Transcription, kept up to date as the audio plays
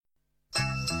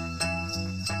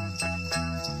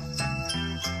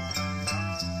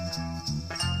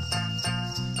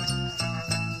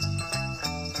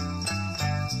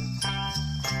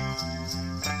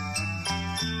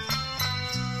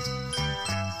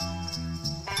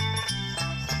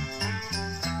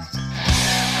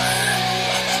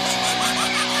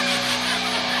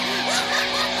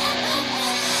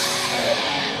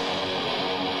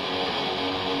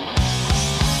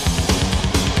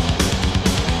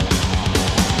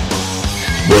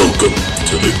Welcome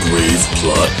to the Grave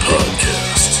Plot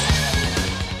Podcast.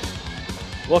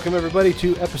 Welcome, everybody,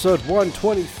 to episode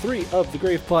 123 of the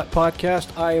Grave Plot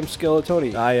Podcast. I am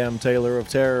Skeletoni. I am Taylor of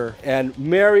Terror. And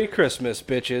Merry Christmas,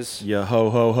 bitches. Ya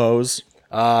ho-ho-hos.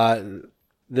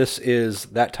 This is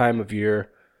that time of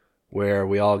year where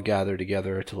we all gather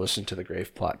together to listen to the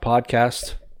Grave Plot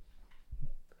Podcast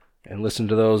and listen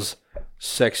to those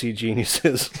sexy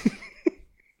geniuses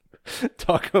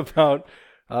talk about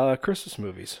Christmas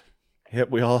movies. Yep,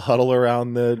 we all huddle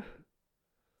around the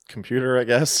computer, I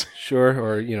guess. Sure,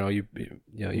 or you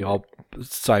all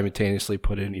simultaneously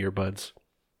put in earbuds.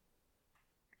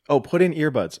 Oh, put in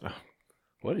earbuds. Oh,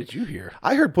 What did you hear?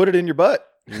 I heard put it in your butt.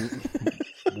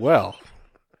 Well,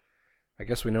 I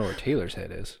guess we know where Taylor's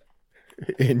head is.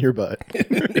 In your butt.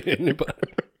 In your butt.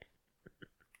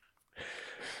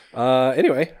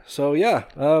 Anyway, so yeah,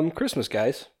 Christmas,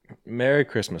 guys. Merry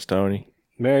Christmas, Tony.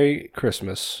 Merry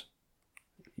Christmas.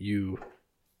 You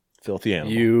Filthy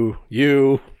animal.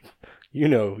 you.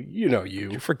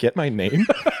 You forget my name?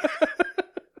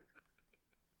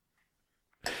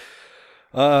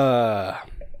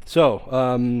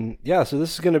 So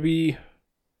this is going to be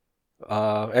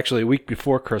actually a week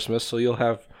before Christmas, so you'll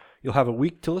have a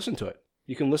week to listen to it.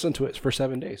 You can listen to it for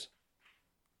 7 days.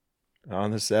 On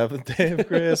the seventh day of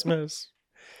Christmas.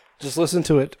 Just listen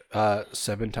to it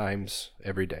 7 times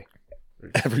every day.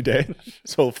 Every day?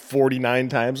 So 49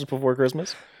 times before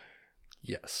Christmas?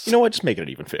 Yes. You know what? Just make it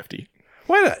even 50.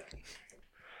 Why not?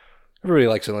 Everybody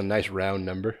likes a nice round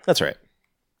number. That's right.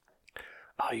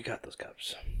 Oh, you got those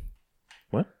cups.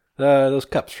 What? Those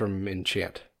cups from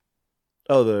Enchant.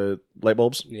 Oh, the light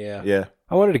bulbs? Yeah. Yeah.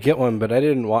 I wanted to get one, but I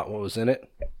didn't want what was in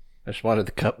it. I just wanted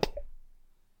the cup.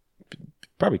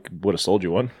 Probably would have sold you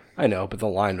one. I know, but the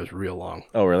line was real long.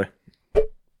 Oh, really?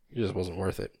 It just wasn't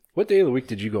worth it. What day of the week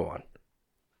did you go on?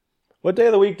 What day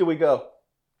of the week do we go?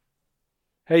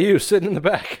 Hey, you, sitting in the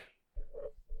back.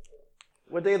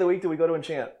 What day of the week do we go to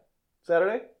Enchant?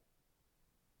 Saturday?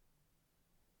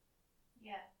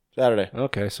 Yeah. Saturday.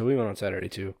 Okay, so we went on Saturday,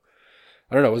 too.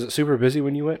 I don't know, was it super busy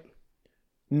when you went?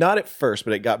 Not at first,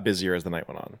 but it got busier as the night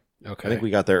went on. Okay. I think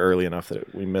we got there early enough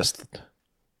that we missed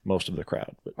most of the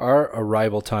crowd. But Our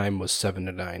arrival time was 7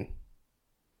 to 9.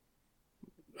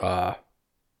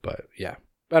 But yeah,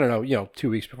 I don't know, 2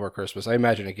 weeks before Christmas. I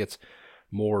imagine it gets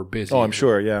more busy. I'm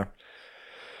sure, yeah.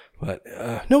 But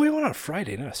no, we went on a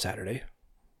Friday, not a Saturday.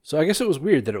 So I guess it was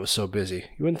weird that it was so busy.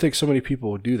 You wouldn't think so many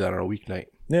people would do that on a weeknight.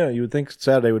 Yeah, you would think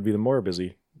Saturday would be the more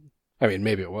busy. I mean,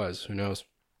 maybe it was. Who knows?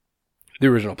 The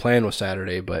original plan was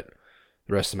Saturday, but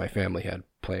the rest of my family had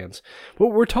plans.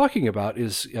 What we're talking about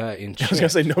is I was going to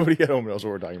say, nobody at home knows what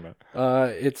we're talking about.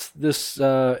 It's this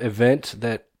event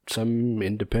that some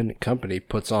independent company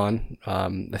puts on.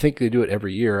 I think they do it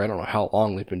every year. I don't know how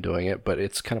long they've been doing it, but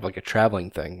it's kind of like a traveling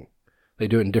thing. They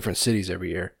do it in different cities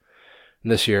every year.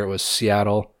 And this year it was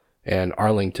Seattle and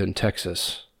Arlington,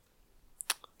 Texas.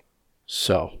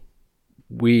 So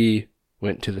we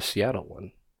went to the Seattle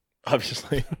one.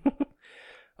 Obviously.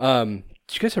 Did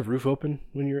you guys have roof open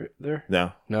when you were there?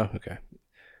 No. No? Okay.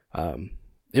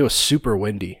 It was super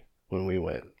windy when we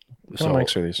went. What kind of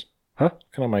mics are these? Huh?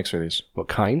 What kind of mics are these? What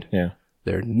kind? Yeah.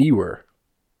 They're Neewer.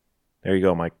 There you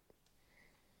go, Mike.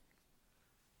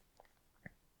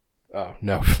 Oh,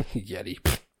 no. Yeti.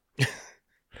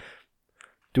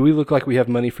 Do we look like we have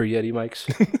money for Yeti mics?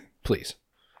 Please.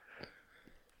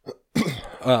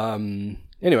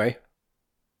 Anyway.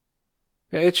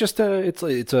 Yeah, it's just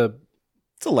it's a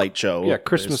light show. yeah,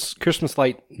 Christmas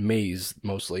light maze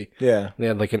mostly. Yeah. They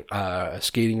had like a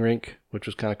skating rink, which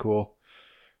was kind of cool.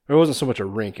 It wasn't so much a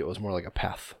rink, it was more like a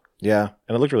path. Yeah,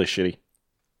 and it looked really shitty.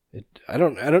 I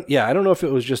don't know if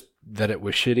it was just that it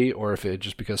was shitty or if it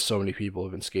just because so many people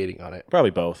have been skating on it.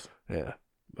 Probably both. Yeah.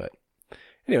 But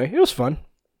anyway, it was fun.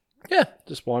 Yeah.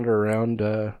 Just wander around,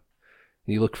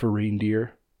 you look for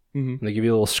reindeer. Mm-hmm. And they give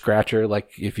you a little scratcher,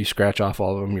 like if you scratch off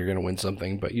all of them, you're going to win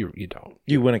something, but you don't.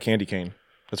 You win a candy cane.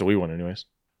 That's what we won anyways.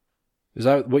 Is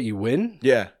that what you win?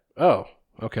 Yeah. Oh,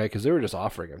 okay, because they were just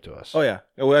offering them to us. Oh, yeah.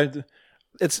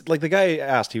 It's like the guy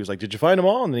asked, he was like, did you find them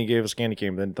all? And then he gave us a candy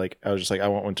cane. Then I was just like, I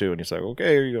want one too. And he's like,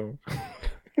 okay, here you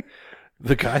go.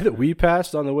 The guy that we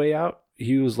passed on the way out,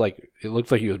 he was like, it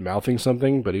looked like he was mouthing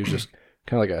something, but he was just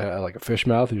kind of like a fish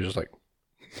mouth. He was just like,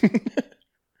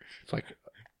 it's like,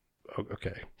 oh,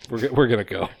 okay, we're gonna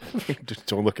go. Just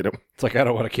don't look at him. It's like I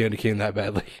don't want a candy cane that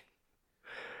badly.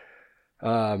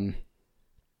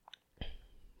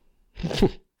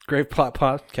 Grave Plot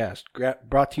Podcast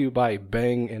brought to you by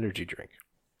Bang Energy Drink.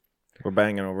 We're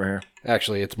banging over here.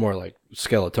 Actually, it's more like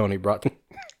Skeletoni brought them.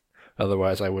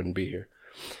 Otherwise, I wouldn't be here.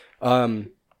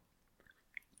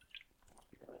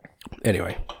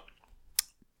 Anyway,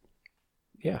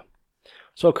 Yeah.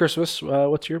 So Christmas,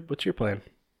 what's your plan?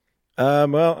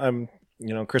 Well, I'm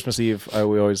Christmas Eve.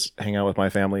 We always hang out with my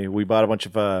family. We bought a bunch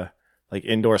of like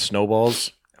indoor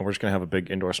snowballs, and we're just gonna have a big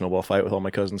indoor snowball fight with all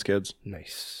my cousins' kids.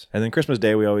 Nice. And then Christmas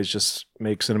Day, we always just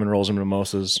make cinnamon rolls and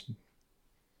mimosas,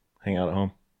 hang out at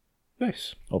home,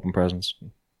 Nice. open presents,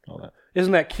 all that.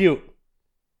 Isn't that cute?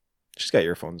 She's got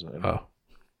earphones in. Oh.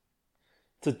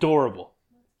 It's adorable.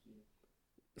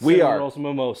 We Cinnamon are. rolls and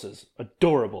mimosas.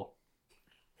 Adorable.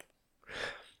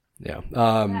 Yeah. What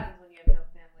happens when you have no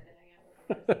family to hang out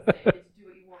with? You just do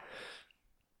what you want.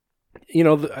 You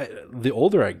know, the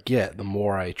older I get, the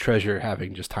more I treasure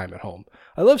having just time at home.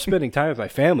 I love spending time with my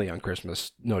family on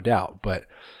Christmas, no doubt, but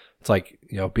it's like,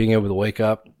 being able to wake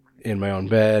up in my own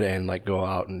bed and like go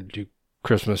out and do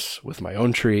Christmas with my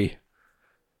own tree.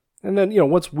 And then,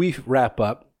 once we wrap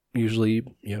up, usually,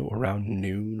 around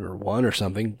noon or 1 or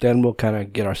something, then we'll kind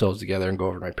of get ourselves together and go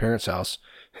over to my parents' house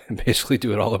and basically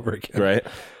do it all over again. Right.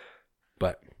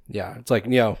 But yeah, it's like,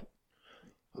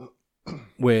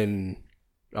 when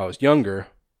I was younger,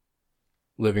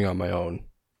 living on my own,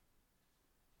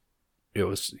 it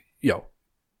was,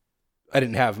 I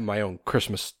didn't have my own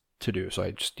Christmas to do. So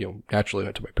I just, naturally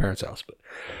went to my parents' house. But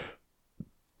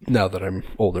now that I'm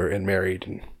older and married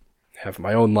and have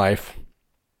my own life,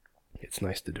 it's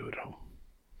nice to do it at home.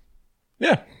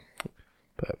 Yeah.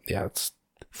 But yeah, it's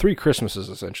 3 Christmases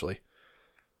essentially.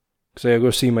 Because I go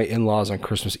see my in-laws on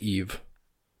Christmas Eve.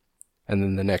 And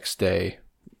then the next day,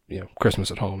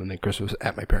 Christmas at home and then Christmas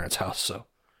at my parents' house. So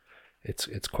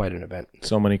it's quite an event.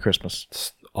 So many Christmas.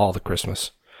 It's all the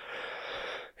Christmas.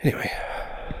 Anyway,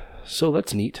 so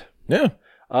that's neat. Yeah.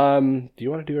 Do you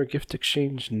want to do our gift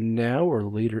exchange now or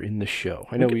later in the show?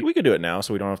 I know we could do it now,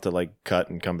 so we don't have to like cut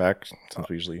and come back since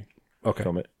we usually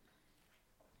film it.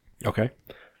 Okay.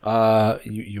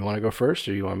 You want to go first,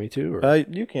 or you want me to? Or?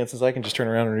 You can, since I can just turn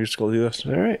around and just go do this.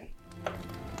 All right.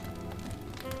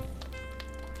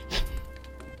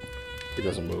 It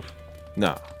doesn't move.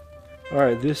 No. All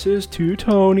right. This is to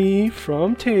Tony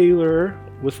from Taylor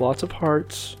with lots of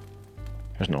hearts.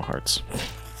 There's no hearts.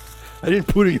 I didn't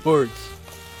put any hearts.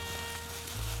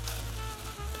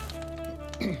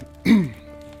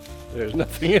 There's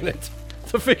nothing in it.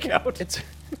 It's a fake out. It's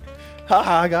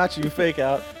haha, I got you. Fake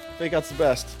out. Fake out's the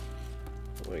best.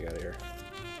 What do we got here?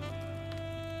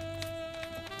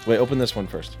 Wait, open this one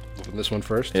first. Open this one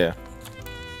first? Yeah.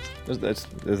 That's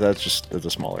just a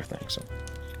smaller thing. So.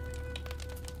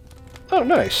 Oh,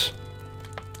 nice.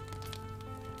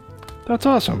 That's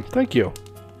awesome. Thank you.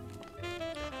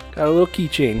 Got a little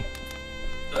keychain.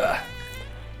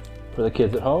 For the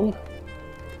kids at home.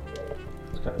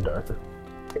 It's kind of darker.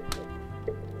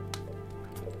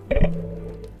 Can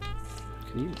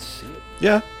you even see it?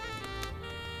 Yeah.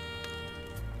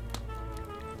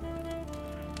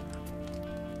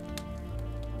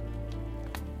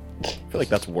 I feel like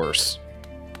that's worse.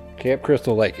 Camp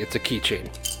Crystal Lake. It's a keychain.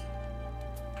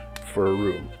 For a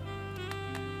room.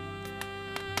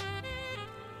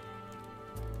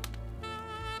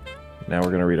 Now we're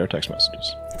going to read our text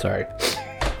messages. Sorry.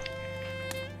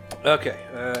 Okay,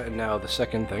 now the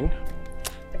second thing.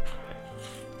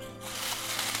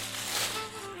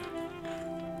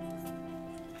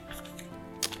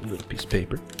 A little piece of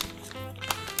paper.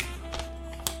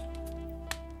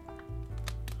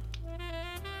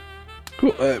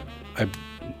 Cool.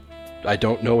 I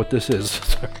don't know what this is.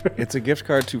 It's a gift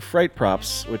card to Fright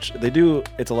Props, which they do.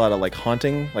 It's a lot of like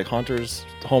haunting, like haunters,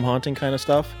 home haunting kind of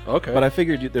stuff. Okay. But I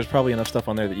figured there's probably enough stuff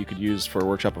on there that you could use for a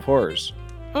Workshop of Horrors.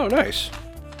 Oh, nice.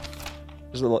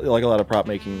 There's like a lot of prop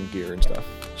making gear and stuff.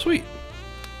 Sweet.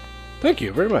 Thank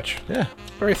you very much. Yeah.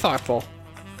 Very thoughtful.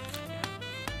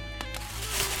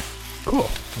 Cool.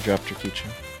 You dropped your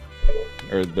keychain.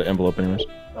 Or the envelope anyways.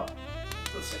 Oh,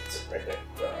 it's right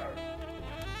there.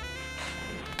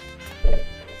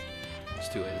 It's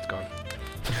too late. It's gone.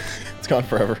 It's gone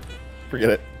forever.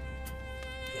 Forget it.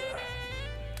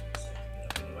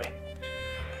 Anyway.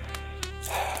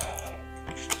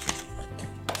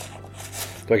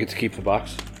 Do I get to keep the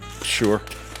box? Sure.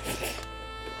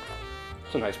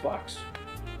 It's a nice box.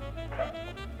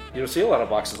 You don't see a lot of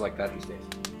boxes like that these days.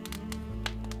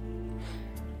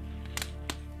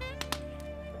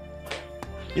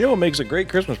 You know what makes a great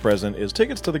Christmas present is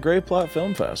tickets to the Grave Plot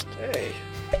Film Fest. Hey.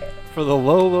 For the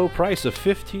low, low price of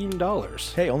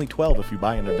 $15. Hey, only 12 if you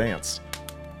buy in advance.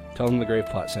 Tell them the Grave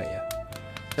Plot sent you.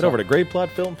 Head over to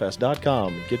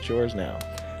graveplotfilmfest.com and get yours now.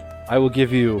 I will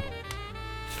give you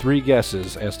 3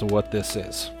 guesses as to what this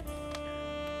is.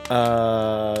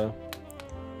 Golf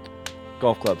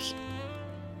clubs.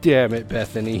 Damn it,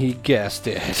 Bethany. He guessed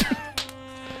it.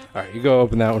 Alright, you go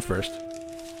open that one first.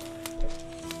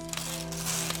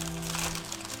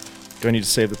 Do I need to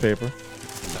save the paper?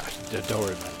 Nah, don't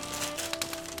worry about it.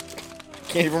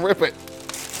 Can't even rip it.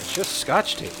 It's just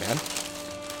Scotch tape, man.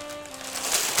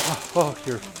 Oh,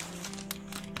 here.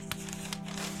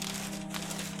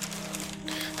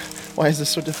 Why is this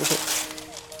so difficult?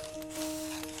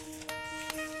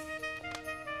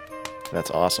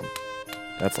 That's awesome.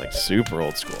 That's like super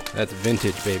old school. That's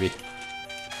vintage, baby.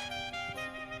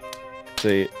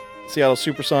 See, Seattle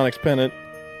Supersonics pennant.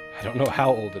 I don't know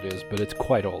how old it is, but it's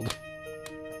quite old.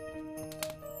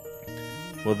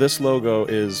 Well, this logo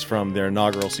is from their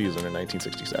inaugural season in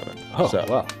 1967. Oh, So-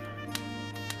 wow.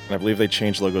 And I believe they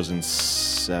changed logos in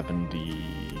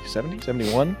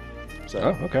 71? So,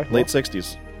 Oh, okay. late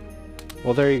 60s.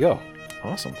 Well, there you go.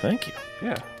 Awesome, thank you.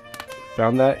 Yeah.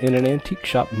 Found that in an antique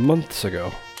shop months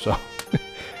ago. So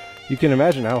you can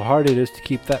imagine how hard it is to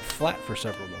keep that flat for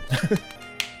several months.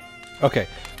 Okay,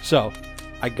 so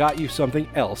I got you something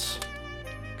else,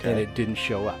 and Okay. it didn't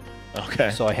show up.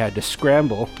 Okay. So I had to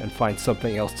scramble and find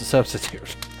something else to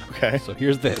substitute. Okay. So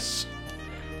here's this.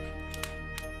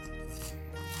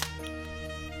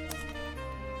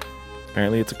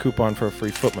 Apparently it's a coupon for a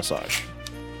free foot massage.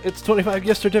 It's 25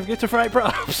 gift certificates to Fry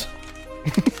Props.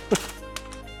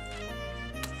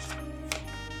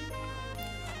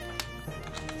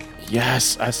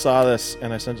 Yes, I saw this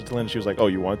and I sent it to Linda. She was like, "Oh,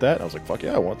 you want that?" I was like, "Fuck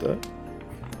yeah, I want that."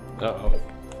 Uh-oh.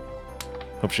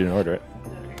 Hope she didn't order it.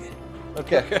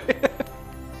 Okay.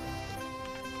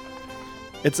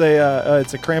 It's a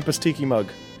Krampus tiki mug.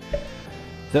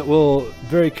 That will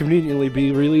very conveniently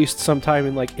be released sometime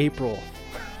in like April.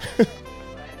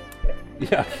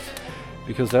 Yeah,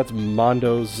 because that's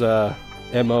Mondo's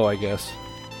MO, I guess.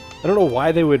 I don't know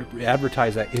why they would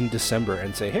advertise that in December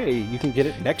and say, hey, you can get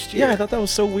it next year. Yeah, I thought that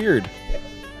was so weird.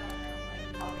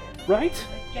 Right?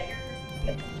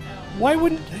 Why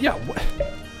wouldn't... Yeah.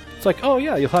 It's like, oh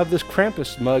yeah, you'll have this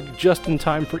Krampus mug just in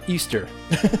time for Easter.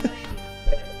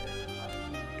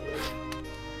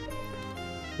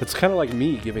 It's kind of like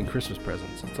me giving Christmas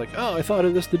presents. It's like, oh, I thought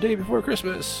of this the day before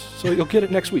Christmas, so you'll get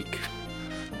it next week.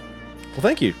 Well,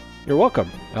 thank you. You're welcome.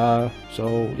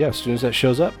 So, yeah, as soon as that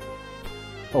shows up,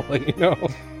 I'll let you know.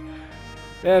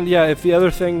 And, yeah, if the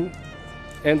other thing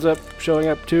ends up showing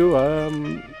up too,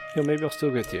 maybe I'll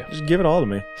still get to you. Just give it all to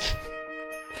me.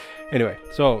 Anyway,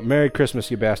 so, Merry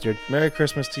Christmas, you bastard. Merry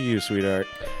Christmas to you, sweetheart.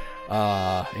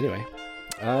 Anyway.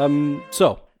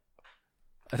 So,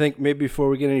 I think maybe before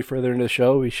we get any further into the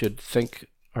show, we should thank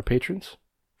our patrons.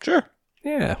 Sure.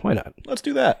 Yeah, why not? Let's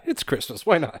do that. It's Christmas.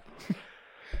 Why not?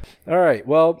 All right.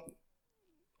 Well,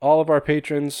 all of our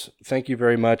patrons, thank you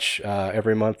very much.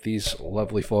 Every month, these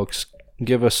lovely folks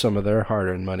give us some of their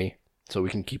hard-earned money so we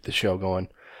can keep the show going.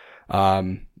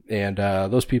 And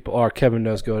those people are Kevin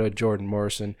Nuzgoda, Jordan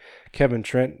Morrison, Kevin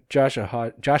Trent,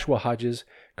 Joshua Hodges,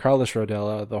 Carlos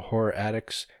Rodella, The Horror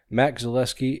Addicts, Max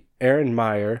Zaleski, Aaron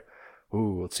Meyer.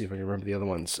 Ooh, let's see if I can remember the other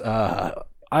ones.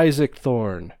 Isaac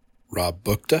Thorne, Rob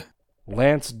Bukta.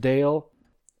 Lance Dale,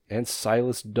 and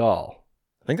Silas Dahl.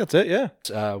 I think that's it, yeah.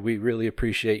 We really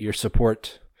appreciate your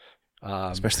support.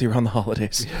 Especially around the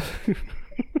holidays.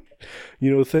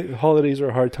 Holidays are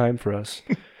a hard time for us.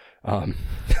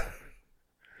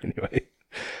 Anyway.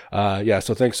 Yeah,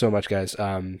 so thanks so much, guys.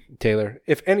 Taylor,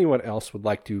 if anyone else would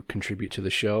like to contribute to the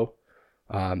show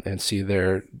and see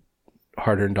their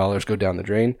hard-earned dollars go down the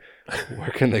drain,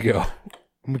 where can they go?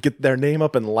 Get their name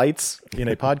up in lights in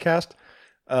a podcast.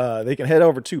 They can head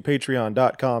over to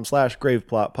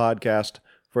patreon.com/graveplotpodcast.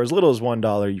 For as little as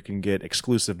 $1, you can get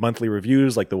exclusive monthly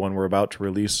reviews like the one we're about to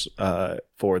release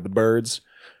for The Birds.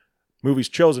 Movies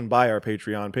chosen by our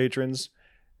Patreon patrons.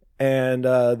 And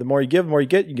the more you give, the more you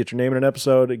get. You get your name in an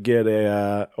episode, get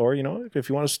or if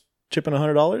you want to chip in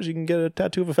 $100, you can get a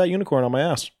tattoo of a fat unicorn on my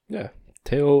ass. Yeah.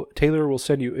 Taylor will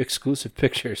send you exclusive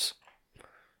pictures.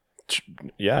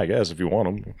 Yeah, I guess if you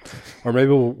want them. Or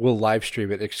maybe we'll live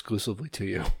stream it exclusively to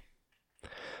you.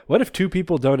 What if 2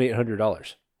 people donate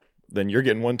 $100? Then you're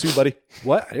getting one too, buddy.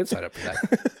 What? I didn't sign up for that.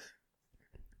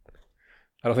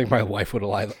 I don't think my wife would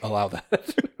allow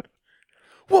that.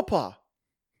 Whoopah!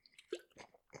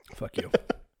 Fuck you.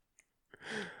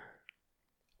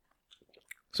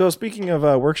 So speaking of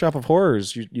Workshop of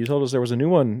Horrors, you told us there was a new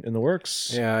one in the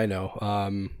works. Yeah, I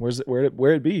know. Where'd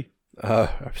it be?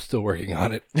 I'm still working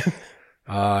on it.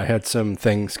 I had some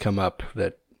things come up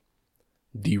that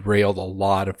derailed a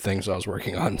lot of things I was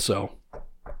working on. So,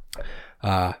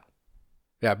 yeah,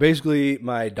 basically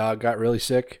my dog got really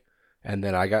sick and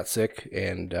then I got sick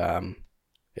and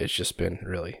it's just been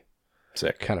really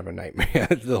Sick. kind of a nightmare.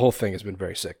 The whole thing has been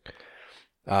very sick.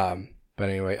 But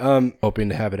anyway, hoping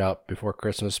to have it out before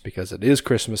Christmas because it is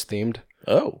Christmas themed.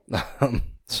 Oh.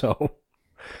 So,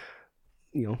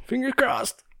 fingers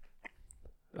crossed.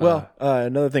 Well,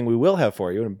 another thing we will have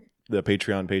for you, and the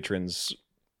Patreon patrons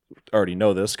already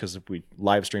know this because we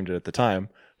live streamed it at the time,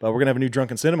 but we're going to have a new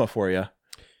Drunken Cinema for you.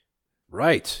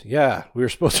 Right. Yeah. We were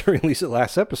supposed to release it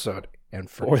last episode and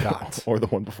forgot. Or the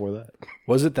one before that.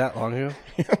 Was it that long ago?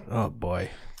 Oh, boy.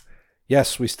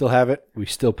 Yes, we still have it. We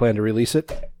still plan to release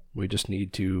it. We just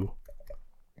need to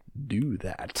do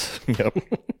that. Yep.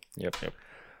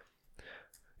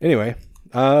 Anyway,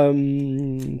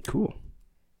 cool.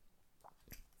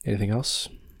 Anything else?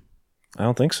 I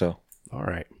don't think so. All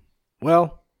right.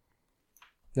 Well,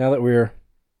 now that we're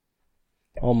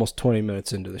almost 20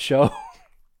 minutes into the show,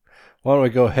 why don't we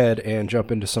go ahead and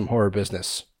jump into some horror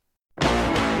business?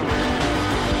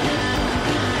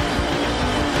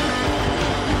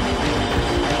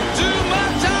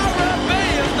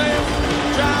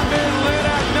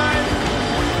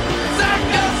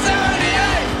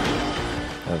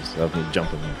 That was me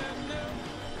jumping.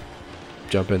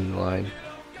 Jump in the line.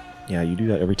 Yeah, you do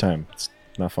that every time. It's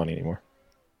not funny anymore.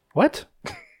 What?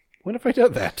 When have I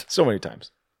done that? So many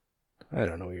times. I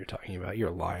don't know what you're talking about.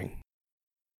 You're lying.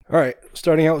 All right,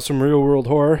 starting out with some real world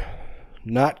horror.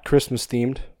 Not Christmas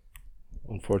themed,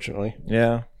 unfortunately.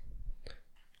 Yeah.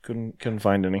 Couldn't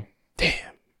find any. Damn.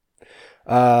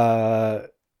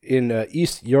 In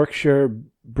East Yorkshire,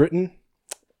 Britain,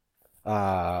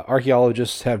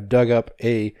 archaeologists have dug up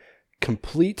a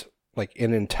complete,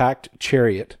 an intact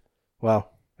chariot.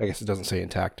 Well, I guess it doesn't say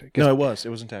intact. No, it was. It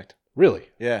was intact. Really?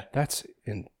 Yeah. That's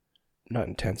not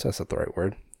intense. That's not the right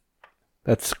word.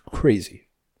 That's crazy.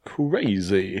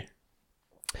 Crazy.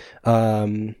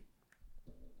 Yes,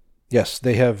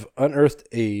 they have unearthed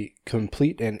a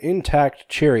complete and intact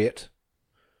chariot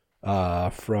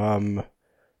from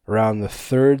around the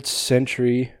 3rd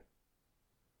century.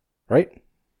 Right?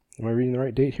 Am I reading the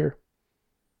right date here?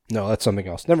 No, that's something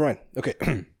else. Never mind.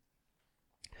 Okay.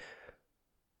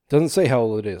 Doesn't say how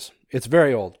old it is. It's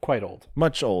very old. Quite old.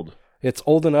 Much old. It's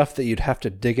old enough that you'd have to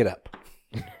dig it up.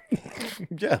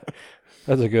 Yeah.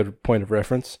 That's a good point of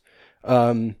reference.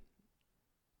 And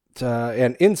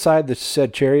inside the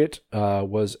said chariot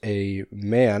was a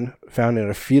man found in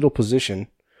a fetal position.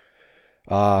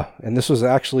 And this was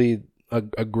actually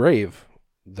a grave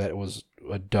that was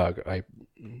dug. At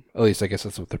least I guess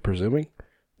that's what they're presuming.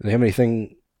 Do they have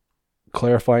anything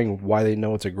clarifying why they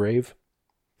know it's a grave?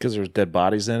 Because there's dead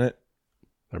bodies in it.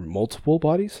 There are multiple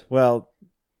bodies? Well,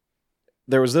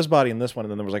 there was this body in this one,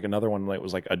 and then there was another one that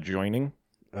was adjoining.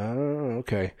 Oh,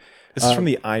 okay. This is from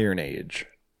the Iron Age.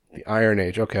 The Iron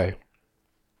Age, okay.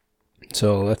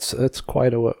 So that's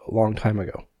quite a long time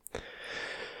ago.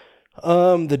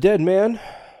 The dead man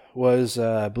was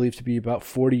believed to be about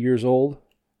 40 years old,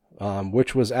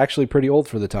 which was actually pretty old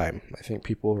for the time. I think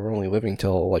people were only living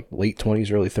till late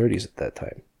 20s, early 30s at that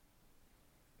time,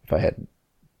 if I had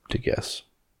to guess.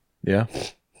 Yeah.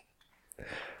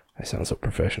 I sound so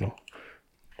professional.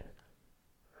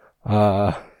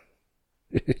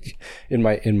 In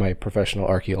my professional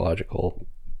archaeological,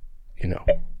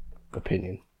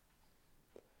 opinion.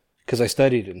 Because I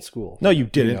studied in school. No, you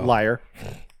didn't, liar.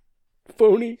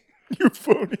 Phony. You're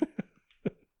phony.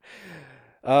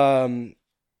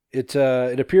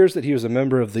 It appears that he was a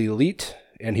member of the elite,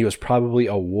 and he was probably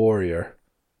a warrior,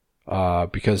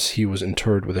 because he was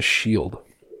interred with a shield.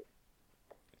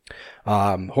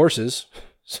 Horses.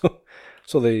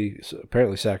 So they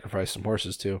apparently sacrificed some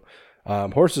horses too.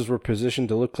 Horses were positioned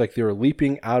to look like they were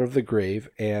leaping out of the grave,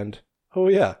 and oh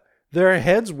yeah, their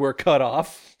heads were cut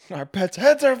off. Our pets'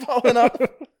 heads are falling off.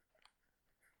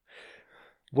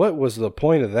 What was the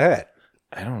point of that?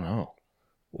 I don't know.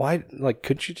 Why?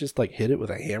 Couldn't you just hit it with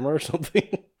a hammer or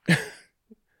something?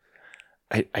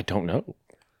 I don't know.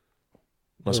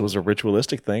 Unless it was a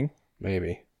ritualistic thing.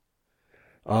 Maybe.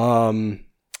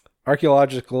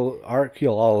 Archaeologist.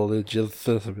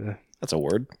 That's a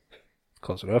word.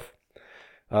 Close enough.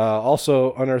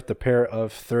 Also unearthed a pair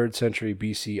of 3rd century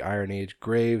BC Iron Age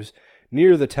graves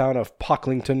near the town of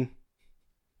Pocklington.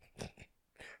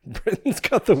 Britain's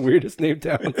got the weirdest name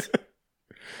towns.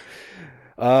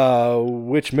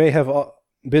 Which may have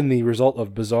been the result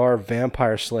of bizarre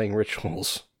vampire slaying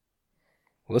rituals.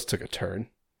 Well, this took a turn.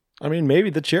 I mean,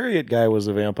 maybe the chariot guy was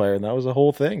a vampire and that was a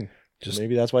whole thing.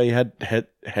 Maybe that's why he had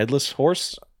headless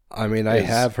horse. I mean, I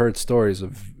have heard stories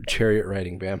of chariot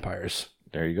riding vampires.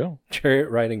 There you go. Chariot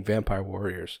riding vampire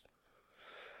warriors.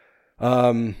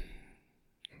 Sounds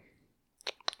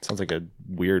like a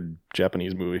weird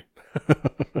Japanese movie.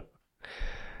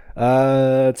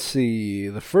 Let's see.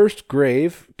 The first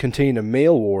grave contained a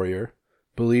male warrior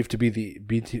believed to be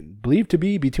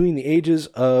between the ages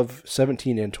of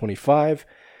 17 and 25,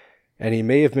 and he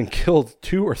may have been killed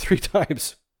 2 or 3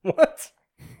 times. What?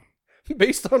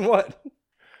 Based on what?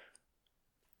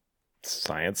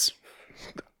 Science.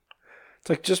 It's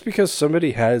like just because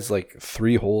somebody has like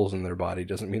 3 holes in their body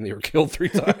doesn't mean they were killed 3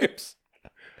 times.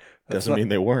 Doesn't mean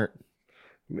they weren't.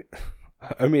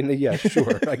 I mean, yeah,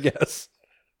 sure, I guess.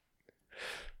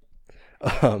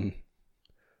 An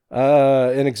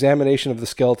examination of the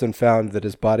skeleton found that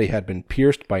his body had been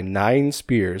pierced by 9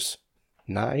 spears.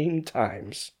 9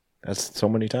 times. That's so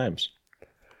many times.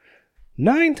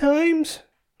 9 times?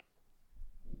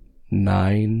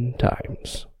 9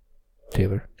 times.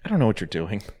 Taylor. I don't know what you're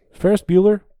doing. Ferris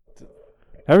Bueller?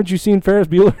 Haven't you seen Ferris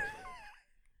Bueller?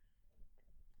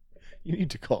 You need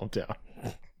to calm down.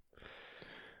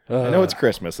 I know it's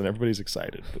Christmas and everybody's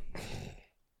excited, but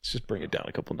let's just bring it down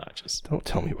a couple notches. Don't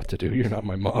tell me what to do. You're not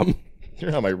my mom.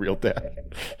 You're not my real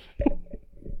dad.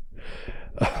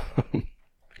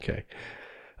 Okay.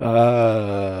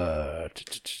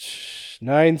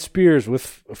 9 spears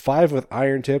with 5 with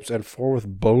iron tips and 4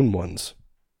 with bone ones.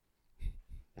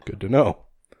 Good to know.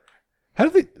 How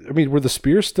did they? I mean, were the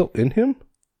spears still in him?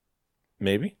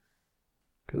 Maybe.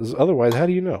 Because otherwise, how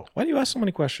do you know? Why do you ask so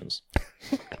many questions?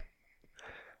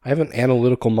 I have an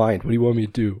analytical mind. What do you want me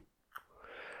to do?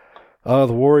 The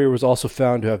warrior was also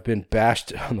found to have been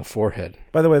bashed on the forehead.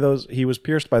 By the way, he was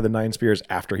pierced by the 9 spears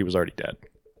after he was already dead.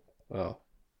 Oh.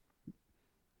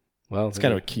 Well, it's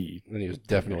kind of a key. Then he was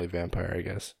definitely a vampire, I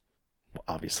guess. Well,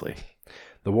 obviously.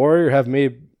 The warrior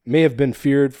may have been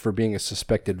feared for being a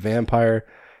suspected vampire,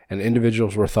 and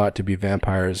individuals were thought to be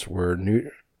vampires were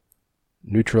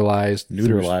neutralized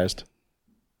through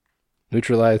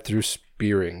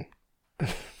spearing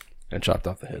and chopped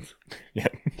off the heads. Yeah,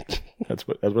 that's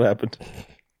what happened.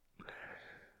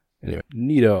 Anyway,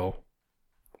 neato.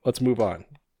 Let's move on.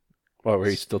 Oh, were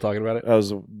you still talking about it? I was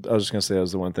just gonna say that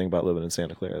was the one thing about living in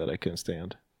Santa Clara that I couldn't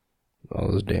stand. All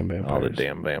those damn vampires. All the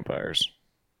damn vampires.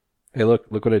 Hey, look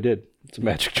what I did. It's a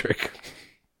magic trick.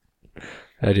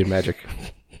 I did magic.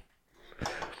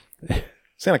 Did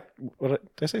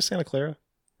I say Santa Clara?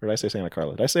 Or did I say Santa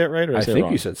Carla? Did I say it right or did I say it think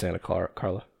wrong? you said Santa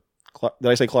Carla.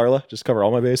 Did I say Clarla? Just cover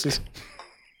all my bases?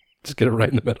 Just get it right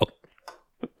in the middle.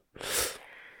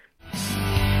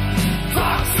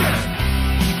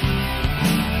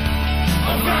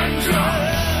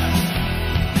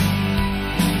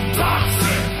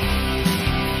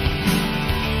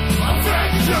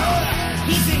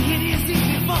 He's a hideous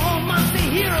evil monster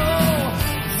hero,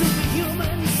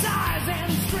 superhuman size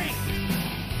and strength.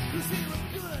 He's hero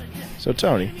good. So,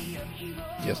 Tony,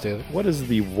 Yes, Taylor. what is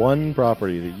the one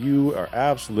property that you are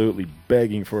absolutely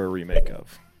begging for a remake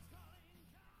of?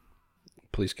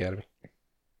 Police Academy.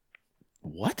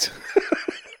 What?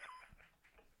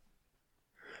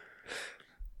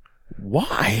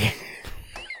 Why?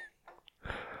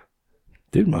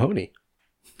 Dude, Mahoney.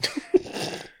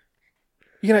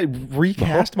 You gonna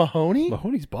recast Mahoney?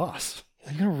 Mahoney's boss.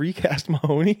 Are you gonna recast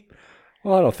Mahoney?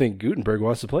 Well, I don't think Gutenberg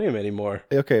wants to play him anymore.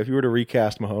 Okay, if you were to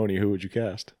recast Mahoney, who would you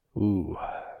cast? Ooh.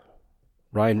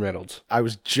 Ryan Reynolds. I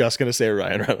was just gonna say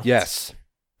Ryan Reynolds. Yes.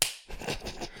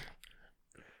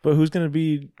 But who's gonna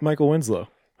be Michael Winslow?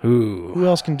 Ooh. Who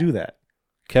else can do that?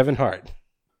 Kevin Hart.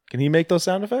 Can he make those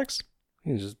sound effects?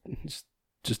 He's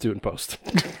just do it in post.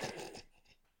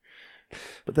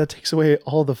 But that takes away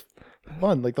all the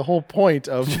fun. Like the whole point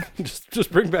of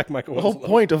just bring back Michael the Winslow. whole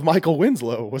point of Michael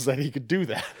Winslow was that he could do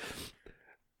that.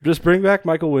 Just bring back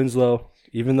Michael Winslow,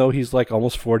 even though he's like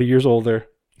almost 40 years older.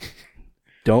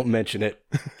 Don't mention it.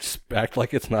 Just act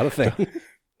like it's not a thing.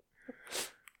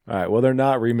 All right. Well, they're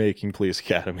not remaking Police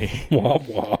Academy, Womp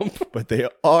womp. but they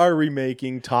are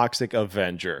remaking Toxic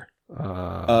Avenger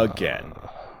again.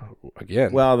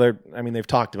 Again. Well, they've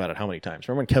talked about it how many times?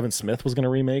 Remember when Kevin Smith was going to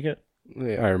remake it?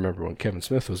 I remember when Kevin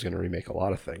Smith was going to remake a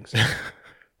lot of things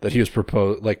that he was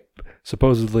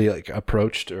supposedly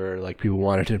approached, or like people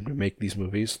wanted him to make these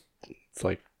movies. It's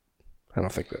like I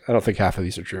don't think half of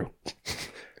these are true.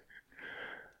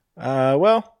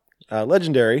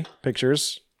 Legendary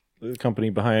Pictures, the company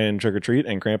behind Trick or Treat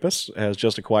and Krampus, has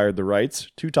just acquired the rights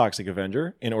to Toxic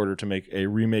Avenger in order to make a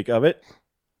remake of it.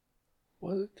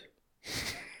 What?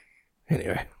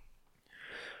 Anyway.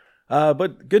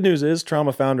 But good news is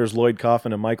Trauma founders Lloyd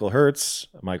Kaufman and Michael Hertz,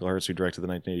 who directed the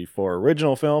 1984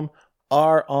 original film,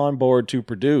 are on board to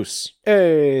produce.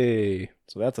 Hey.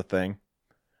 So that's a thing.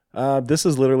 This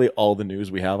is literally all the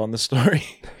news we have on this story.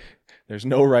 There's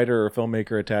no writer or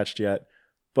filmmaker attached yet.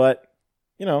 But,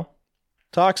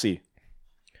 Toxie.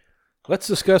 Let's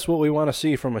discuss what we want to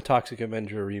see from a Toxic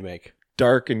Avenger remake.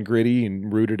 Dark and gritty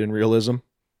and rooted in realism.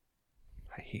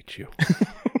 I hate you.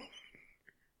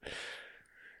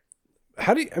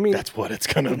 That's what it's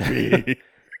going to be.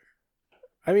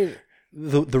 I mean,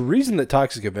 the reason that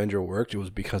Toxic Avenger worked was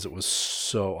because it was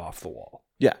so off the wall.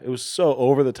 Yeah, it was so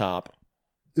over the top.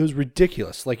 It was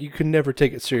ridiculous. Like, you could never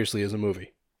take it seriously as a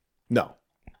movie. No.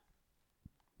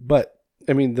 But,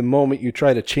 I mean, the moment you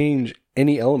try to change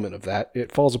any element of that,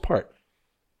 it falls apart.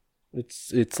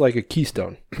 It's like a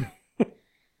keystone.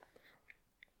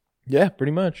 Yeah,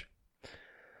 pretty much.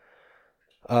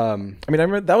 I mean, I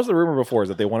remember that was the rumor before, is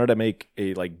that they wanted to make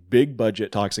a like big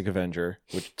budget Toxic Avenger,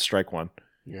 which strike one.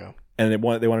 Yeah. And they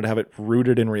wanted to have it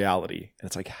rooted in reality. And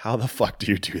it's like, how the fuck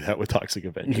do you do that with Toxic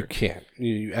Avenger? You can't.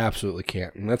 You absolutely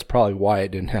can't. And that's probably why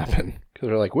it didn't happen. Because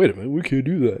they're like, wait a minute, we can't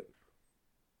do that.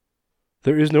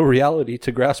 There is no reality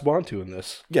to grasp onto in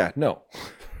this. Yeah, no.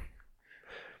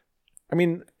 I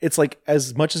mean, it's like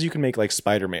as much as you can make like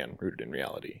Spider-Man rooted in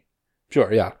reality.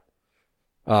 Sure, yeah.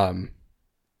 Or,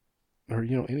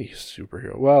 you know, any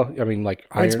superhero. Well, I mean, like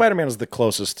I mean, Spider-Man is the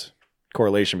closest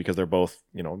correlation because they're both,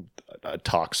 you know,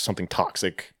 something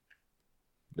toxic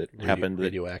that happened.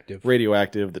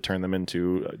 Radioactive that turned them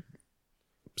into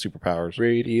superpowers.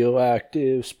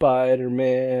 Radioactive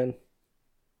Spider-Man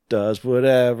does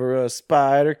whatever a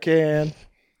spider can.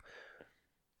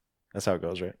 That's how it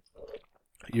goes, right?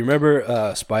 You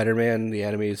remember Spider-Man, the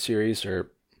animated series,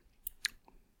 or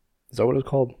is that what it's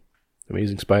called?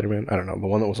 Amazing Spider-Man? I don't know. The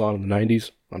one that was on in the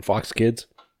 90s on Fox Kids?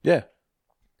 Yeah.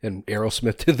 And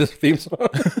Aerosmith did the theme song.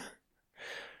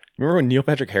 Remember when Neil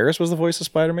Patrick Harris was the voice of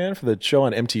Spider-Man for the show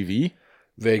on MTV?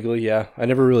 Vaguely, yeah. I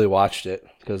never really watched it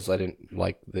because I didn't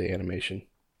like the animation.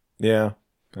 Yeah,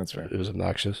 that's right. It was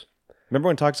obnoxious. Remember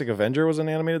when Toxic Avenger was an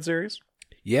animated series?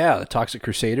 Yeah, the Toxic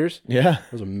Crusaders. Yeah.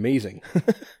 It was amazing.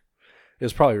 It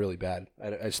was probably really bad.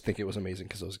 I just think it was amazing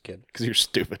because I was a kid. Because you're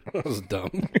stupid. I was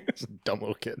dumb. It's a dumb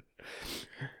little kid.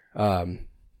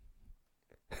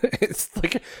 It's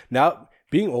like now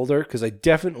being older, because I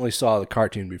definitely saw the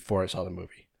cartoon before I saw the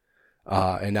movie.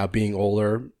 And now being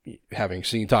older, having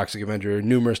seen Toxic Avenger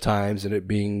numerous times and it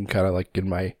being kind of like in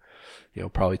my, you know,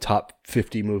 probably top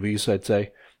 50 movies, I'd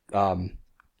say.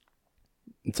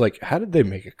 It's like, how did they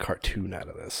make a cartoon out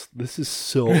of this? This is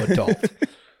so adult.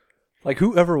 Like,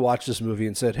 whoever watched this movie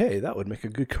and said, hey, that would make a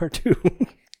good cartoon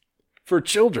for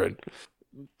children?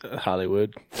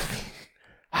 Hollywood.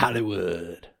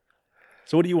 Hollywood.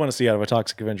 So what do you want to see out of a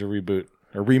Toxic Avenger reboot?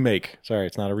 Or remake. Sorry,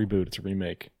 it's not a reboot, it's a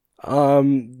remake.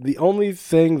 The only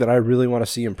thing that I really want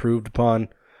to see improved upon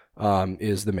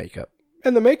is the makeup.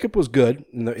 And the makeup was good,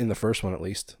 in the first one at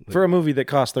least. For a movie that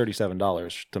cost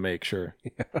 $37 to make, sure.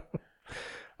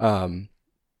 Yeah.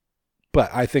 But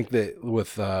I think that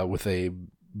with a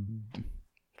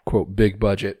quote big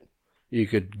budget, you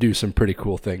could do some pretty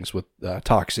cool things with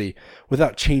Toxie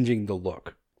without changing the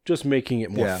look, just making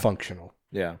it more functional.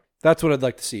 Yeah, that's what I'd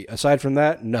like to see. Aside from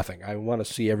that, nothing. I want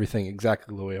to see everything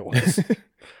exactly the way it was.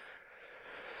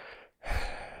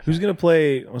 Who's gonna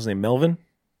play? What's his name? Melvin.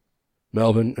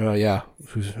 Yeah.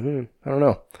 I don't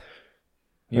know.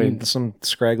 I mean, some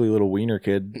scraggly little wiener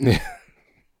kid.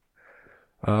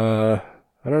 I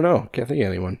don't know. Can't think of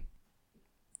anyone.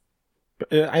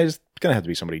 It's gonna have to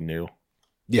be somebody new.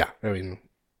 Yeah, I mean,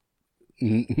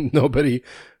 nobody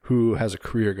who has a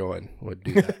career going would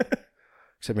do that,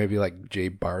 except maybe like Jay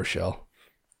Baruchel.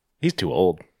 He's too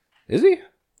old. Is he?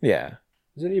 Yeah.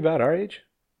 Isn't he about our age?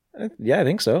 Yeah, I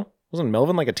think so. Wasn't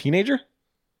Melvin like a teenager?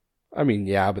 I mean,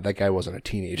 yeah, but that guy wasn't a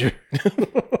teenager.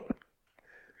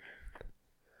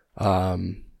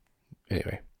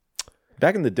 Anyway.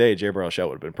 Back in the day, Jay Baruchel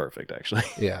would have been perfect, actually.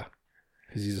 Yeah.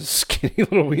 Because he's a skinny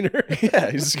little wiener.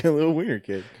 Yeah, he's a skinny little wiener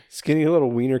kid. Skinny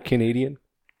little wiener Canadian.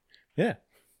 Yeah.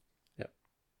 Yep.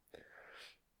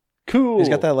 Cool. He's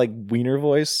got that like wiener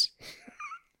voice.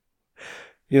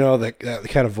 You know, the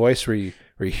kind of voice where you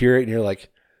hear it and you're like,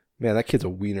 man, that kid's a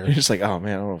wiener. You're just like, oh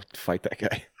man, I don't want to fight that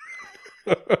guy.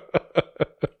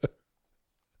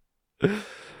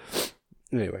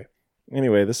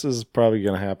 Anyway, this is probably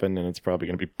going to happen and it's probably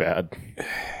going to be bad.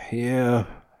 Yeah.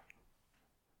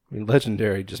 I mean,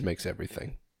 Legendary just makes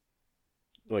everything.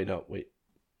 Wait.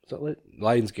 Is that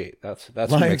Lionsgate? That's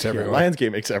what makes everything.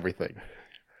 Lionsgate makes everything.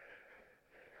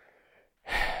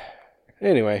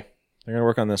 Anyway. They're going to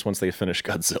work on this once they finish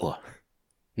Godzilla.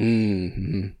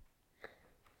 Mm-hmm.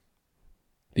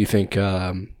 Do you think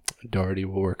Doherty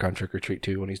will work on Trick or Treat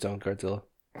 2 when he's done with Godzilla?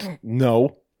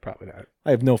 No. Probably not.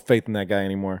 I have no faith in that guy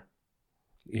anymore.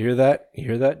 You hear that? You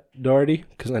hear that, Doherty?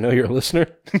 Because I know you're a listener.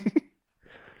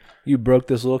 You broke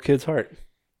this little kid's heart.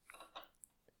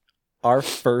 Our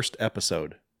first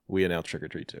episode, we announced Trick or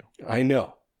Treat 2. I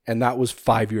know. And that was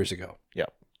 5 years ago.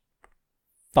 Yep.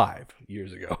 5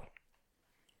 years ago.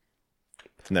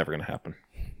 It's never going to happen.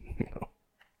 No.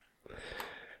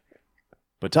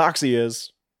 But Toxie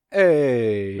is.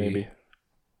 Hey. Maybe.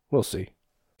 We'll see.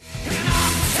 And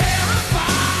I'm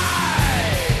terrified.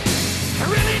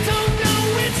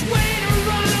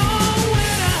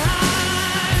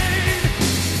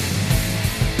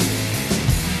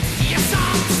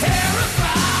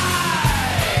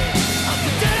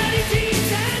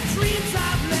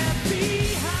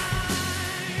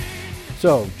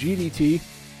 So, GDT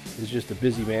is just a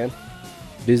busy man.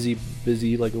 Busy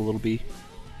like a little bee.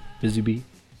 Busy bee.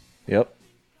 Yep.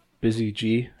 Busy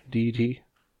G, DT.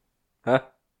 Huh?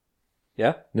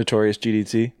 Yeah? Notorious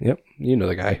GDT. Yep. You know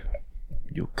the guy.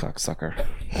 You cocksucker.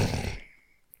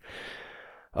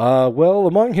 Well,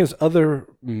 among his other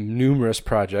numerous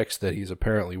projects that he's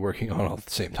apparently working on all at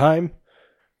the same time,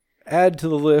 add to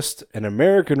the list an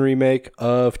American remake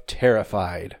of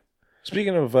Terrified.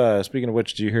 Speaking of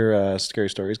which, did you hear Scary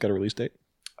Stories got a release date?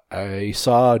 I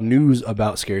saw news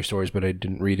about Scary Stories, but I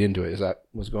didn't read into it. Is that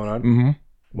what's going on? Mm-hmm.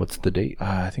 What's the date?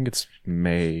 I think it's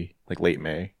May, like late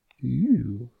May.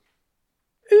 Ooh.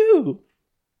 Ooh.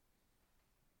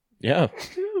 Yeah.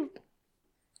 Ooh.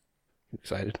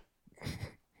 Excited.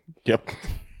 Yep.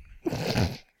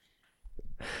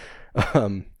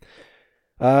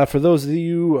 For those of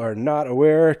you who are not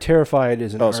aware, Terrified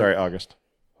is an August.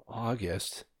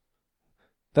 August.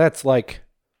 That's like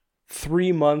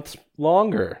 3 months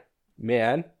longer,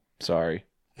 man. Sorry.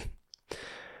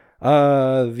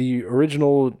 The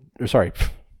original,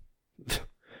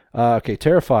 okay,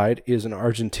 Terrified is an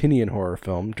Argentinian horror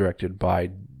film directed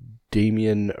by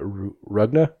Damien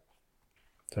Rugna.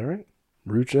 Is that right?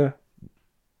 Rugna?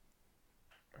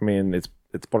 I mean, it's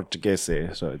Portuguese,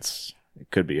 so it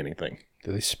could be anything.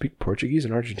 Do they speak Portuguese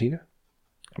in Argentina?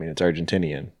 I mean, it's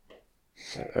Argentinian.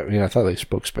 I mean, I thought they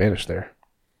spoke Spanish there.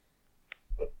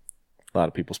 A lot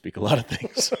of people speak a lot of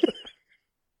things.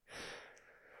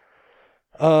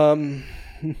 Did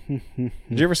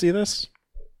you ever see this?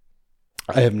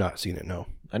 I have not seen it, no.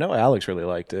 I know Alex really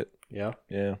liked it. Yeah?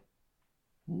 Yeah.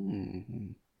 Mm-hmm.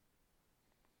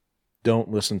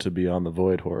 Don't listen to Beyond the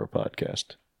Void horror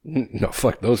podcast. No,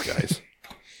 fuck those guys.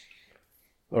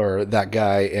 Or that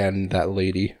guy and that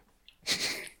lady.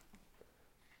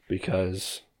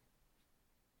 Because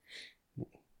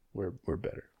we're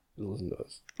better. Listen to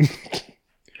us.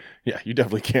 Yeah, you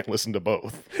definitely can't listen to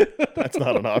both. That's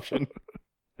not an option.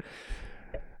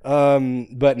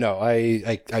 But no,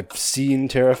 I've seen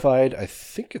Terrified. I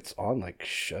think it's on like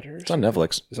Shudder. It's on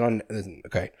Netflix. It's on.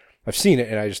 Okay, I've seen it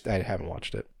and I haven't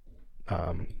watched it.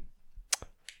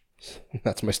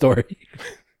 That's my story.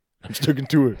 I'm sticking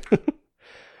to it.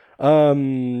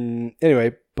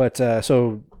 Anyway, but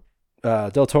so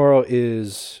Del Toro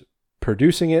is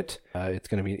producing it. It's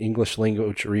going to be an English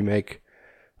language remake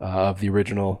of the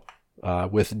original.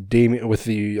 With Damien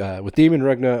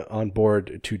Rugna on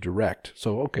board to direct.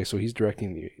 So he's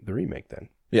directing the remake then.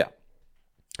 Yeah.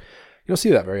 You don't see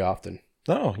that very often.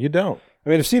 No, you don't. I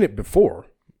mean, I've seen it before.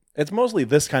 It's mostly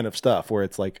this kind of stuff where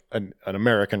it's like an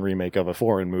American remake of a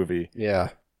foreign movie. Yeah.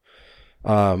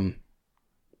 So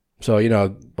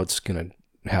what's gonna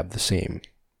have the same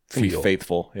feel? Be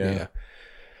faithful. Yeah.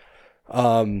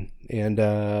 And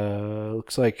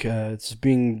looks like it's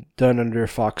being done under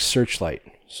Fox Searchlight.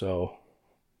 So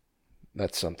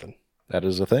that's something. That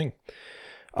is a thing.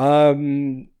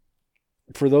 For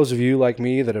those of you like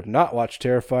me that have not watched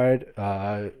Terrified,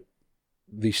 the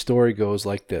story goes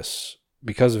like this.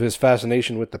 Because of his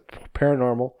fascination with the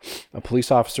paranormal, a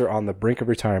police officer on the brink of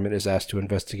retirement is asked to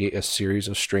investigate a series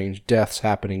of strange deaths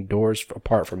happening doors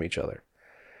apart from each other.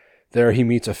 There he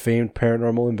meets a famed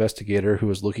paranormal investigator who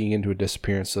is looking into a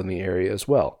disappearance in the area as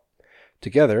well.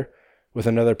 Together, with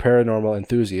another paranormal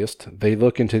enthusiast, they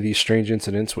look into these strange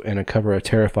incidents and uncover a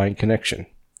terrifying connection.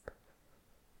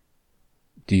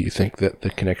 Do you think that the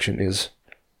connection is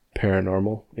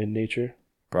paranormal in nature?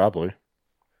 Probably.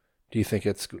 Do you think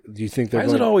they're Why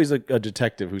is it always a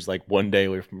detective who's like one day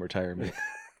away from retirement?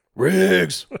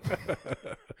 Riggs! I'm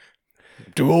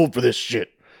too old for this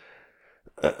shit.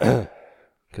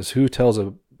 Because who tells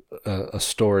a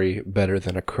story better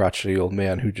than a crotchety old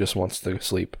man who just wants to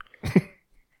sleep?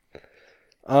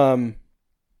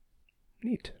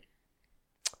 Neat.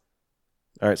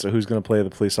 All right, so who's going to play the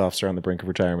police officer on the brink of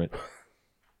retirement?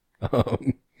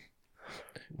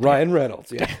 Ryan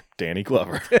Reynolds, yeah. Danny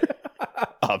Glover.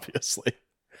 Obviously.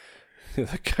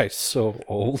 That guy's so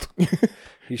old.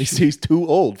 He's too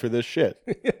old for this shit.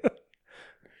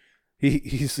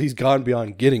 He's gone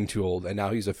beyond getting too old, and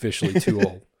now he's officially too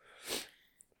old.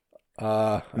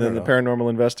 And then the paranormal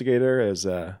investigator is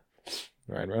Ryan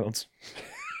Reynolds.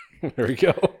 There we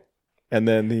go. And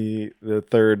then the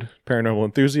third paranormal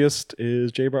enthusiast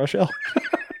is Jay Baruchel.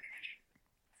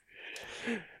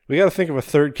 We got to think of a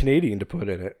third Canadian to put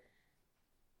in it.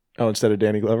 Oh, instead of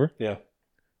Danny Glover? Yeah.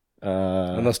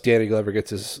 Unless Danny Glover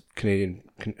gets his Canadian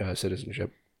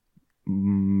citizenship.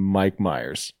 Mike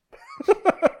Myers.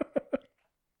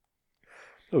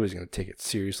 Nobody's going to take it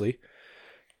seriously.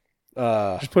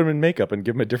 Just put him in makeup and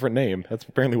give him a different name. That's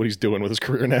apparently what he's doing with his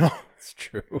career now. It's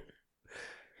true.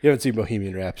 You haven't seen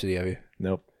Bohemian Rhapsody, have you?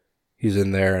 Nope. He's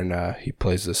in there, and he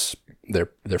plays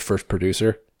their first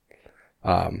producer,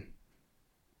 or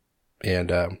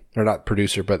not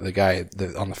producer, but the guy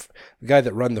the guy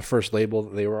that run the first label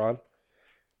that they were on,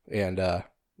 and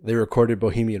they recorded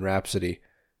Bohemian Rhapsody,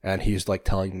 and he's like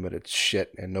telling them that it's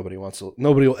shit, and nobody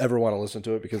will ever want to listen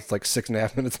to it because it's like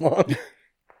 6.5 minutes long.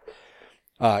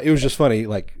 It was just funny,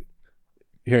 like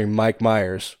hearing Mike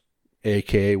Myers,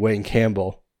 aka Wayne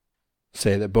Campbell,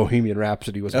 say that Bohemian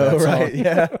Rhapsody was a bad song. Right,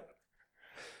 yeah.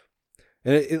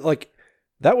 And it like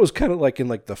that was kind of like in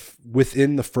like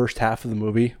within the first half of the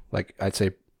movie, like I'd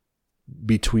say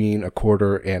between a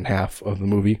quarter and half of the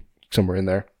movie, somewhere in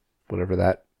there, whatever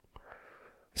that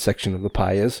section of the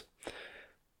pie is.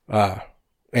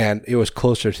 And it was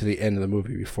closer to the end of the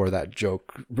movie before that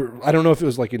joke. I don't know if it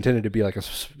was like intended to be like a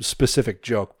specific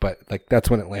joke, but like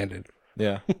that's when it landed.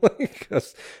 Yeah. Like,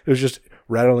 it was just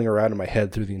rattling around in my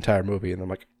head through the entire movie, and I'm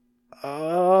like,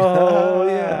 oh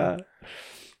yeah.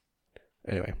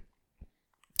 Anyway,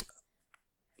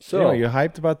 so you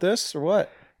hyped about this or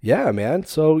what? Yeah, man.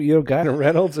 So Guy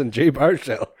Reynolds and Jay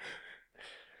Baruchel,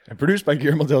 And produced by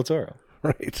Guillermo del Toro.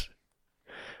 right?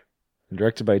 And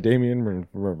directed by Damien.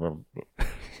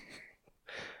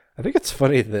 I think it's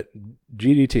funny that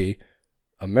GDT,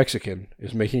 a Mexican,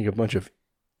 is making a bunch of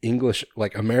English,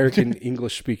 like American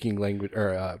English speaking language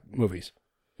or movies.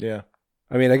 Yeah.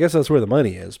 I mean, I guess that's where the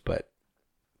money is, but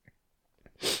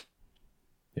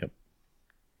Yep.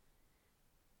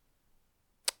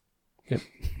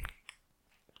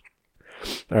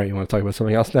 All right, you want to talk about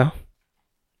something else now?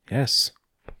 Yes.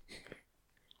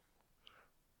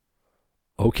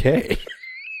 Okay.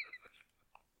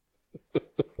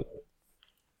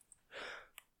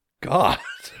 God.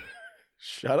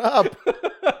 Shut up.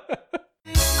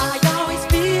 I always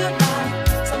feel like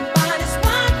somebody's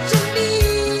watching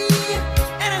me,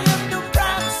 and I have no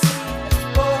privacy.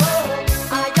 Oh,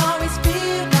 I always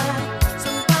feel like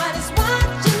somebody's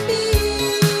watching me.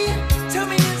 Tell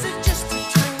me, is it just a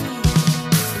dream?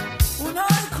 When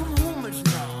I come home at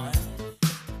night.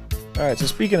 All right, so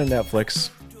speaking of Netflix,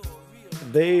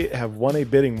 they have won a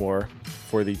bidding war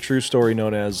for the true story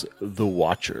known as The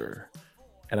Watcher.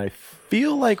 And I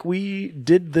feel like we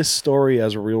did this story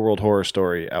as a real world horror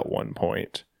story at one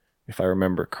point, if I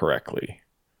remember correctly.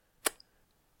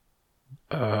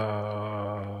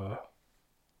 Oh,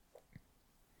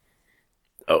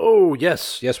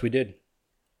 yes. Yes, we did.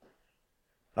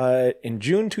 In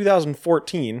June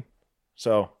 2014,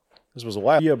 so this was a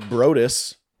while,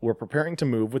 Brodus were preparing to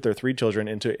move with their 3 children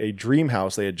into a dream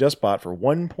house they had just bought for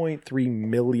 $1.3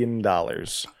 million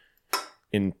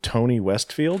in Tony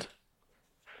Westfield.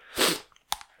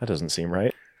 That doesn't seem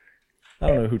right. I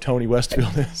don't know who Tony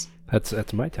Westfield is.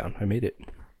 That's my town. I made it.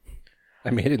 I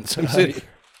made it in Sun City.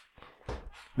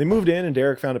 They moved in, and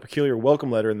Derek found a peculiar welcome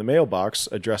letter in the mailbox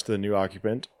addressed to the new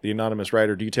occupant. The anonymous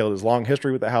writer detailed his long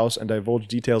history with the house and divulged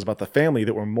details about the family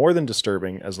that were more than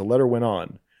disturbing as the letter went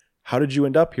on. "How did you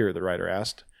end up here?" the writer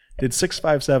asked. "Did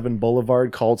 657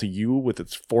 Boulevard call to you with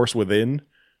its force within?"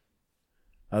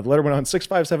 The letter went on,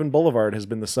 657 Boulevard has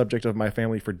been the subject of my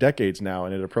family for decades now,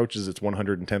 and it approaches its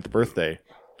 110th birthday.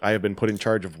 I have been put in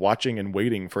charge of watching and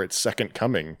waiting for its second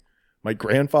coming. My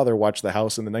grandfather watched the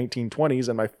house in the 1920s,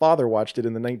 and my father watched it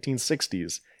in the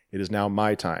 1960s. It is now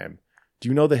my time. Do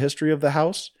you know the history of the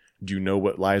house? Do you know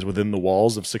what lies within the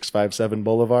walls of 657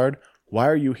 Boulevard? Why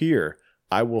are you here?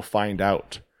 I will find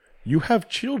out. You have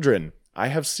children. I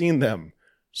have seen them.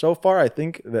 So far, I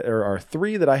think that there are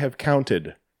 3 that I have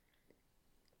counted.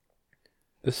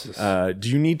 This is Do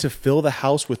you need to fill the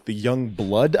house with the young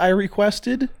blood I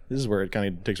requested? This is where it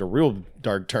kind of takes a real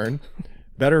dark turn.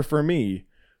 Better for me.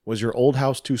 Was your old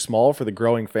house too small for the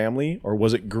growing family, or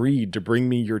was it greed to bring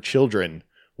me your children?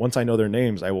 Once I know their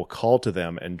names, I will call to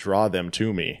them and draw them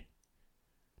to me.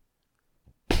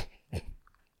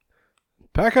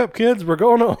 pack up, kids. We're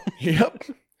going home. Yep.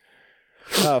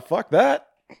 Fuck that.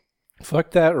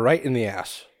 Fuck that right in the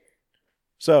ass.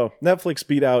 So Netflix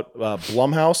beat out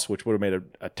Blumhouse, which would have made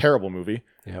a terrible movie.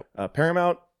 Yep.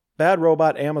 Paramount, Bad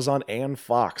Robot, Amazon, and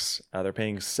Fox. They're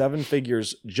paying 7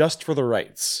 figures just for the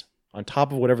rights, on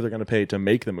top of whatever they're going to pay to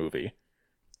make the movie.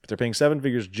 But they're paying 7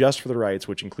 figures just for the rights,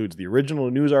 which includes the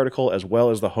original news article as well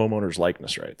as the homeowner's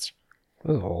likeness rights.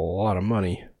 That's a lot of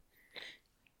money.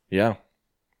 Yeah.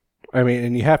 I mean,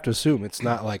 and you have to assume it's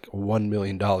not like $1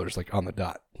 million like on the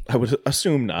dot. I would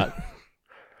assume not.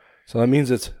 So that means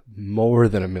it's more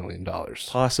than $1 million.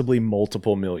 Possibly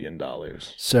multiple $1 million.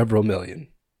 Several million.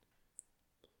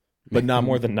 But not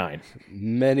more than 9.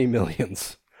 Many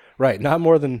millions. Right, not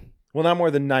more than... Well, not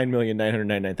more than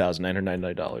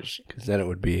 $9,999,999. Because then it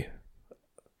would be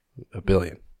 $1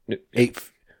 billion.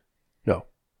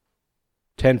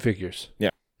 10 figures. Yeah.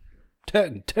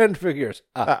 10 figures.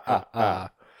 Yeah.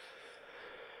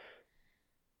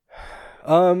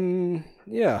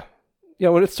 Yeah,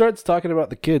 when it starts talking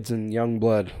about the kids and young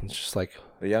blood, it's just like,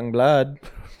 The young blood.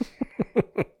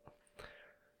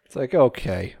 it's like,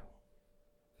 okay.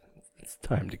 It's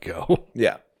time to go.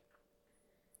 Yeah.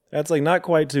 That's like not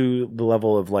quite to the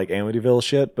level of like Amityville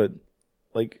shit, but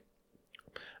like,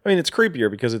 I mean, it's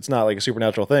creepier because it's not like a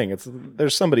supernatural thing.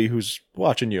 There's somebody who's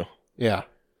watching you. Yeah.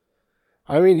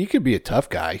 I mean, you could be a tough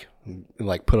guy and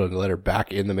like put a letter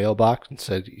back in the mailbox and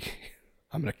said,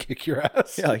 I'm going to kick your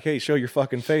ass. Yeah, like, hey, show your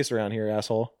fucking face around here,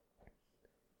 asshole.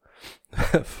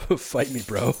 Fight me,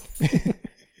 bro.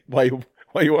 Why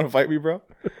you want to fight me, bro?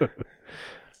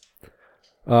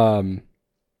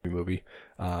 Movie.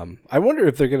 I wonder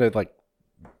if they're going to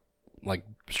like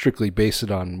strictly base it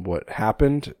on what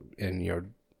happened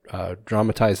and,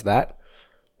 dramatize that,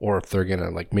 or if they're going to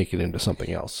like make it into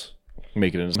something else.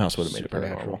 Make it in his house would have made it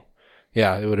Supernatural. paranormal.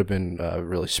 Yeah, it would have been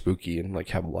really spooky and like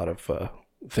have a lot of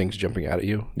things jumping out at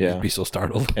you. Yeah. You'd be so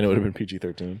startled. And it would have been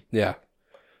PG-13. Yeah.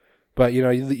 But,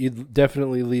 you'd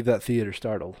definitely leave that theater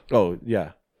startled. Oh,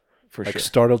 yeah. For Like sure.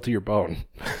 startled to your bone.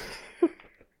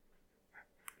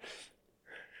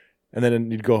 And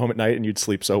then you'd go home at night and you'd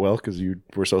sleep so well because you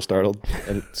were so startled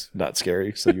and it's not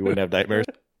scary, so you wouldn't have nightmares.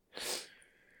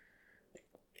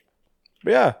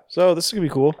 But yeah, so this is going to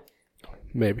be cool.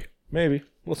 Maybe. Maybe.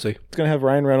 We'll see. It's going to have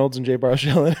Ryan Reynolds and Jay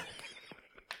Baruchel in it.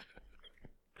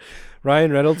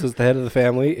 Ryan Reynolds is the head of the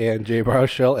family and Jay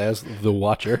Baruchel as the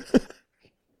Watcher.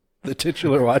 The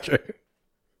titular Watcher.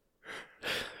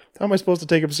 How am I supposed to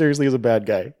take him seriously as a bad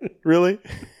guy? Really?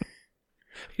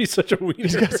 He's such a wiener.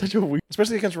 He's got such a weak...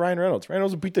 Especially against Ryan Reynolds. Ryan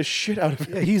Reynolds would beat the shit out of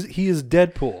him. Yeah, he is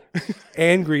Deadpool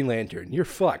and Green Lantern. You're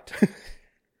fucked.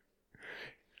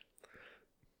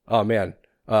 Oh, man.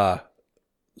 Kind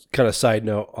of side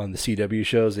note on the CW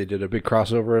shows, they did a big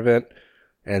crossover event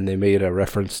and they made a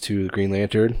reference to the Green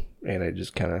Lantern, and I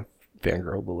just kind of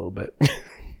fangirled a little bit.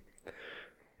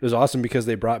 It was awesome because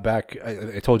they brought back,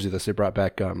 I told you this, they brought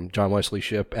back John Wesley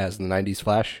Shipp as the 90s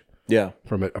Flash. Yeah.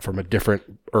 From a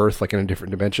different Earth, like in a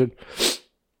different dimension.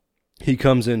 He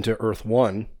comes into Earth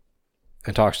 1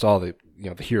 and talks to all the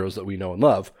the heroes that we know and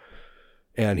love,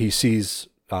 and he sees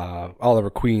Oliver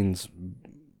Queen's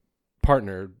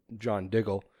partner, John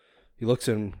Diggle. He looks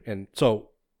in, and so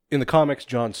in the comics,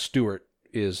 John Stewart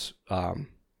is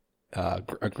a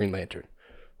Green Lantern.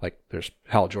 Like there's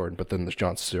Hal Jordan, but then there's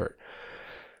John Stewart.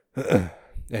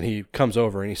 And he comes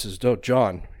over and he says, "Oh,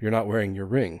 John, you're not wearing your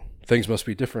ring. Things must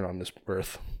be different on this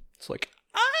Earth." It's like,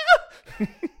 ah!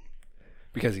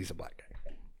 Because he's a black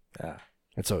guy. Ah,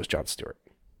 And so is John Stewart.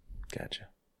 gotcha.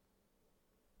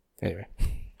 Anyway.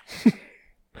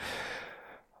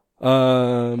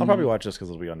 I'll probably watch this because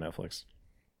it'll be on Netflix.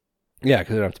 Yeah,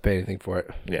 because I don't have to pay anything for it.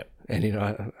 Yeah. And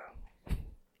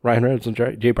Ryan Reynolds and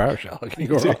Jay Baruchel. How can you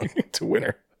go wrong? It's a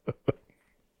winner.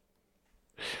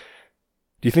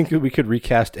 Do you think we could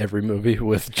recast every movie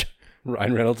with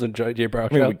Ryan Reynolds and Jay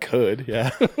Baruchel? I mean, we could,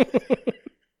 yeah.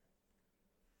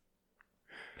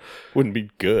 Wouldn't be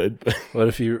good. But What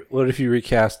if you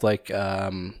recast like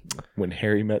When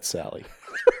Harry Met Sally.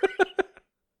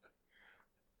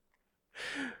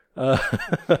 uh,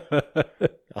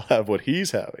 I'll have what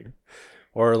he's having.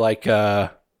 or like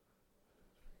The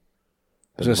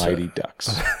Just, Mighty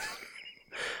Ducks.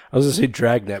 I was gonna say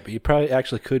Dragnet, but you probably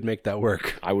actually could make that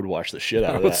work. I would watch the shit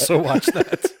out I of would that. so watch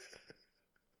that.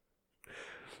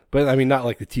 But I mean, not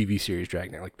like the TV series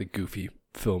Dragnet, like the goofy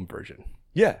film version.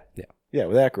 Yeah. Yeah. Yeah,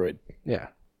 with Aykroyd. Yeah.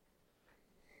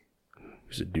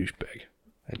 Who's a douchebag.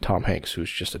 And Tom Hanks,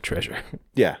 who's just a treasure.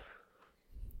 Yeah.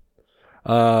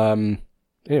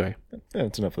 Anyway, Yeah,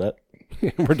 that's enough of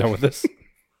that. we're done with this.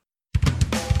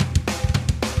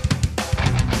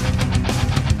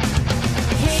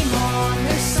 Hey Mom,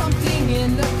 there's something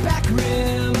in the back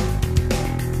room.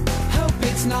 Hope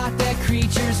it's not the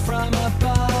creatures from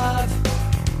above.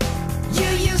 You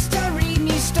used to read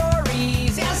me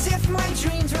stories as if my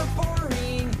dreams were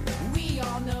boring. We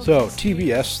all know. So, this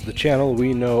TBS, the channel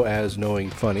we know as Knowing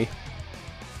Funny.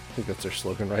 I think that's their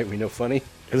slogan, right? We know funny.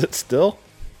 Is it still?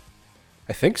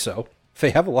 I think so.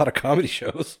 They have a lot of comedy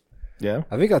shows. Yeah.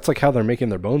 I think that's like how they're making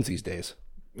their bones these days.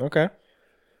 Okay.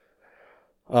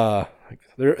 There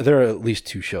are at least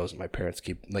 2 shows that my parents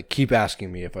keep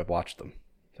asking me if I've watched them.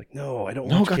 It's like, no, I don't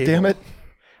No, watch God cable. damn it.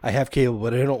 I have cable,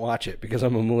 but I don't watch it because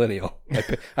I'm a millennial.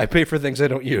 I pay for things I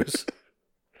don't use.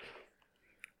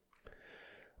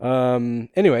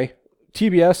 Anyway,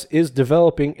 TBS is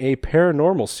developing a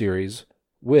paranormal series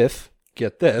with,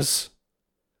 get this,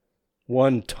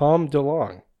 one Tom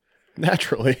DeLonge.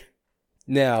 Naturally.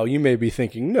 Now, you may be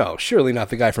thinking, no, surely not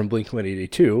the guy from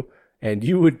Blink-182, and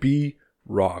you would be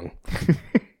wrong.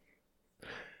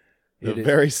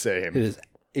 Very same. It is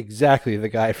exactly the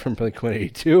guy from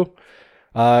Blink-182.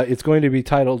 It's going to be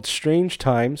titled Strange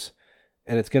Times,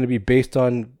 and it's going to be based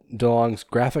on DeLonge's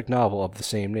graphic novel of the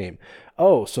same name.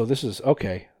 Oh, so this is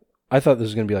okay. I thought this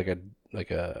was going to be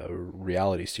like a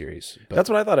reality series. But That's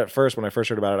what I thought at first when I first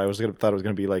heard about it. Thought it was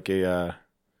going to be like a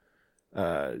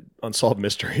Unsolved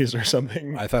Mysteries or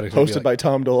something. I thought it was gonna be hosted like- by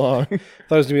Tom DeLonge. I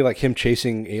thought it was going to be like him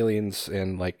chasing aliens,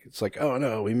 and like it's like, oh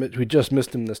no, we just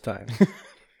missed him this time.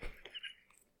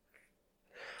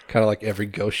 Kind of like every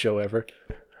ghost show ever.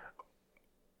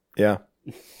 Yeah.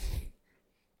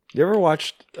 You ever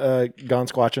watched Gone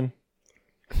Squatching?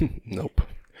 Nope.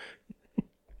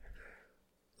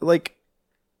 Like,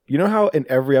 you know how in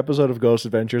every episode of Ghost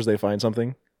Adventures they find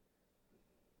something?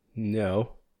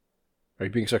 No. Are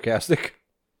you being sarcastic?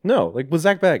 No, like with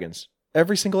Zach Baggins.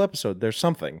 Every single episode, there's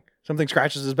something. Something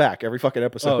scratches his back every fucking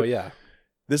episode. Oh, yeah.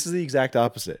 This is the exact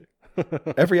opposite.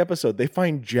 Every episode, they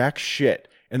find jack shit.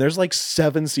 And there's like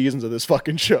 7 seasons of this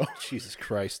fucking show. Jesus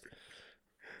Christ.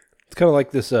 It's kind of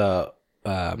like this, it's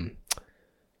like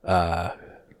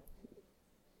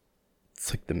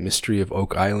the Mystery of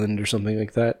Oak Island or something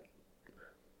like that.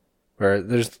 Where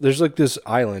there's like this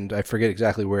island, I forget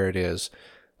exactly where it is,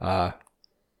 where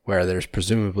there's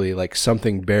presumably like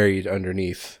something buried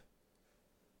underneath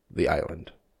the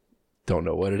island. Don't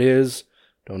know what it is,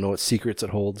 don't know what secrets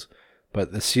it holds,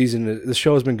 but the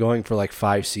show has been going for like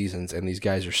 5 seasons, and these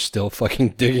guys are still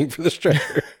fucking digging for this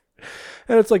treasure.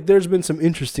 And it's like there's been some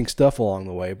interesting stuff along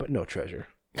the way, but no treasure,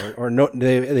 or no,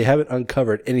 they haven't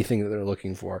uncovered anything that they're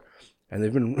looking for, and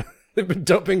they've been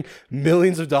dumping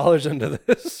millions of dollars into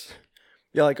this.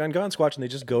 Yeah, like on Gone Squatching, they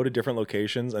just go to different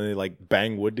locations and they like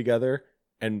bang wood together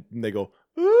and they go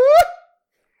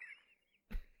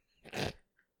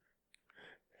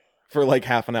for like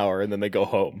half an hour and then they go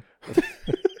home.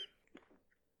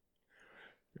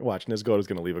 Watching this, Goda's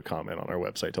going to leave a comment on our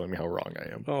website telling me how wrong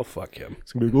I am. Oh, fuck him.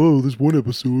 It's going to be like, oh, this one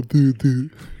episode.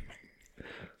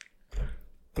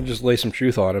 I'll just lay some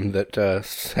truth on him that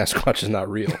Sasquatch is not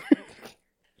real.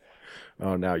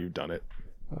 Oh, now you've done it.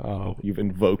 Oh, You've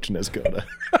invoked Nesgoda.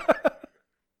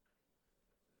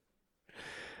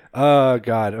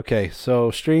 God. Okay,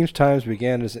 so Strange Times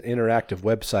began as an interactive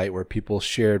website where people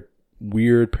shared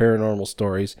weird paranormal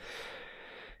stories,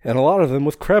 and a lot of them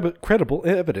with credible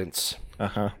evidence.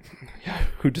 Uh-huh.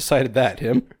 Who decided that?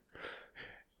 Him?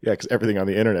 Yeah, because everything on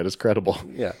the internet is credible.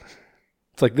 Yeah.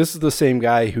 It's like this is the same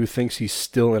guy who thinks he's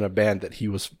still in a band that he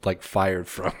was like fired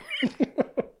from.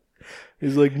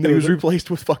 He's like, And he was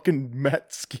replaced with fucking Matt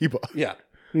Skiba. yeah.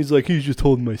 He's like, he's just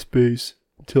holding my space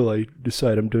until I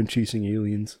decide I'm done chasing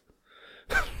aliens.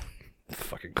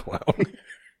 Fucking clown.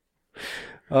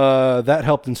 That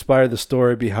helped inspire the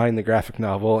story behind the graphic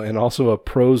novel and also a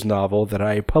prose novel that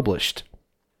I published.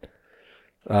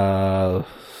 The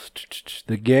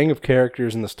gang of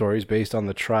characters in the story is based on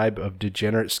the tribe of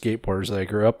degenerate skateboarders that I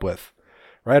grew up with.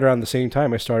 Right around the same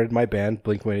time I started my band,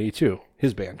 Blink-182.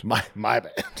 His band. My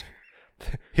band.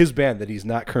 His band that he's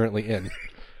not currently in.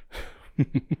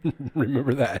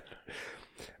 Remember that.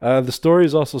 The story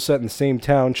is also set in the same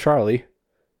town. Charlie,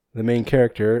 the main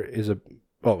character,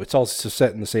 it's also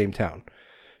set in the same town.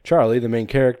 Charlie, the main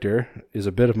character, is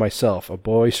a bit of myself, a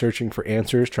boy searching for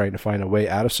answers, trying to find a way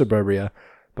out of suburbia,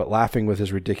 but laughing with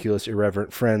his ridiculous,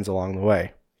 irreverent friends along the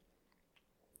way.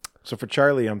 So for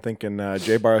Charlie, I'm thinking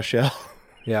Jay Baruchel.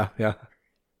 Yeah.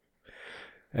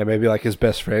 And maybe like his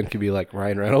best friend could be like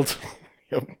Ryan Reynolds.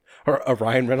 Yep. Or a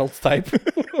Ryan Reynolds type.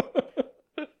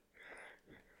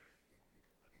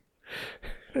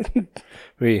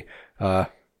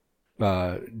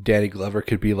 Danny Glover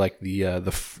could be like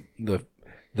the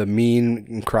mean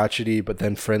and crotchety but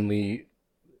then friendly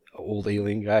old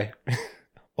alien guy.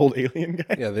 Old alien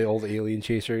guy? Yeah, the old alien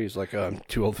chaser. He's like, oh, I'm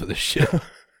too old for this shit.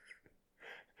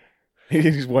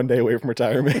 He's one day away from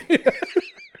retirement.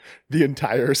 The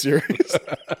entire series.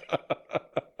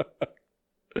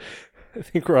 I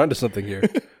think we're onto something here.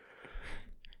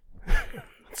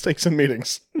 Let's take some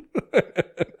meetings.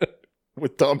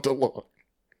 With Tom DeLonge.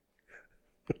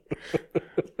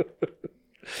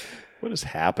 What is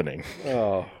happening?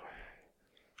 Oh,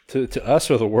 to us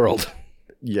or the world?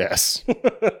 Yes.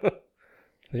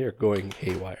 They are going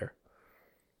haywire.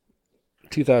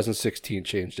 2016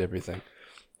 changed everything.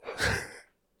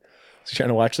 Is he trying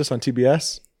to watch this on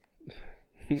TBS?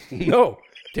 No,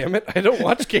 damn it! I don't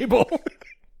watch cable. I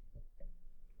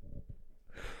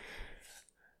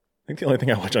think the only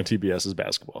thing I watch on TBS is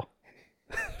basketball.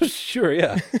 Sure,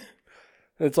 yeah.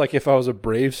 It's like if I was a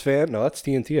Braves fan. No, that's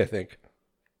TNT, I think.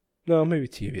 No, maybe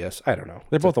TBS. I don't know.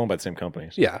 They're both owned by the same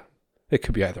companies. Yeah, it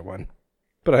could be either one.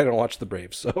 But I don't watch the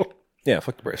Braves, so. Yeah,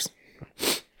 fuck the Braves.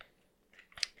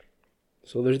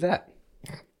 So there's that.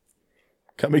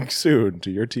 Coming soon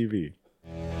to your TV.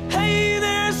 Hey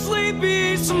there,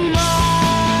 sleepy smile.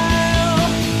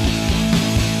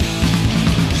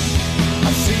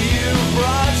 I see you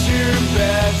brought your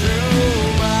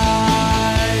bedroom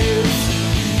eyes.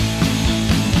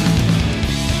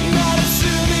 Not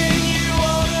assuming you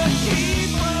wanna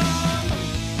keep on.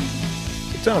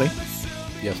 Hey, Tony,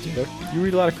 Yes, Taylor? you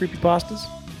read a lot of creepypastas?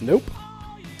 Nope.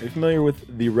 Are you familiar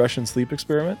with the Russian sleep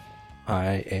experiment?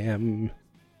 I am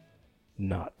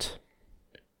not.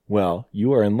 Well,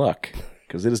 you are in luck,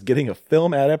 because it is getting a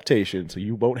film adaptation, so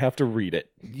you won't have to read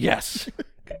it. Yes.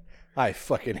 I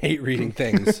fucking hate reading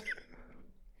things.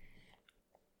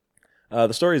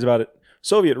 The story is about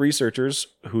Soviet researchers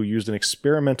who used an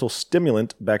experimental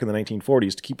stimulant back in the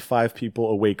 1940s to keep 5 people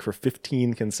awake for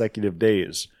 15 consecutive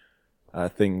days.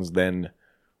 Things then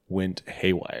went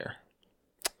haywire.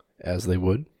 As they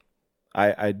would.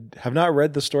 I have not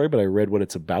read the story, but I read what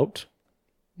it's about.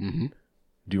 Mm-hmm.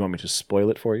 Do you want me to spoil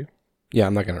it for you? Yeah,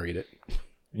 I'm not going to read it.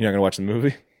 You're not going to watch the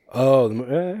movie? Oh,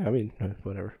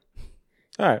 whatever.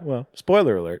 All right, well,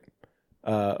 spoiler alert.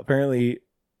 Apparently,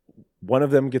 one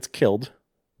of them gets killed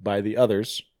by the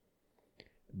others,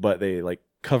 but they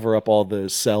cover up all the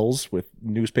cells with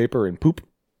newspaper and poop.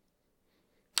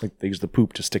 Like they use the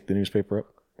poop to stick the newspaper up.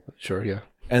 Sure, yeah.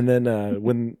 And then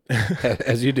when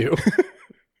As you do.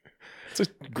 it's a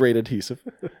great adhesive.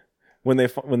 When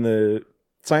the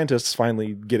scientists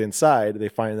finally get inside, they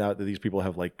find out that these people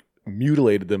have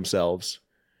mutilated themselves,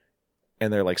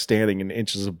 and they're standing in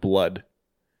inches of blood.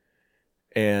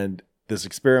 And this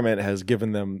experiment has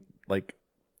given them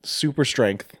super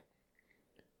strength,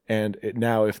 and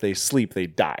now if they sleep, they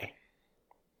die.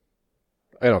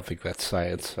 I don't think that's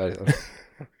science. I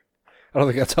don't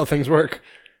think that's how things work.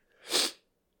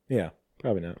 Yeah,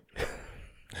 probably not.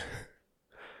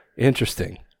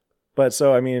 Interesting. But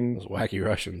so, I mean, Those wacky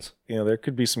Russians. there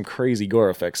could be some crazy gore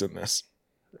effects in this.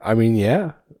 I mean,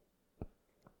 yeah.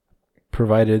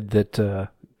 Provided that the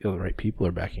right people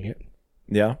are backing it.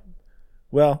 Yeah.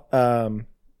 Well,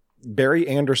 Barry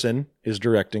Anderson is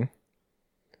directing.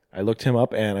 I looked him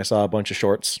up and I saw a bunch of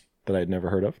shorts that I'd never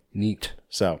heard of. Neat.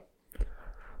 So,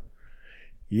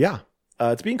 yeah.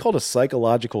 It's being called a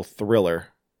psychological thriller,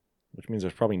 which means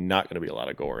there's probably not going to be a lot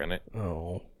of gore in it.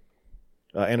 Oh.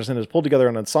 Anderson has pulled together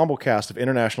an ensemble cast of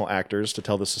international actors to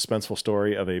tell the suspenseful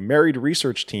story of a married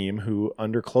research team who,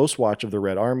 under close watch of the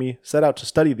Red Army, set out to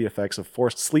study the effects of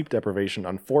forced sleep deprivation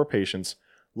on 4 patients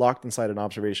locked inside an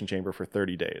observation chamber for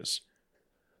 30 days.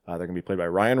 They're going to be played by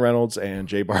Ryan Reynolds and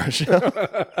Jay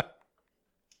Baruchel.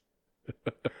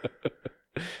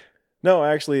 No,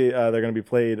 actually, they're going to be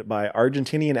played by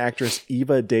Argentinian actress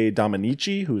Eva de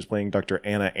Dominici, who's playing Dr.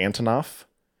 Anna Antonov.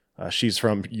 She's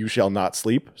from You Shall Not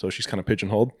Sleep, so she's kind of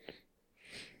pigeonholed.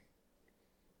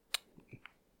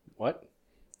 What?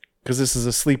 Because this is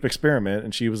a sleep experiment,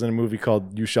 and she was in a movie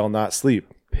called You Shall Not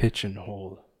Sleep.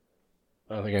 Pigeonholed.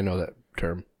 I don't think I know that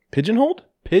term. Pigeonholed?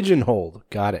 Pigeonholed.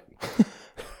 Got it.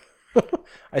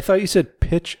 I thought you said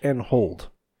pitch and hold.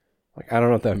 I don't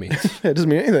know what that means. It doesn't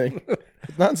mean anything.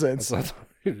 It's nonsense.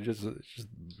 It's just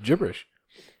gibberish.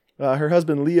 Her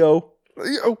husband, Leo,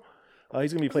 he's going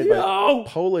to be played by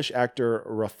Polish actor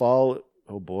Rafał,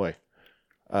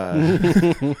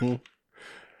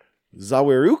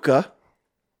 Zawiruka,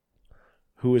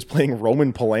 who is playing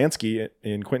Roman Polanski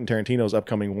in Quentin Tarantino's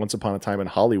upcoming Once Upon a Time in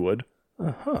Hollywood.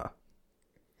 Uh-huh.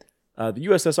 The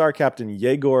USSR captain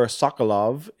Yegor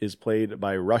Sokolov is played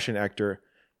by Russian actor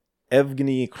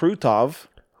Evgeny Krutov,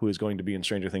 who is going to be in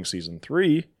Stranger Things Season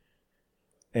 3.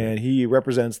 And he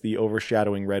represents the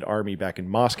overshadowing Red Army back in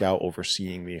Moscow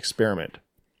overseeing the experiment.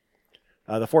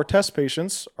 The 4 test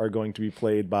patients are going to be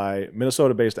played by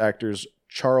Minnesota-based actors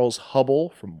Charles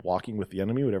Hubble from Walking with the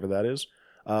Enemy, whatever that is,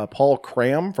 Paul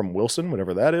Cram from Wilson,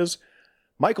 whatever that is,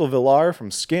 Michael Villar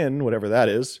from Skin, whatever that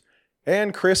is,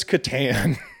 and Chris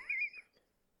Kattan.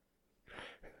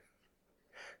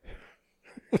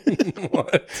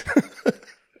 What?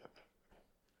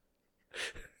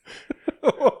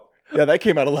 Yeah, that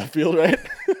came out of left field, right?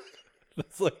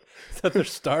 Is that their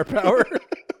star power?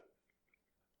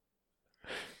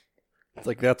 It's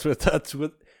that's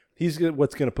what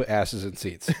what's gonna put asses in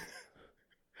seats.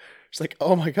 It's like,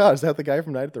 oh my god, is that the guy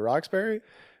from Night at the Roxbury?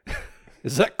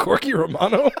 Is that Corky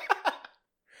Romano?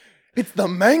 It's the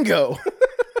mango.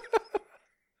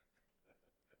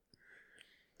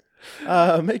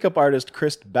 Makeup artist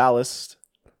Christ Ballast.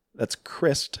 That's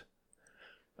Christ.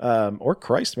 Or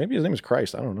Christ. Maybe his name is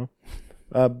Christ. I don't know.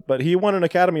 But he won an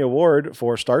Academy Award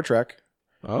for Star Trek.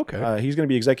 Okay. He's going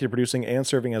to be executive producing and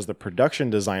serving as the production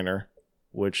designer,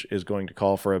 which is going to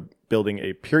call for building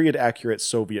a period-accurate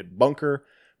Soviet bunker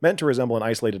meant to resemble an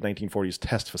isolated 1940s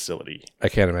test facility. I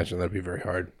can't imagine that'd be very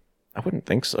hard. I wouldn't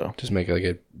think so. Just make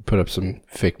put up some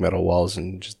fake metal walls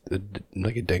and just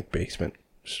like a dank basement.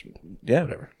 Just, Yeah.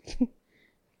 whatever.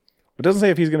 It doesn't say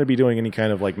if he's going to be doing any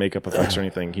kind of like makeup effects or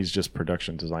anything. He's just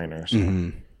production designer.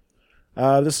 So.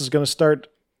 This is going to start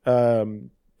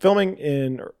filming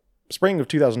in spring of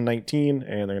 2019, and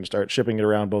they're going to start shipping it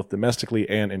around both domestically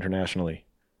and internationally.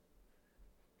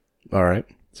 All right.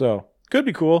 So could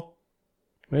be cool.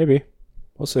 Maybe.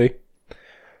 We'll see.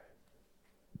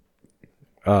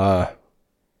 It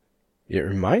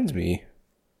reminds me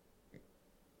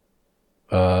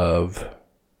of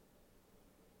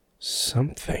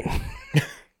something.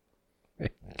 I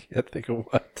can't think of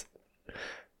what.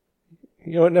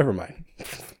 You know what? Never mind.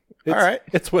 All right.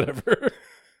 It's whatever.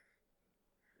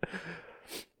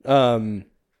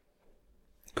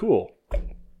 Cool.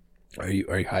 Are you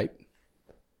hyped?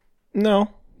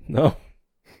 No, No?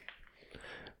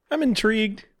 I'm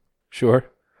intrigued. Sure.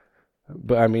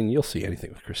 But I mean, you'll see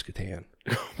anything with Chris Kattan.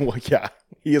 Well, yeah,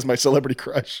 he is my celebrity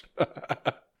crush.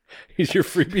 He's your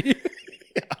freebie.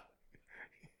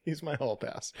 He's my hall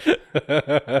pass.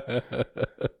 I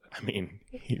mean,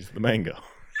 he's the mango.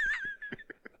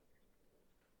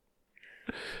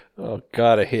 Oh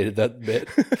God, I hated that bit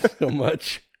so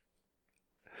much.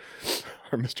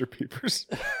 Or Mr. Peepers.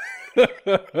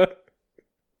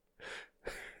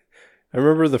 I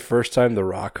remember the first time The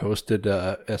Rock hosted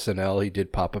SNL, he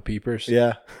did Papa Peepers.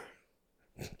 Yeah,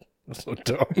 That's so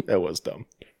dumb. that was dumb.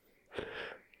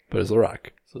 But it's The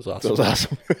Rock. So it's awesome. That was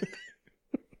awesome.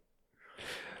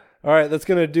 All right, that's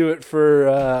going to do it for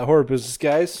Horror Business,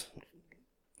 guys.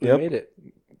 We Yep. made it.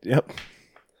 Yep.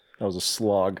 That was a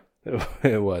slog.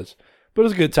 It was. But it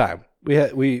was a good time.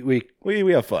 We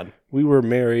We have fun. we were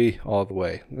merry all the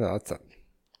way. No, that's not.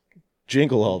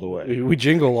 Jingle all the way. We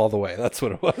jingle all the way. That's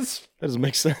what it was. That doesn't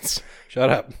make sense. Shut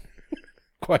up.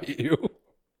 Quiet you.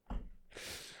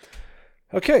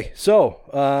 Okay, so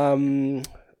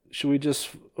should we just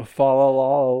follow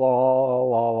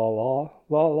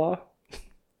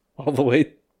all the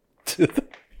way to the...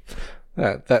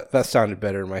 That sounded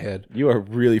better in my head. You are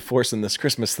really forcing this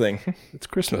Christmas thing. It's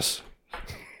Christmas.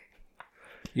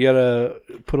 You gotta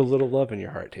put a little love in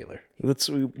your heart, Taylor.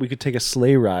 We could take a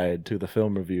sleigh ride to the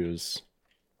film reviews.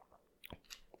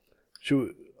 Should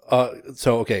we,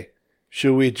 okay.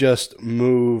 Should we just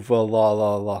move No,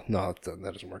 that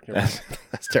doesn't work. Never mind.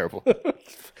 That's terrible.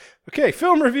 Okay,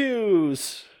 film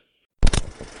reviews.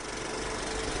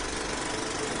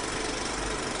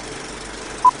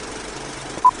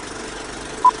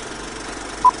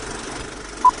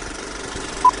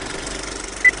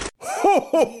 Ho,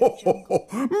 ho, ho, ho,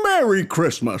 ho. Merry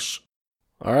Christmas.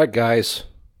 All right, guys.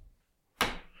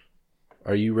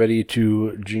 Are you ready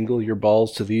to jingle your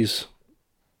balls to these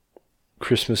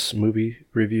Christmas movie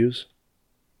reviews?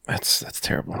 That's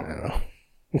terrible. I don't know.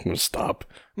 I'm going to stop.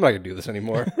 I'm not going to do this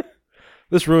anymore.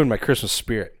 This ruined my Christmas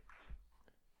spirit.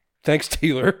 Thanks,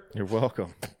 Taylor. You're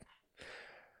welcome.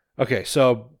 Okay,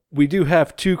 so we do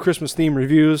have 2 Christmas theme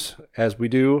reviews, as we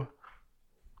do,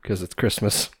 because it's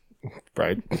Christmas.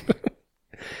 Right.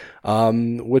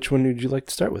 Which one would you like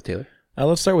to start with, Taylor?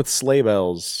 Let's start with Sleigh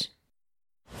Bells.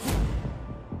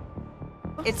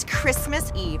 It's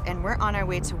Christmas Eve, and we're on our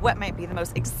way to what might be the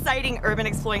most exciting urban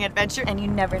exploring adventure, and you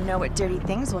never know what dirty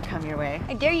things will come your way.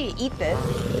 I dare you to eat this.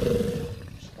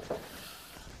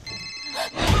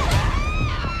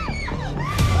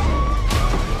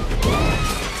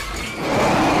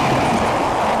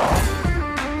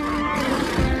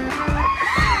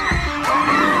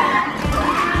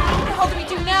 What the hell do we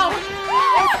do now?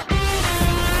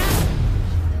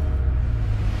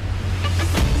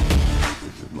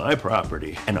 My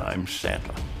property, and I'm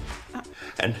Santa.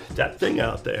 And that thing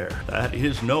out there, that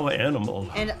is no animal.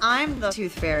 And I'm the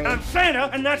Tooth Fairy. I'm Santa,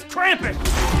 and that's Krampus!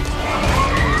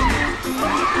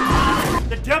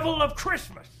 The devil of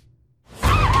Christmas!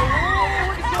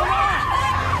 What is going on?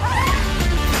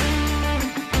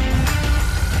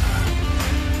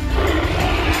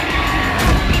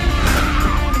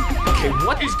 Okay,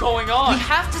 what is going on? We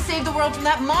have to save the world from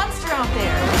that monster out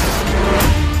there.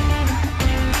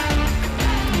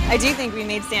 I do think we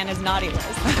made Santa's naughty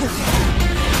list.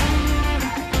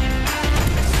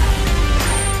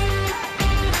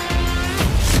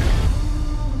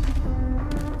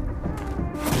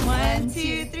 One,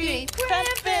 two, three,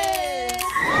 Krampus!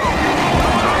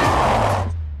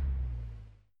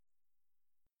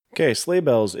 Okay, Sleigh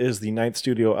Bells is the 9th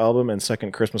studio album and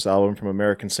second Christmas album from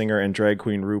American singer and drag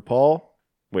queen RuPaul.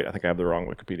 Wait, I think I have the wrong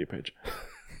Wikipedia page.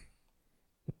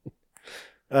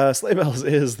 Sleigh Bells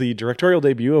is the directorial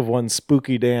debut of one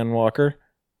Spooky Dan Walker.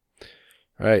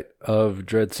 Right, of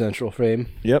Dread Central fame.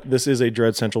 Yep, this is a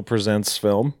Dread Central Presents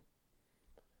film.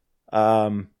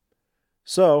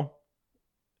 So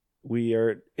we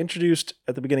are introduced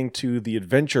at the beginning to the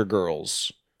Adventure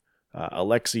Girls,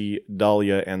 Alexi,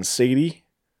 Dahlia, and Sadie.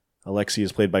 Alexi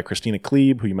is played by Christina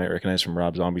Klebe, who you might recognize from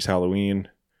Rob Zombie's Halloween.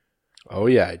 Oh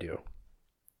yeah, I do.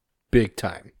 Big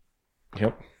time.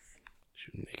 Yep.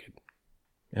 Shooting naked.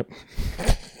 Yep.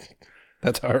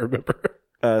 That's how I remember.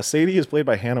 Sadie is played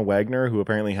by Hannah Wagner, who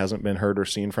apparently hasn't been heard or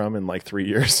seen from in like 3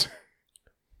 years.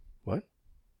 What?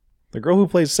 The girl who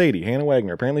plays Sadie, Hannah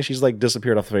Wagner, apparently she's like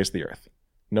disappeared off the face of the earth.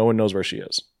 No one knows where she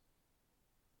is.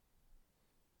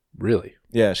 Really?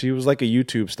 Yeah, she was like a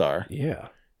YouTube star. Yeah.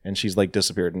 And she's like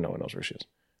disappeared and no one knows where she is.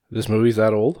 This movie's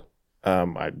that old?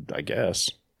 I guess.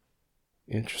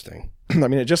 Interesting. I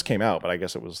mean, it just came out, but I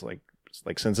guess it was like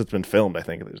since it's been filmed, I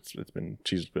think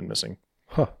she's been missing.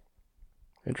 Huh.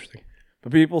 Interesting.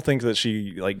 But people think that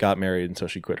she like got married and so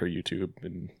she quit her YouTube.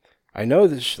 And I know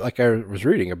that I was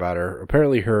reading about her.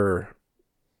 Apparently, her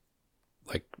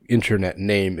like internet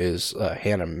name is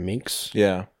Hannah Minx.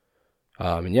 Yeah.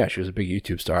 And yeah, she was a big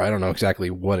YouTube star. I don't know exactly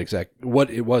what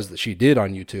it was that she did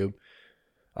on YouTube.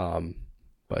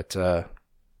 But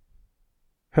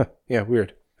yeah,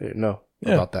 weird. I didn't know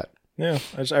about that. Yeah,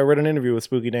 I read an interview with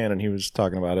Spooky Dan, and he was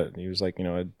talking about it, and he was like,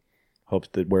 I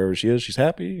hope that wherever she is, she's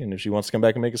happy, and if she wants to come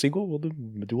back and make a sequel, we'll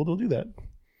do that. Then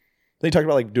he talked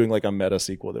about like doing like a meta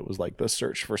sequel that was like the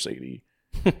search for Sadie,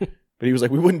 but he was like,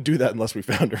 we wouldn't do that unless we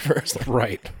found her first.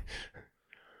 Right.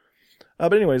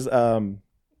 But anyways,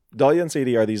 Dahlia and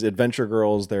Sadie are these adventure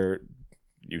girls. They're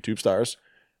YouTube stars,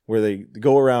 where they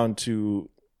go around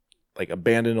to like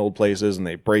abandoned old places, and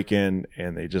they break in,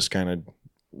 and they just kind of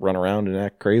run around and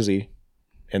act crazy,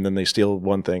 and then they steal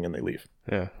one thing and they leave.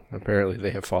 Yeah, apparently they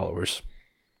have followers.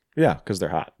 Yeah, because they're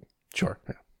hot. Sure.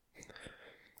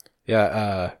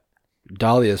 Yeah.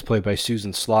 Dahlia is played by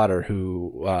Susan Slaughter,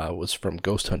 who was from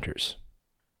Ghost Hunters.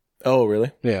 Oh,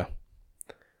 really? Yeah.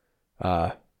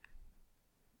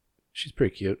 She's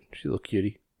pretty cute. She's a little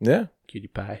cutie. Yeah. Cutie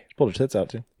pie. She pulled her tits out,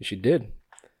 too. She did.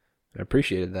 I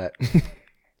appreciated that. It's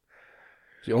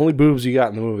the only boobs you got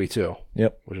in the movie, too.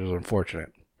 Yep. Which is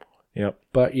unfortunate. Yep.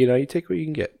 But, you take what you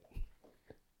can get.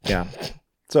 Yeah.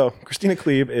 So, Christina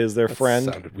Klebe is their friend.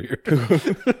 Sounded weird.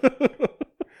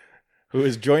 who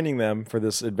is joining them for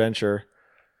this adventure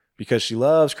because she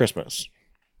loves Christmas.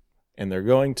 And they're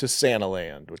going to Santa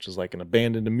Land, which is like an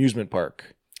abandoned amusement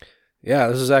park. Yeah,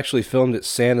 this is actually filmed at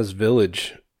Santa's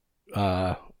Village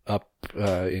up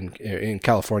in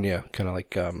California. Kind of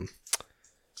like...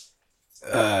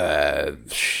 I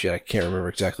can't remember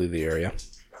exactly the area.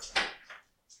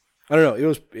 I don't know. It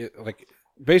was like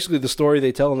basically the story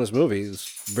they tell in this movie is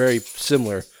very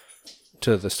similar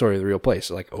to the story of the real place.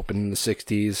 Like opened in the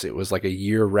 60s, it was like a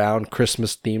year-round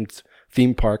Christmas themed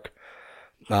theme park,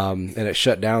 and it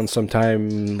shut down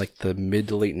sometime like the mid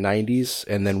to late 90s,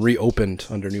 and then reopened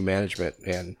under new management.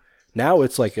 And now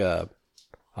it's like I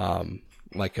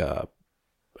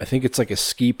think it's like a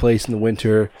ski place in the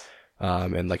winter.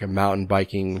 And like a mountain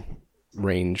biking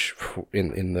range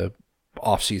in the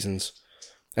off seasons,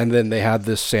 and then they have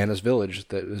this Santa's Village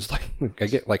that is like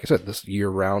I said, this year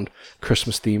round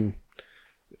Christmas theme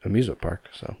amusement park.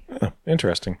 So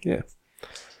interesting. Yeah, I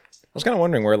was kind of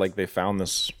wondering where like they found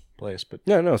this place, but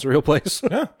no, it's a real place.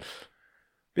 Yeah,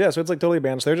 so it's like totally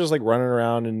abandoned. So they're just like running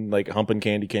around and like humping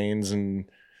candy canes and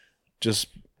just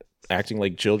acting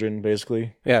like children,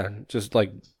 basically. Yeah, just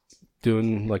like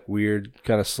doing like weird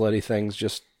kind of slutty things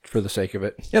just for the sake of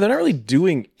it. Yeah, they're not really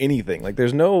doing anything. Like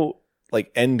there's no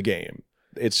like end game.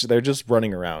 They're just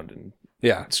running around and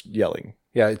yelling.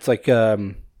 Yeah, it's like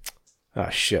what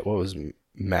was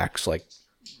Mac's like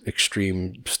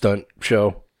extreme stunt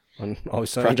show on Always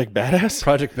Sunny? Project Badass?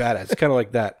 Project Badass. It's kind of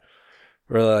like that.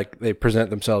 Where like they present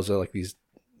themselves as like these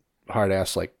hard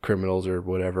ass like criminals or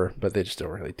whatever, but they just don't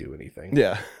really do anything.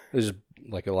 Yeah. There's just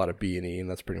like a lot of B&E and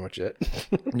that's pretty much it.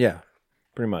 Yeah.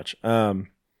 Pretty much.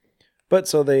 But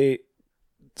so they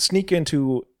sneak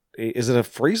into is it a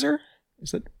freezer?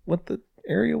 Is it what the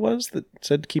area was that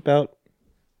said to keep out?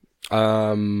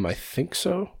 I think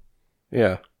so.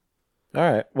 Yeah. All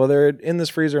right. Well, they're in this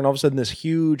freezer, and all of a sudden, this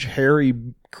huge hairy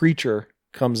creature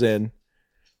comes in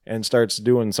and starts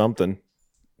doing something.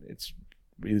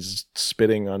 He's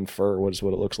spitting on fur. What is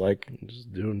what it looks like?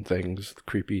 Just doing things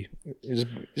creepy.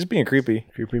 Just being creepy.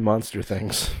 Creepy monster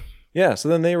things. Yeah, so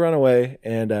then they run away,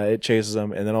 and it chases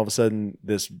them, and then all of a sudden,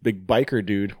 this big biker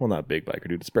dude, well, not big biker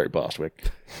dude, it's Barry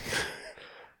Bostwick.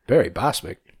 Barry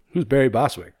Bostwick? Who's Barry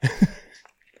Bostwick?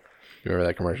 You remember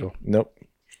that commercial? Nope.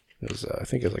 It was, I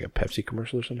think it was like a Pepsi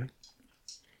commercial or something.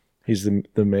 He's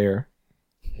the mayor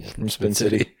from Spin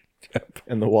City. Yep.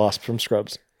 And the Wasp from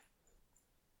Scrubs.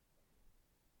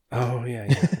 Oh,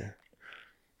 yeah.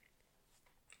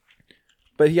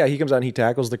 But yeah, he comes out and he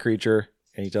tackles the creature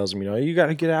and he tells him, you got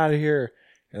to get out of here.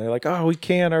 And they're like, oh, we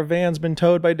can't. Our van's been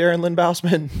towed by Darren Lynn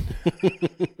Bousman.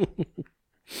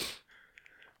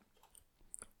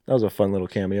 That was a fun little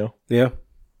cameo. Yeah.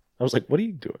 I was like, what are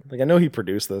you doing? Like, I know he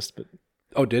produced this, but...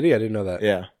 Oh, did he? I didn't know that.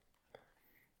 Yeah.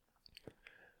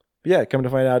 But yeah, come to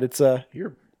find out, it's...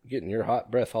 You're getting your hot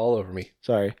breath all over me.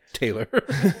 Sorry. Taylor.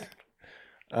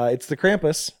 It's the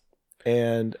Krampus,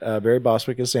 and Barry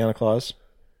Bostwick is Santa Claus.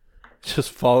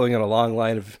 Just following on a long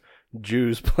line of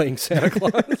Jews playing Santa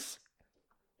Claus.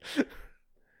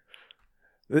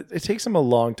 It takes him a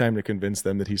long time to convince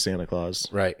them that he's Santa Claus.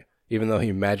 Right. Even though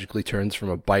he magically turns from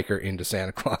a biker into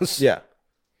Santa Claus. Yeah.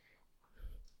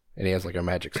 And he has like a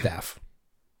magic staff.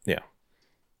 Yeah.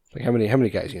 Like how many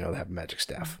guys that have a magic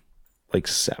staff? Like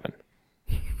 7.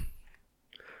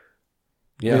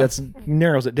 Yeah. That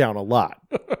narrows it down a lot.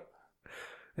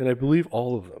 And I believe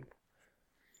all of them.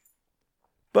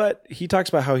 But he talks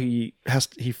about how he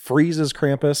freezes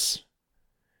Krampus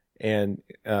and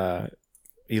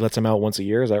he lets him out once a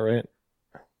year. Is that right?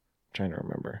 I'm trying to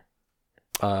remember.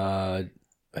 I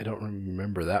don't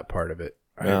remember that part of it.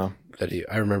 No.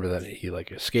 I remember that he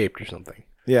like escaped or something.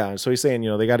 Yeah, so he's saying,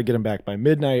 they got to get him back by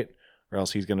midnight or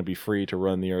else he's going to be free to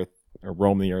run the earth or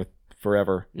roam the earth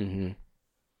forever. Mm-hmm.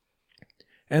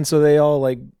 And so they all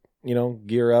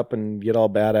gear up and get all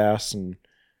badass, and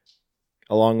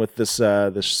along with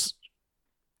this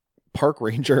park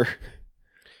ranger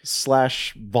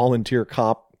 / volunteer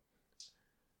cop.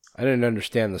 I didn't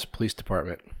understand this police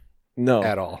department. No.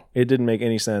 At all. It didn't make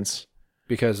any sense.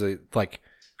 Because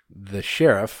the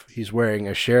sheriff, he's wearing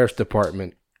a sheriff's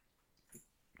department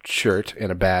shirt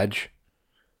and a badge.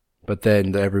 But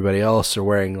then everybody else are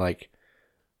wearing like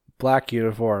black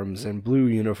uniforms and blue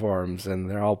uniforms, and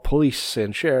they're all police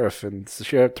and sheriff, and it's the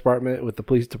sheriff department with the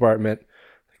police department.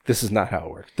 This is not how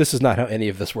it works. This is not how any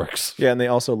of this works. Yeah, and they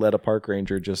also let a park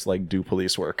ranger just do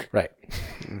police work. Right.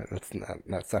 That's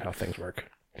not how things work.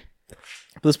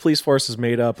 This police force is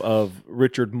made up of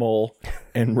Richard Mole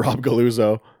and Rob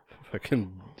Galuzzo.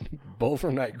 Fucking Bull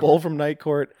from Night Court. Bull from Night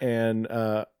Court and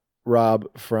Rob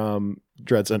from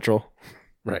Dread Central.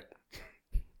 Right.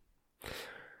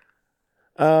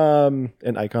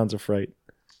 And Icons of Fright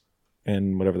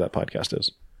and whatever that podcast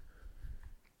is.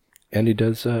 And he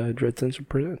does Dread Central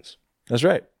Presents. That's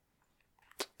right.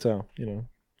 So,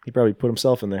 he probably put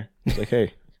himself in there. He's like,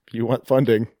 hey, if you want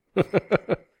funding,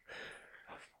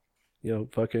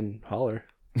 fucking holler.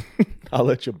 I'll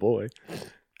let you boy.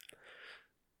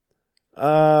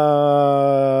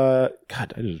 God,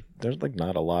 there's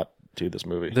not a lot to this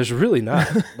movie. There's really not.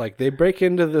 They break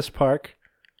into this park.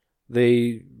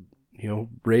 They,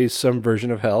 raise some version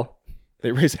of hell.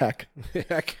 They raise heck.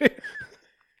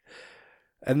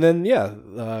 And then,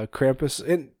 Krampus.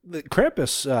 And the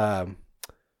Krampus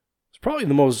is probably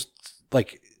the most,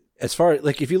 as far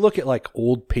if you look at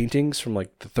old paintings from the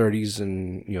 30s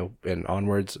and, and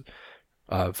onwards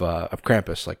of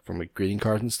Krampus, from greeting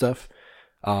cards and stuff,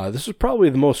 this is probably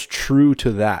the most true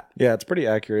to that. Yeah, it's pretty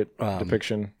accurate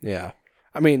depiction. Yeah.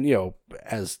 I mean,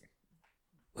 as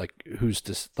who's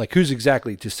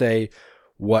exactly to say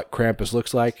what Krampus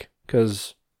looks like?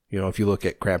 Because, if you look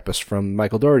at Krampus from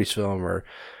Michael Dougherty's film or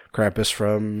Krampus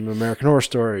from American Horror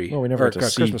Story. Well, we never got to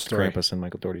see Christmas Story. Krampus in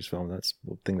Michael Dougherty's film. That's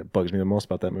the thing that bugs me the most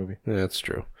about that movie. Yeah, that's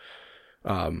true.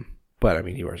 But I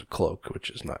mean, he wears a cloak, which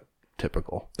is not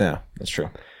typical. Yeah, that's true.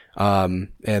 And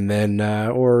then,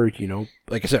 or,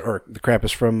 like I said, or the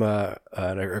Krampus from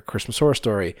A Christmas Horror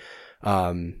Story,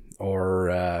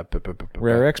 or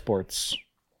Rare Exports.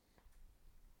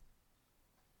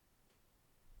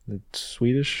 The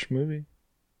Swedish movie?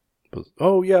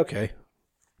 Oh, yeah, okay.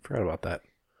 Forgot about that.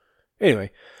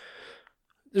 Anyway,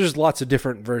 there's lots of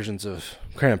different versions of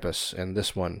Krampus, and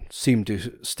this one seemed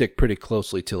to stick pretty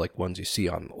closely to ones you see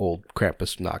on old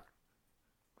Krampus knock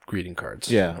greeting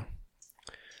cards. Yeah.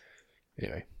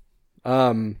 Anyway.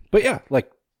 But yeah,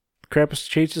 Krampus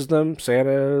chases them.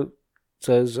 Santa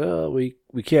says, we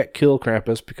can't kill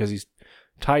Krampus because he's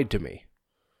tied to me.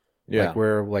 Yeah.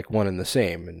 We're one and the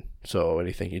same, and so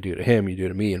anything you do to him, you do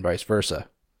to me, and vice versa.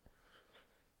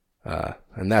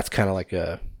 And that's kind of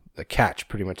the catch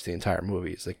pretty much the entire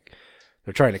movie. It's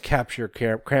they're trying to capture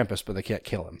Krampus, but they can't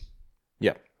kill him.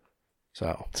 Yeah.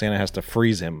 So Santa has to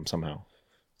freeze him somehow.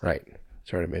 Right.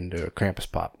 Turn him into a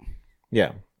Krampus pop.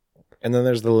 Yeah. And then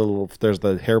there's the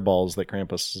hairballs that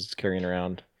Krampus is carrying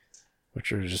around.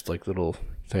 Which are just little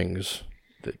things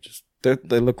that just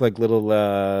They look like little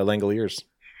Langoliers.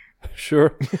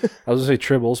 Sure. I was gonna say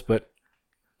tribbles, but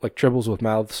like tribbles with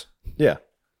mouths. Yeah.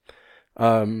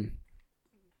 And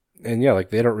yeah, like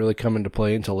they don't really come into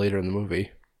play until later in the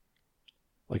movie.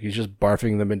 Like he's just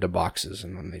barfing them into boxes,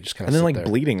 and then they just kind of And then like there.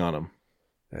 bleeding on them.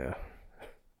 Yeah.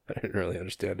 I didn't really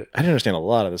understand it. I didn't understand a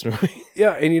lot of this movie.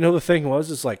 Yeah, and you know the thing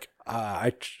was, is like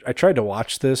I tried to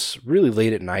watch this really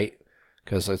late at night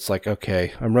because it's like,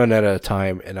 okay, I'm running out of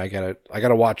time, and I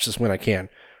gotta watch this when I can.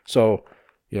 So,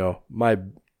 you know, my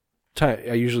time,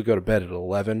 I usually go to bed at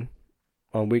 11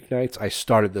 on weeknights. I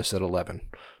started this at 11,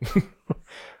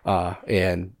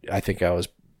 and I think I was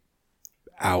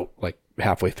out like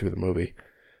halfway through the movie,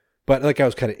 but like I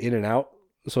was kind of in and out.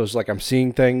 So it's like I'm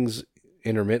seeing things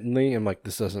intermittently. I'm like,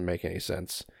 this doesn't make any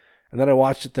sense. And then I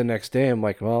watched it the next day. I'm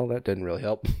like, well, that didn't really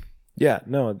help. Yeah,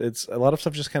 no, it's a lot of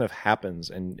stuff just kind of happens,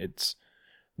 and it's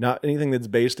not anything that's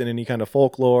based in any kind of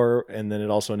folklore, and then it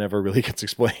also never really gets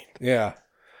explained. Yeah.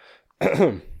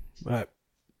 But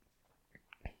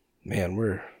man,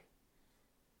 we're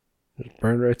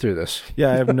burned right through this.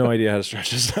 Yeah, I have no idea how to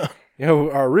stretch this out. You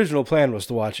know, our original plan was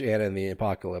to watch Anna and the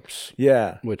Apocalypse.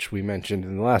 Yeah. Which we mentioned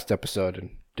in the last episode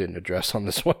and didn't address on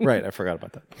this one. Right, I forgot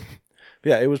about that. But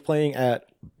yeah, it was playing at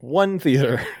one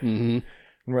theater. Mm-hmm. And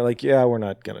we're like, yeah, we're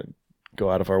not going to go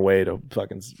out of our way to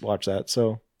fucking watch that.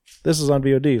 So this is on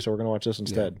VOD, so we're going to watch this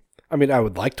instead. Yeah. I mean, I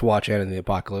would like to watch Anna and the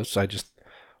Apocalypse. I just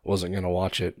wasn't going to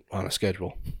watch it on a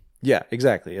schedule. Yeah,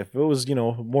 exactly. If it was,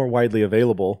 more widely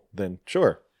available, then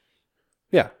sure.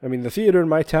 Yeah, I mean, the theater in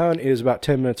my town is about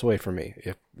 10 minutes away from me.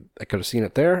 If I could have seen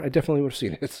it there, I definitely would have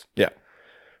seen it. Yeah.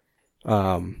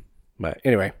 But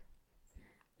anyway.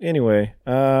 Yeah,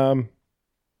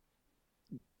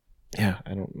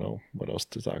 I don't know what else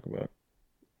to talk about.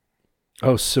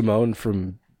 Oh, Simone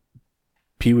from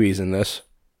Pee-wee's in this.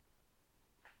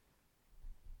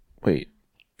 Wait.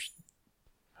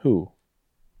 Who?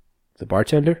 The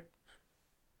bartender?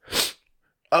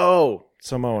 Oh,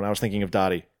 Simone. I was thinking of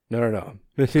Dottie. No.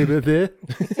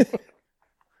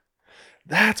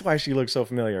 That's why she looks so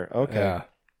familiar. Okay. Yeah.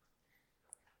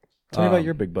 Tell me about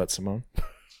your big butt, Simone.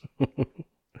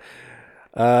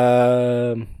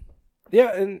 Yeah,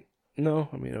 and no,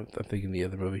 I mean, I'm thinking the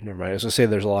other movie. Never mind. I was gonna say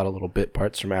there's a lot of little bit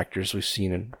parts from actors we've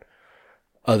seen in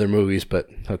other movies, but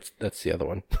that's the other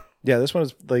one. Yeah, this one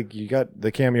is like you got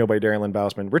the cameo by Darren Lynn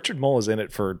Bousman. Richard Mole is in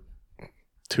it for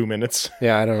 2 minutes.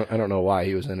 Yeah, I don't know why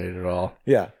he was in it at all.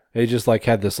 Yeah, he just like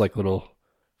had this like little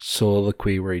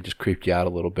soliloquy where he just creeped you out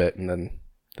a little bit, and then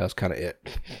that was kind of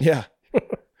it. Yeah.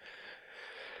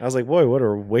 I was like, boy, what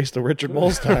a waste of Richard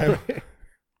Mole's time.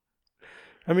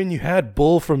 I mean, you had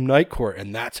Bull from Night Court,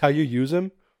 and that's how you use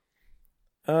him?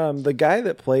 The guy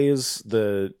that plays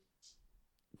the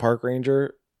park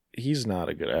ranger, he's not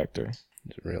a good actor.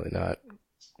 He's really not.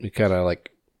 He kind of like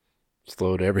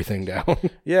slowed everything down.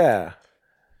 Yeah.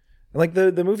 Like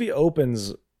the movie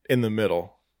opens in the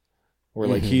middle where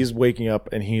like he's waking up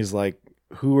and he's like,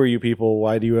 who are you people?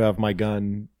 Why do you have my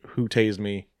gun? Who tased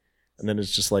me? And then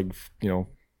it's just like,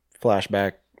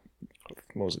 flashback.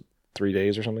 What was it? 3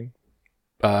 days or something?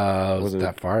 Was it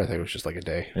that far? I think it was just like a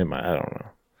day. I don't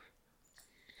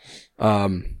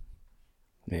know.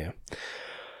 Yeah.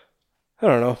 I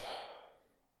don't know.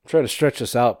 I'm trying to stretch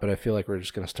this out, but I feel like we're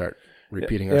just going to start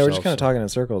repeating ourselves. Yeah, we're just kind of talking in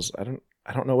circles. I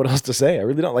don't know what else to say. I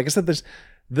really don't. Like I said, there's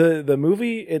the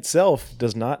movie itself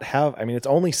does not have, I mean, it's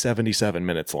only 77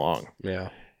 minutes long. Yeah.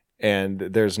 And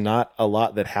there's not a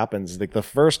lot that happens. Like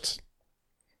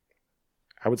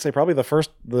I would say probably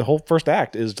the whole first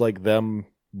act is like them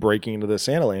breaking into the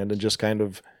Santa land and just kind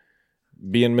of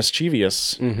being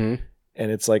mischievous. Mm-hmm.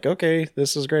 And it's like, okay,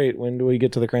 this is great. When do we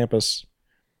get to the Krampus?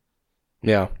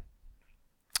 Yeah.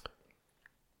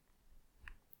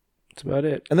 That's about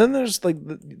it. And then there's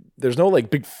no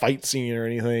like big fight scene or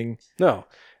anything. No.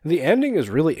 The ending is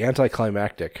really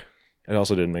anticlimactic. It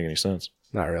also didn't make any sense.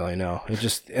 Not really, no. It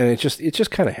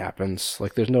just kind of happens.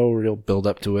 Like there's no real build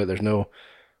up to it. There's no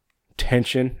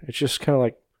tension. It's just kind of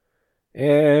like,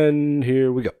 and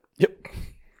here we go. Yep.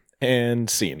 And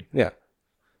scene. Yeah.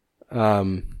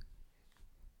 Yeah.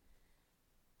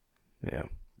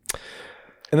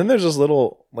 And then there's this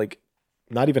little, like,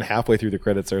 not even halfway through the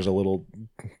credits, there's a little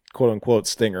quote unquote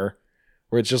stinger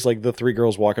where it's just like the three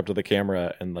girls walk up to the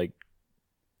camera and like,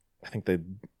 I think they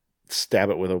stab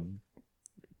it with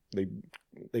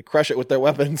they crush it with their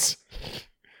weapons.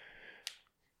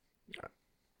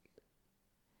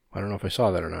 I don't know if I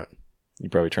saw that or not. You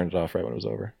probably turned it off right when it was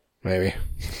over. Maybe.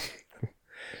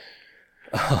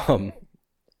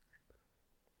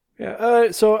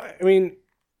 Yeah. So I mean,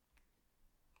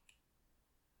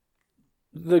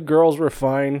 the girls were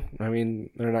fine. I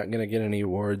mean, they're not going to get any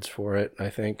awards for it, I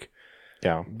think.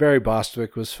 Yeah. Barry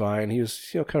Bostwick was fine. He was,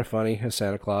 kind of funny as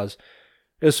Santa Claus.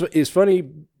 It's funny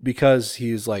because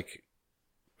he's like,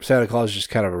 Santa Claus is just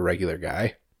kind of a regular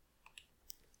guy.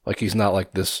 Like, he's not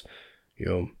like this,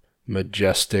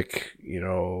 majestic,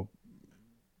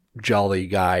 jolly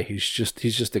guy. He's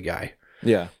just a guy.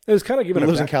 Yeah. It was kind of given He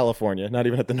lives in California, not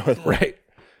even at the North Pole. Right.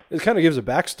 It kind of gives a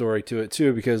backstory to it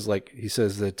too, because like he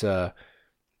says that,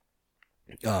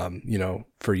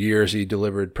 for years he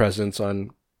delivered presents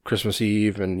on Christmas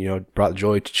Eve and, brought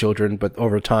joy to children. But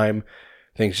over time,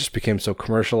 things just became so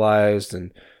commercialized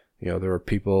and, there were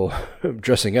people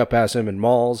dressing up as him in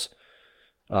malls.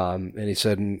 And he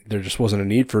said there just wasn't a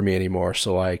need for me anymore.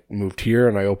 So I moved here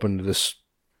and I opened this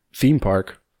theme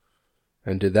park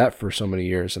and did that for so many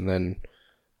years. And then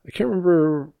I can't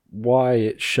remember why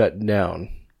it shut down.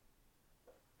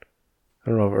 I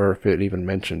don't know or if it even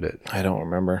mentioned it. I don't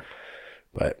remember.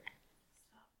 But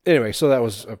anyway, so that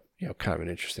was kind of an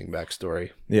interesting backstory.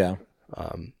 Yeah.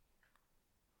 And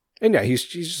yeah, he's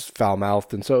just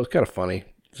foul-mouthed, and so it was kind of funny.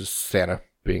 Just Santa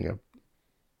being a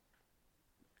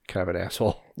kind of an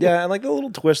asshole. Yeah, and like the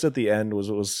little twist at the end was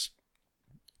it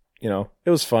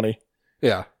was funny.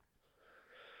 Yeah.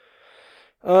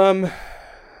 Yeah,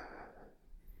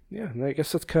 and I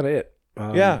guess that's kind of it.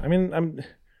 Yeah, I mean, I'm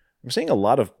seeing a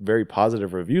lot of very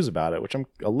positive reviews about it, which I'm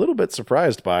a little bit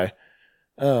surprised by.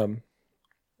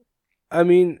 I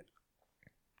mean,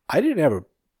 I didn't have a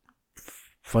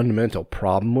fundamental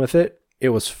problem with it. It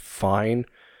was fine.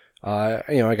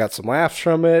 I got some laughs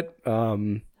from it.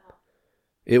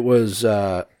 It was,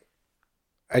 I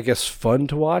guess, fun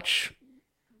to watch.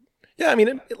 Yeah, I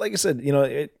mean, like I said,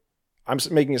 I'm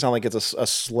making it sound like it's a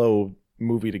slow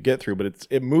movie to get through, but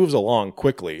it moves along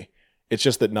quickly. It's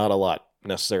just that not a lot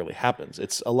necessarily happens.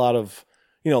 It's a lot of,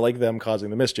 like them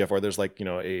causing the mischief, or there's like,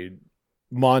 a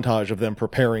montage of them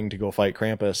preparing to go fight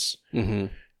Krampus. Mm-hmm.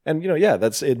 And,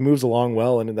 it moves along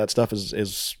well, and that stuff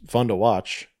is fun to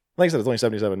watch. Like I said, it's only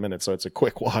 77 minutes, so it's a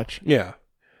quick watch. Yeah.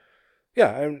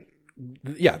 Yeah,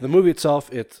 the movie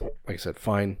itself, it's, like I said,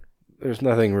 fine. There's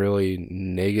nothing really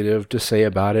negative to say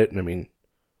about it. I mean,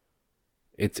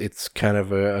 it's kind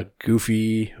of a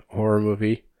goofy horror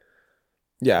movie.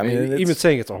 Yeah, I mean, even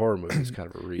saying it's a horror movie is kind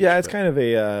of a reach. Yeah, it's kind of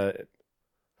a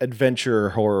adventure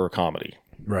horror comedy.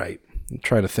 Right. I'm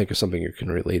trying to think of something you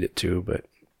can relate it to, but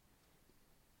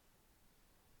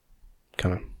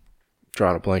kind of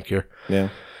drawing a blank here. Yeah.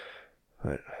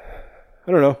 But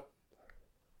I don't know.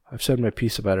 I've said my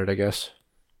piece about it, I guess.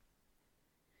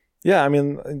 Yeah, I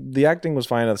mean, the acting was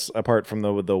fine, apart from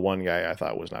the one guy I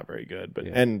thought was not very good. But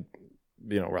and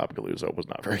Rob Galuzzo was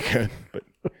not very good. But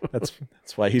that's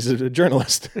why he's a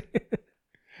journalist.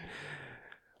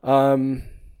 I'll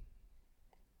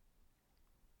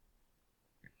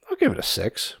give it a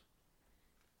 6.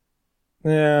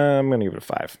 Yeah, I'm gonna give it a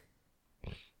 5.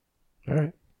 All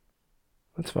right,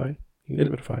 that's fine. You can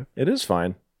give it a 5. It is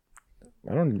fine.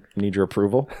 I don't need your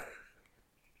approval.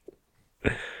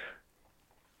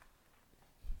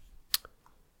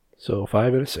 So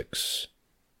 5 and a 6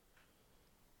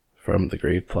 from the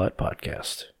Grave Plot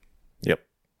Podcast. Yep.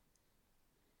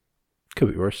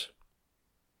 Could be worse.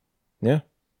 Yeah.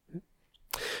 All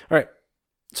right.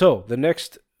 So the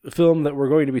next film that we're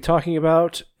going to be talking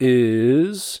about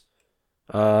is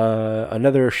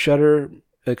another Shudder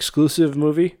exclusive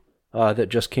movie that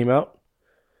just came out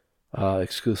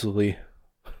exclusively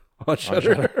on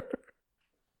Shudder.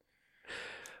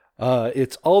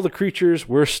 It's All the Creatures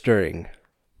Were Stirring.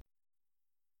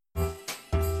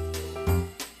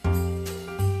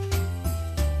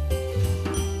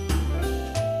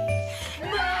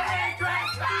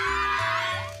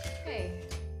 Hey,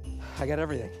 I got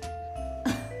everything.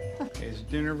 Is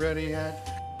dinner ready yet?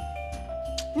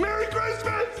 Merry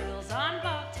Christmas! Tails on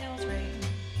bobtails rain.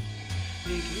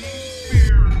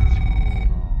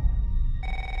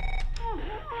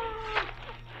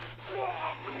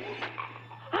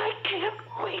 I can't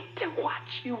wait to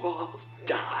watch you all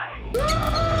die.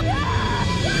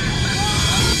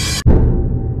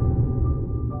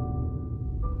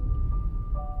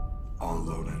 All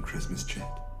alone on Christmas, Chet.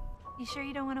 You sure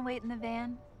you don't want to wait in the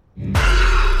van? You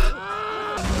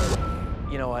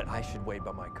know what? I should wait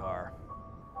by my car.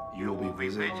 You'll be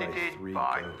visited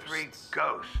by three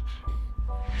ghosts.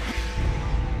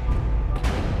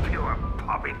 Pure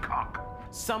poppycock.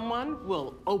 Someone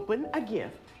will open a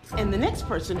gift, and the next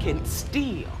person can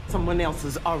steal someone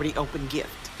else's already open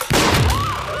gift.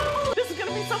 This is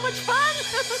gonna be so much fun!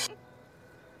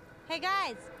 Hey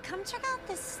guys, come check out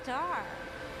this star.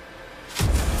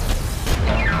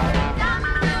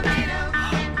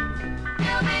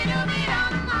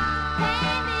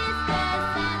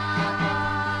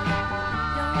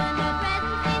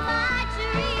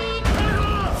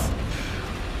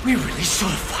 We really should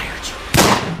have fired you.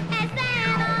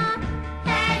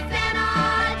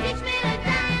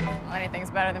 Well,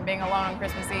 anything's better than being alone on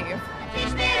Christmas Eve.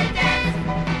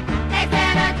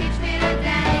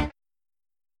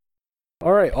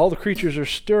 All right, All the Creatures Are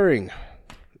Stirring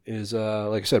is,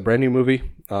 like I said, brand new movie.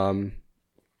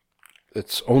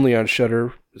 It's only on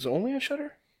Shudder. Is it only on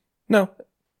Shudder? No,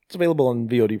 it's available on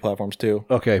VOD platforms too.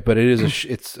 Okay, but it is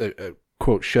it's a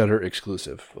quote Shudder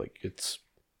exclusive. Like it's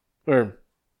a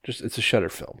Shudder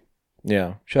film.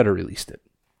 Yeah, Shudder released it.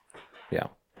 Yeah.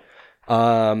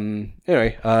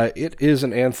 Anyway, it is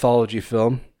an anthology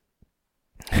film.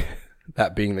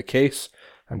 That being the case,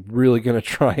 I'm really gonna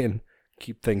try and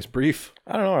keep things brief.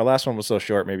 I don't know. Our last one was so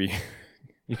short. Maybe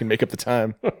you can make up the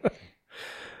time.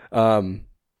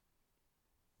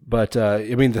 But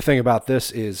I mean, the thing about this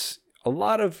is a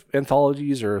lot of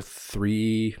anthologies are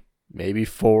 3, maybe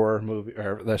 4 movie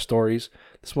or their stories.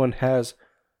 This one has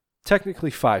technically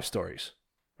 5 stories,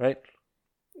 right?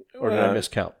 Or did I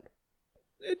miscount?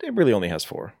 It really only has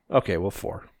 4. Okay, well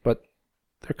 4, but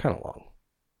they're kind of long.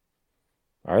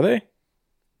 Are they?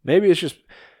 Maybe it's just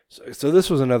so. This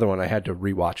was another one I had to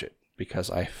rewatch it because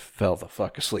I fell the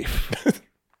fuck asleep.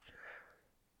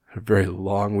 A very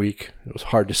long week. It was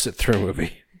hard to sit through a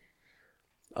movie.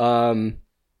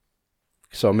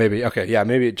 So maybe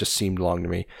maybe it just seemed long to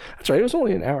me. That's right. It was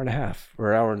only an hour and a half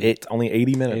or hour. It's only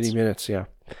 80 minutes. 80 minutes, yeah.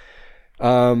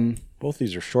 Both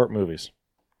these are short movies,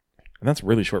 and that's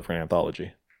really short for an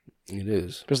anthology. It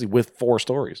is, especially with 4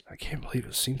 stories. I can't believe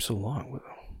it seems so long.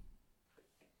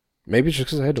 Maybe it's just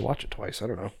because I had to watch it twice. I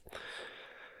don't know.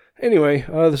 Anyway,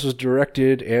 this was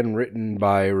directed and written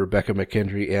by Rebecca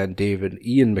McKendry and David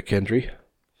Ian McKendry.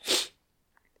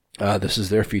 This is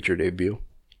their feature debut.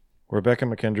 Rebecca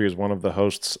McKendry is one of the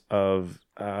hosts of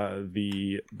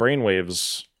the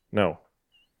Brainwaves. No.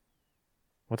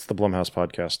 What's the Blumhouse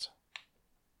podcast?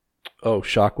 Oh,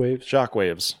 Shockwaves?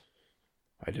 Shockwaves.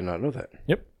 I did not know that.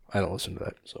 Yep. I don't listen to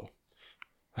that, so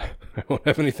I won't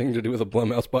have anything to do with a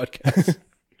Blumhouse podcast.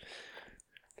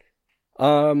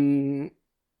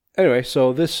 Anyway,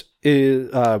 so this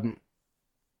is,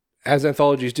 as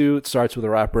anthologies do, it starts with a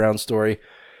wraparound story.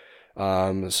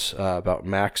 It's about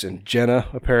Max and Jenna,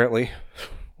 apparently.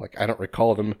 Like, I don't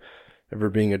recall them ever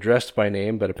being addressed by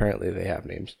name, but apparently they have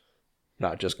names.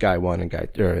 Not just guy 1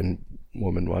 and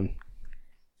woman 1.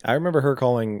 I remember her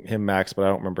calling him Max, but I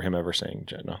don't remember him ever saying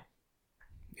Jenna.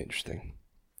 Interesting.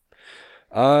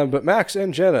 But Max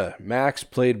and Jenna. Max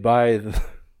played by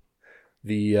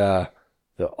the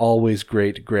always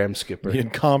great Graham Skipper. The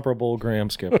incomparable Graham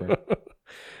Skipper.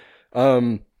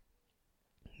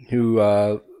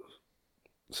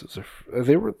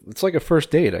 It's like a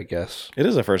first date, I guess. It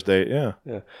is a first date, yeah.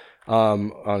 Yeah.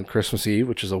 On Christmas Eve,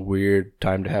 which is a weird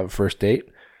time to have a first date,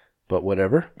 but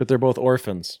whatever. But they're both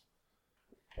orphans.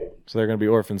 So they're going to be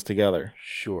orphans together.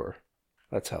 Sure.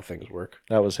 That's how things work.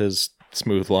 That was his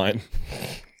smooth line.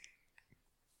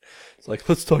 It's like,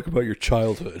 let's talk about your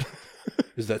childhood.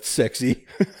 Is that sexy?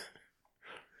 It's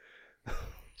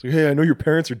like, hey, I know your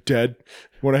parents are dead.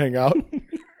 Want to hang out?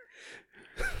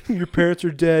 Your parents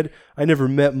are dead. I never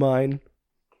met mine.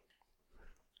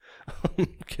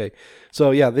 Okay.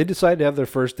 So, yeah, they decided to have their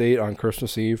first date on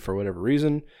Christmas Eve for whatever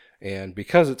reason. And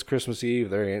because it's Christmas Eve,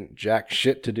 there ain't jack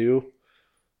shit to do,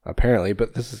 apparently.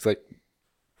 But this is, like,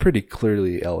 pretty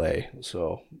clearly L.A.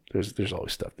 So there's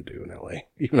always stuff to do in L.A.,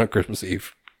 even on Christmas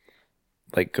Eve.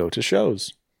 Like go to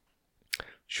shows.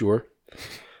 Sure.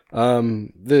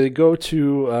 They go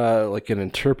to like an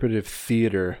interpretive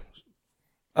theater.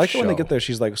 I like when they get there,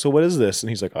 she's like, so what is this? And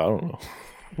he's like, I don't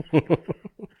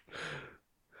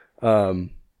know.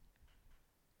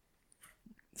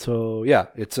 So yeah,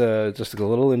 it's just a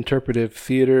little interpretive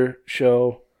theater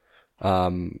show,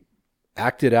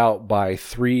 acted out by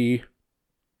 3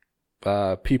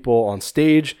 people on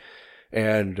stage,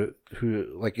 and who,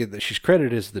 like, she's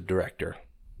credited as the director.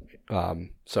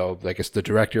 So I guess the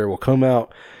director will come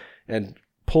out and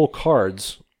pull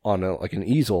cards on an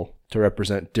easel to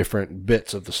represent different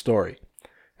bits of the story,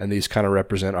 and these kind of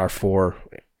represent our 4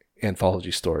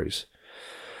 anthology stories.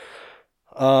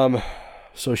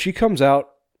 So she comes out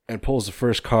and pulls the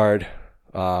first card,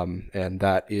 and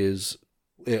that is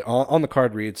on the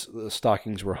card reads, "The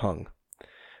stockings were hung,"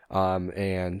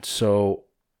 and so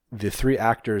the 3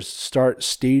 actors start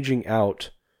staging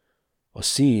out a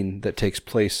scene that takes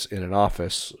place in an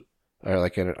office, or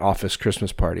like in an office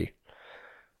Christmas party.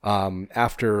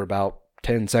 After about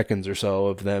 10 seconds or so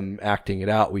of them acting it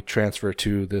out, we transfer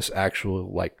to this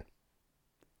actual like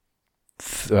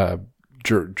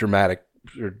dramatic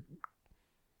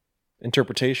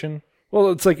interpretation.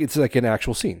 Well, it's like an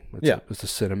actual scene. It's a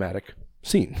cinematic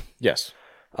scene. Yes.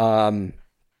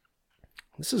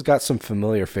 This has got some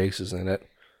familiar faces in it.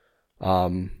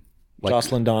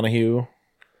 Jocelyn Donahue.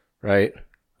 Right.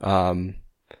 And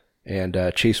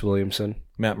Chase Williamson.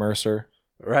 Matt Mercer.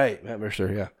 Right, Matt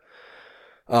Mercer, yeah.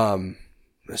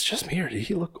 It's just me, or did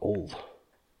he look old?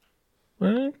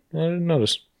 I didn't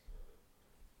notice.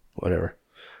 Whatever.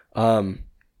 Anyway,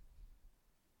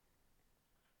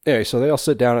 so they all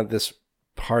sit down at this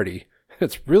party.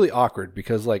 It's really awkward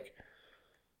because, like,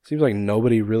 seems like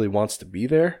nobody really wants to be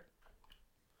there.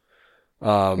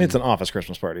 I mean, it's an office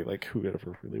Christmas party. Like, who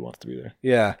ever really wants to be there?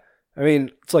 Yeah. I mean,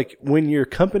 it's like when your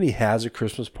company has a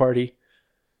Christmas party,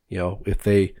 you know, if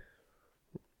they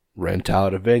rent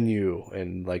out a venue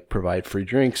and like provide free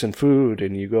drinks and food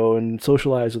and you go and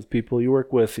socialize with people you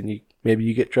work with and maybe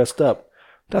you get dressed up,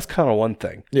 that's kind of one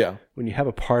thing. Yeah. When you have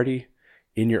a party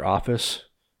in your office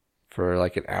for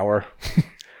like an hour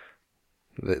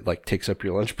that like takes up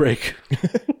your lunch break,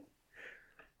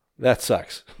 that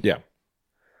sucks. Yeah.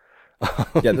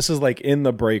 Yeah, this is like in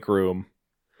the break room.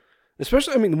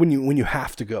 Especially, I mean, when you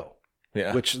have to go.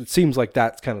 Yeah. Which it seems like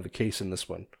that's kind of the case in this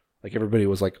one. Like everybody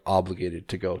was like obligated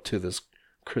to go to this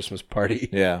Christmas party.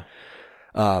 Yeah.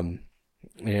 So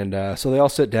they all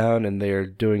sit down and they're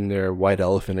doing their white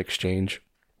elephant exchange.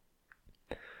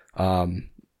 Yeah,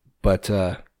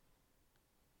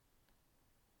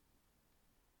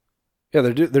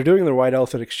 they're doing their white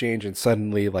elephant exchange, and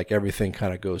suddenly like everything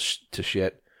kind of goes to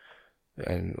shit.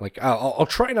 And like I'll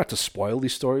try not to spoil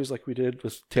these stories like we did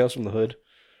with Tales from the Hood,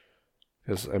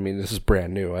 because I mean this is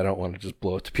brand new. I don't want to just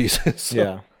blow it to pieces. So,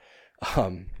 yeah.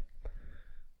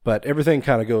 But everything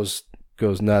kind of goes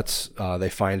nuts. They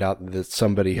find out that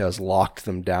somebody has locked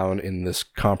them down in this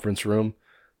conference room.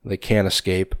 They can't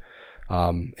escape,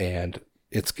 and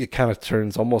it kind of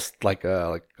turns almost like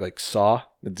Saw.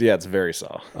 It's very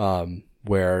Saw.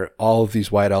 Where all of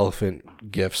these white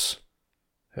elephant gifts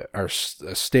are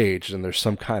staged, and there's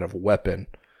some kind of weapon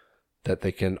that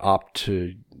they can opt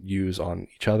to use on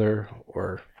each other,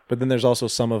 or. But then there's also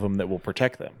some of them that will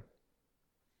protect them.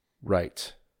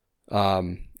 Right.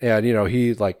 And you know,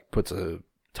 he like puts a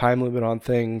time limit on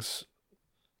things.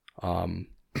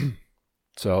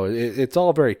 So it's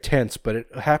all very tense, but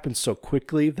it happens so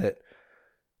quickly that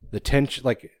the tension,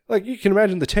 like you can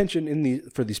imagine the tension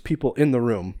for these people in the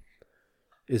room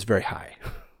is very high.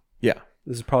 Yeah.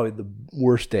 This is probably the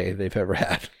worst day they've ever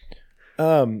had.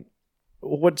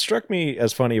 What struck me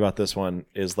as funny about this one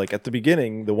is like at the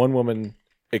beginning, the one woman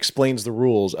explains the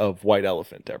rules of white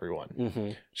elephant to everyone.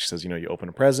 Mm-hmm. She says, you know, you open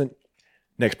a present,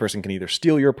 next person can either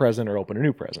steal your present or open a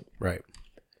new present. Right.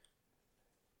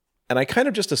 And I kind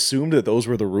of just assumed that those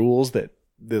were the rules that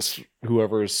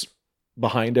whoever's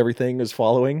behind everything is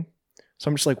following. So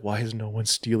I'm just like, why is no one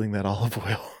stealing that olive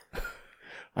oil?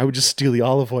 I would just steal the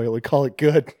olive oil and call it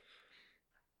good.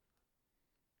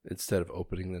 Instead of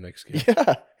opening the next gift.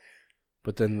 Yeah.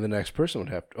 But then the next person would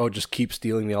have to, just keep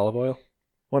stealing the olive oil?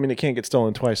 Well, I mean, it can't get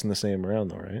stolen twice in the same round,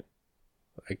 though, right?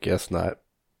 I guess not.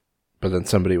 But then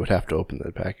somebody would have to open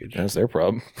the package. That's their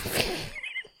problem.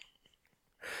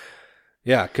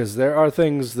 Yeah, because there are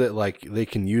things that like they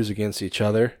can use against each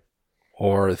other,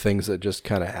 or things that just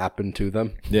kind of happen to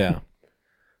them. Yeah.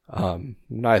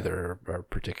 Neither are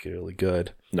particularly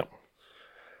good. No.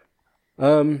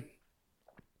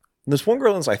 This one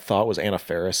girl I thought was Anna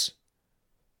Faris,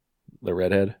 the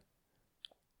redhead.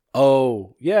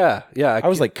 Oh, yeah. I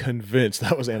was like convinced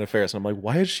that was Anna Faris. And I'm like,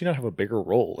 why does she not have a bigger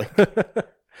role?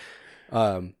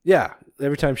 Yeah.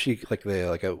 Every time she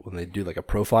when they do like a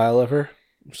profile of her,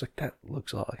 I'm just like, that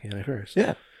looks all like Anna Faris.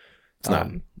 Yeah. It's not.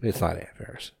 It's not Anna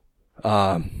Faris.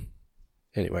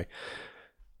 Anyway.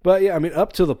 But yeah, I mean,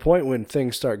 up to the point when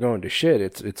things start going to shit,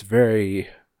 it's very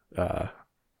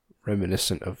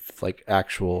reminiscent of like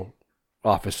actual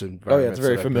office environments. Oh yeah, it's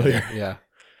very familiar. Yeah.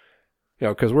 You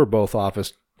know, because we're both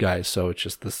office guys, so it's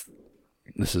just this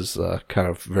is kind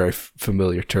of very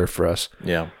familiar turf for us.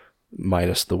 Yeah.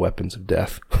 Minus the weapons of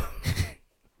death.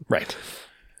 Right.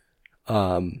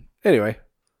 Anyway.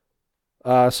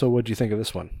 So what do you think of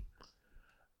this one?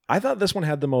 I thought this one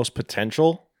had the most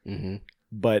potential,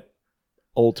 but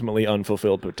ultimately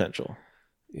unfulfilled potential.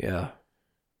 Yeah.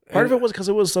 Part of it was because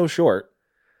it was so short.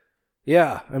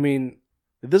 Yeah. I mean,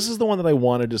 this is the one that I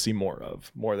wanted to see more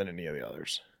of, more than any of the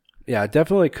others. Yeah, it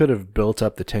definitely could have built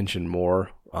up the tension more,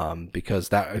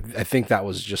 because I think that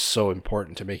was just so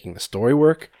important to making the story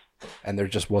work, and there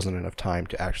just wasn't enough time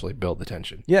to actually build the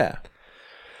tension. Yeah.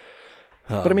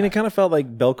 But I mean, it kind of felt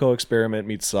like Belko Experiment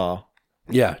meets Saw.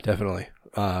 Yeah, definitely.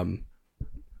 And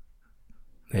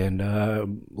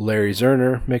Larry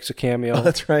Zerner makes a cameo. Oh,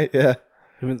 that's right, yeah.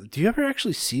 I mean, do you ever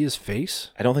actually see his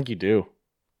face? I don't think you do.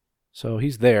 So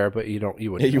he's there, but you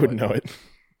wouldn't. You wouldn't know it.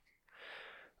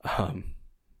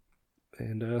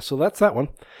 And so that's that one.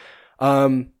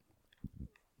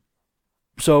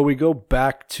 So we go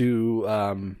back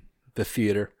to the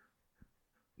theater.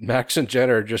 Max and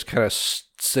Jenna are just kind of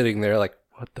sitting there like,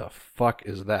 what the fuck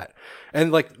is that?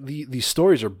 And like the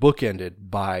stories are bookended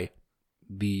by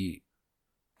the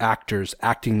actors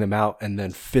acting them out and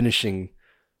then finishing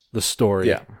the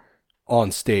story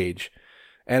on stage.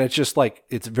 And it's just like,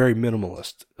 it's very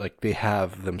minimalist. Like they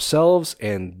have themselves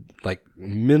and like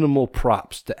minimal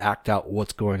props to act out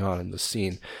what's going on in the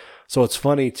scene. So it's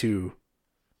funny to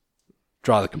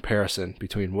draw the comparison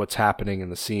between what's happening in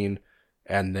the scene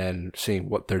and then seeing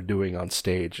what they're doing on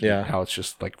stage. Yeah. And how it's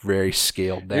just like very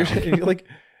scaled down. Like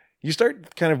you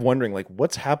start kind of wondering like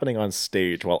what's happening on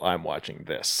stage while I'm watching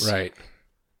this. Right.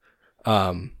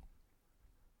 And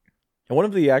one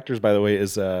of the actors, by the way,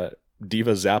 is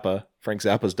Diva Zappa, Frank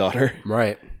Zappa's daughter.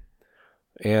 Right.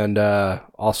 And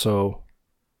also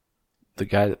the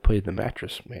guy that played the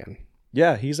mattress man.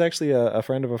 Yeah, he's actually a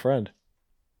friend of a friend.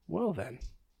 Well then.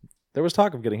 There was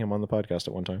talk of getting him on the podcast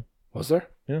at one time. Was there?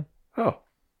 Yeah. Oh.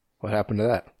 What happened to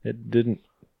that? It didn't.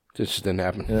 It just didn't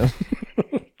happen. Yeah.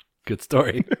 Good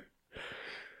story.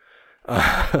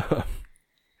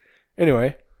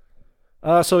 Anyway.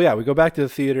 So yeah, we go back to the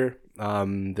theater.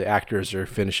 The actors are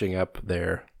finishing up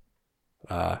their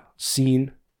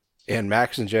scene, and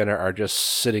Max and Jenna are just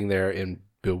sitting there in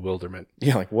bewilderment.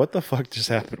 Yeah, like what the fuck just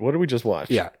happened? What did we just watch?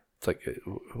 Yeah, it's like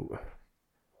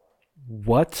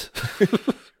what?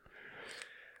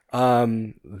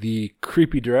 The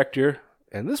creepy director,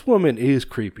 and this woman is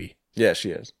creepy. Yeah,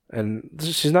 she is, and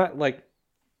she's not like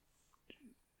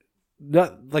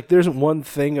there isn't one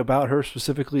thing about her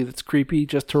specifically that's creepy.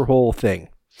 Just her whole thing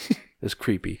is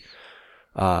creepy.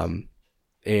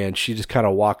 And she just kind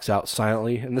of walks out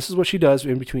silently. And this is what she does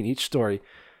in between each story.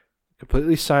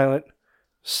 Completely silent,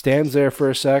 stands there for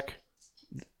a sec,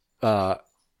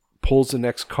 pulls the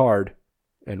next card,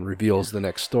 and reveals the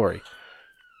next story.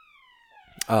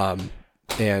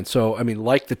 And so, I mean,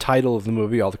 like the title of the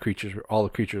movie, all the creatures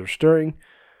are stirring.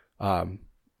 Even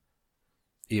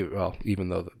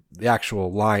though the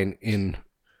actual line in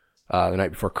The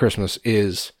Night Before Christmas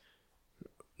is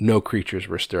no creatures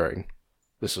were stirring.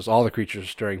 This is all the creatures are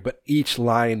stirring, but each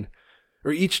line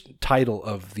or each title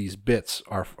of these bits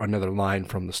are another line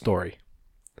from the story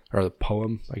or the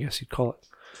poem, I guess you'd call it.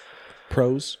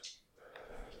 Prose?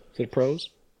 Is it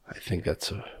prose? I think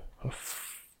that's a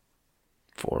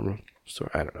form of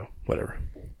story. I don't know. Whatever.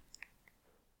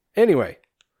 Anyway,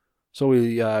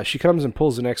 so she comes and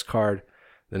pulls the next card.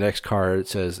 The next card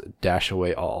says "Dash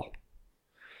away all."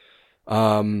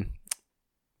 So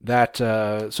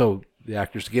the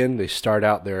actors again, they start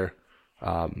out their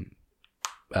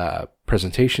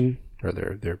presentation or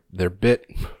their bit,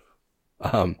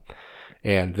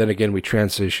 and then again we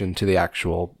transition to the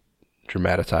actual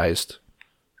dramatized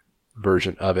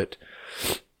version of it.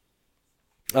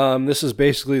 This is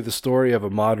basically the story of a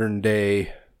modern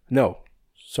day. No,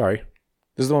 sorry,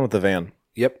 this is the one with the van.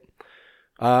 Yep.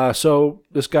 So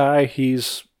this guy,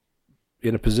 he's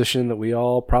in a position that we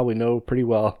all probably know pretty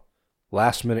well.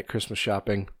 Last minute Christmas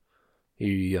shopping.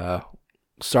 He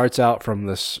starts out from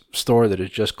this store that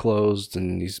has just closed,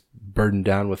 and he's burdened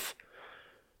down with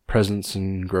presents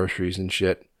and groceries and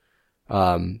shit.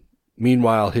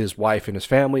 Meanwhile, his wife and his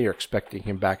family are expecting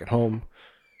him back at home.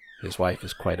 His wife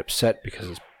is quite upset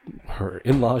because her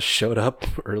in-laws showed up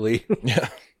early. Yeah.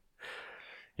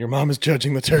 Your mom is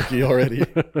judging the turkey already.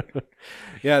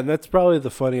 Yeah, and that's probably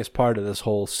the funniest part of this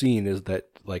whole scene is that,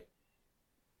 like,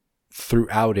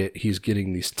 throughout it, he's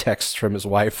getting these texts from his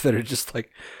wife that are just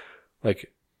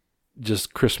like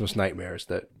just Christmas nightmares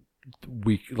that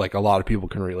a lot of people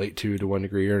can relate to one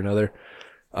degree or another.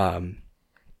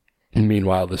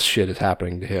 Meanwhile, this shit is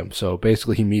happening to him. So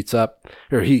basically he meets up,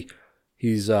 or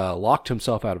he's locked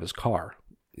himself out of his car.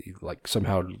 He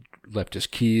somehow left his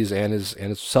keys and his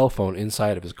cell phone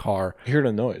inside of his car. He heard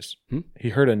a noise. He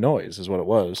heard a noise is what it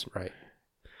was. Right.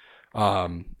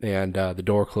 And the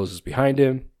door closes behind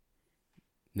him.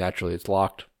 Naturally, it's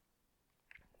locked.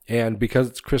 And because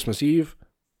it's Christmas Eve,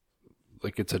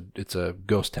 it's a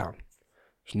ghost town.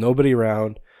 There's nobody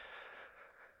around.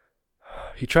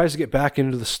 He tries to get back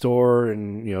into the store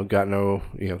and,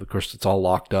 of course it's all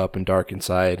locked up and dark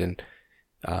inside. And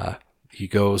he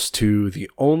goes to the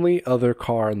only other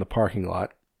car in the parking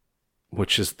lot,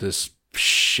 which is this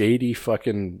shady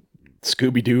fucking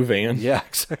Scooby-Doo van. Yeah,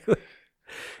 exactly.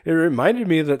 It reminded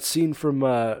me of that scene from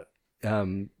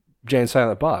Jay and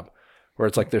Silent Bob, where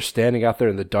it's like they're standing out there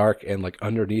in the dark and like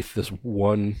underneath this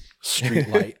one street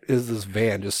light is this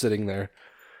van just sitting there.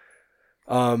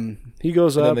 He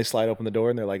goes up. And then they slide open the door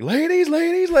and they're like, ladies,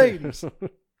 ladies, ladies.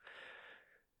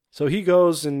 So he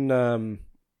goes and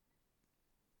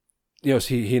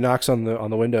he knocks on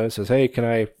the window and says, "Hey, can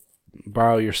I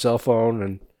borrow your cell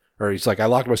phone?" Or he's like, "I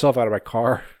locked myself out of my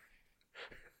car."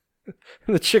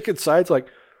 And the chick inside's like,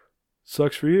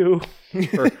 "Sucks for you,"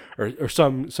 or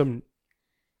some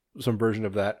version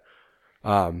of that.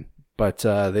 But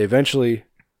they eventually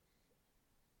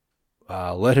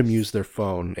let him use their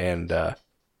phone. And let's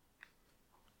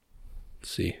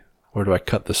see, where do I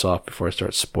cut this off before I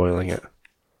start spoiling it?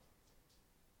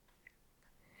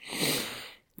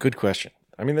 Good question.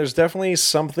 I mean, there's definitely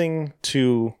something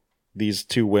to these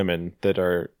two women that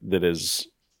is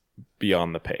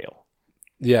beyond the pale.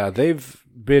 Yeah, they've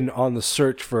been on the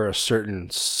search for a certain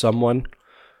someone,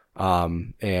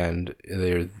 and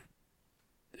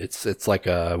it's like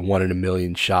a 1 in a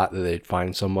million shot that they'd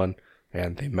find someone,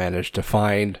 and they managed to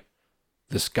find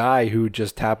this guy who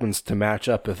just happens to match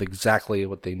up with exactly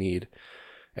what they need.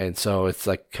 And so it's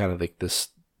like kind of like this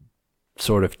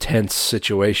sort of tense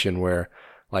situation where,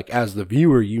 like, as the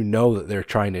viewer, you know that they're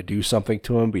trying to do something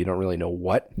to him, but you don't really know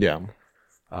what. Yeah.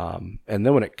 And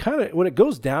then when it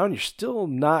goes down, you're still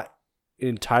not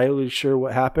entirely sure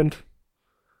what happened.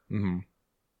 Mm-hmm.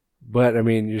 But I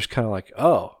mean, you're just kind of like,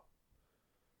 oh,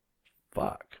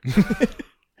 fuck.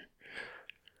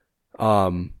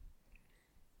 And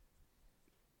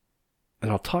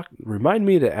remind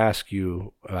me to ask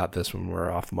you about this when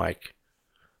we're off mic.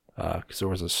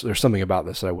 Because there's something about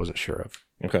this that I wasn't sure of.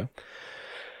 Okay.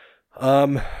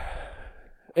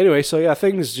 Anyway, so yeah,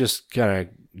 things just kind of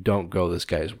don't go this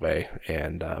guy's way,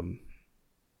 and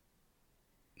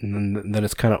then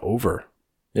it's kind of over.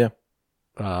 Yeah.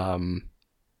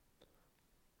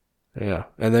 Yeah,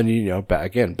 and then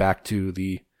back to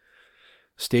the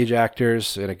stage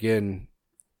actors, and again,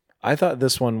 I thought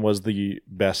this one was the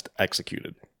best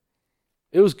executed.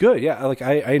 It was good, yeah. Like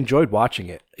I enjoyed watching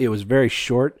it. It was very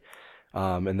short,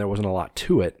 and there wasn't a lot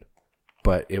to it.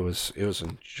 But it was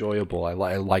enjoyable. I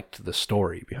liked the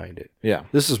story behind it. Yeah.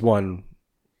 This is one,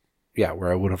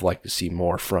 where I would have liked to see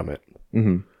more from it.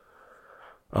 Mm-hmm.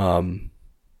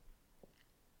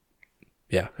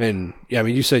 Yeah, and I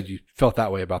mean, you said you felt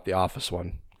that way about the Office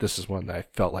one. This is one that I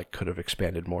felt like could have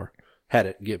expanded more, had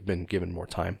it been given more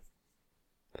time.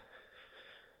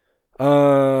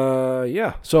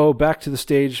 Yeah. So back to the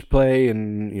stage play,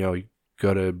 and you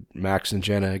go to Max and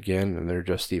Jenna again, and they're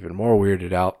just even more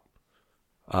weirded out.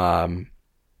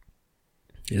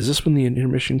 Is this when the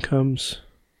intermission comes?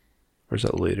 Or is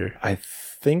that later? I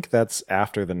think that's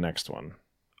after the next one.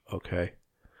 Okay.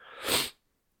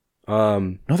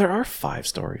 No, there are 5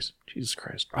 stories. Jesus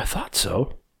Christ. I thought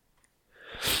so.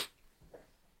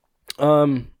 Yeah,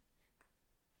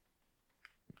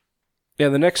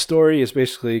 the next story is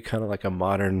basically kind of like a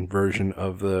modern version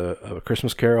of A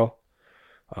Christmas Carol.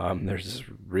 There's this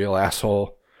real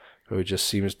asshole who just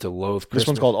seems to loathe Christmas. This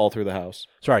one's called All Through the House.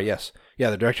 Sorry, yes. Yeah,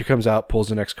 the director comes out, pulls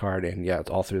the next card, and yeah, it's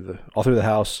all through the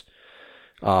house.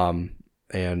 And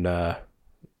the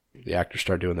actors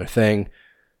start doing their thing.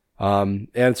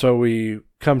 And so we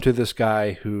come to this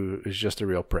guy who is just a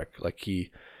real prick. Like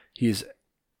he's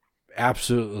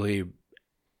absolutely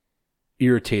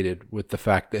irritated with the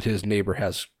fact that his neighbor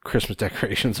has Christmas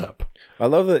decorations up. I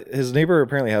love that his neighbor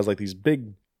apparently has like these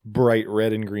big bright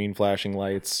red and green flashing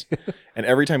lights, and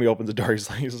every time he opens the door,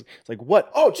 he's like,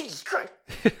 "What? Oh, Jesus Christ!"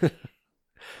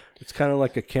 It's kind of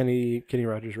like a Kenny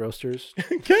Rogers Roasters.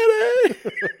 Kenny.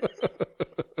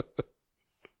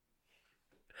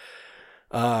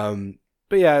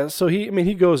 But yeah, so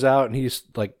he goes out and he's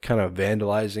like kind of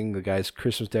vandalizing the guy's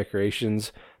Christmas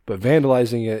decorations, but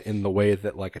vandalizing it in the way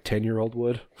that like a 10-year-old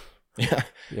would. Yeah.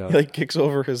 He like kicks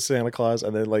over his Santa Claus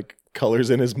and then like colors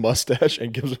in his mustache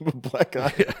and gives him a black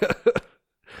eye.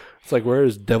 It's like, where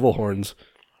is devil horns?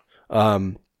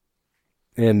 So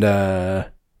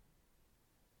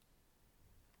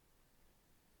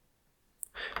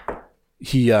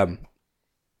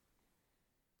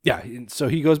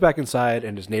he goes back inside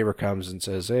and his neighbor comes and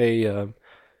says, "Hey, I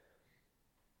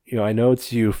know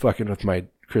it's you fucking with my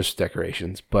Christmas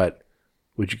decorations, but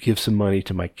would you give some money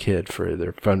to my kid for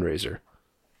their fundraiser?"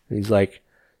 And he's like,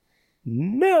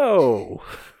 "No,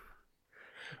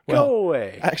 go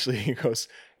away." Actually, he goes,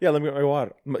 "Yeah, let me get my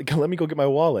wallet. Let me go get my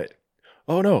wallet."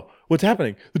 "Oh no, what's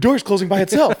happening? The door's closing by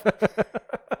itself."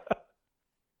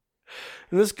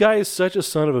 And this guy is such a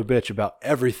son of a bitch about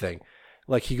everything.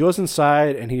 Like, he goes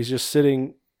inside and he's just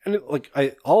sitting, and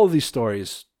all of these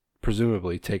stories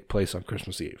presumably take place on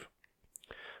Christmas Eve.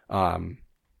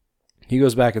 He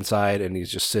goes back inside and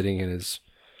he's just sitting in his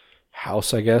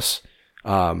house, I guess.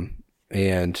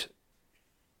 And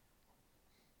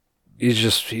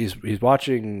he's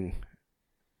watching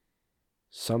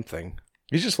something.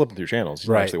 He's just flipping through channels. He's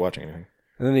not Right. actually watching anything.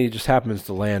 And then he just happens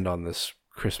to land on this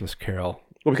Christmas Carol.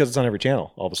 Well, because it's on every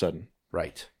channel all of a sudden.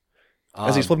 Right.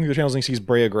 As he's flipping through the channels, and he sees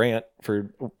Brea Grant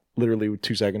for literally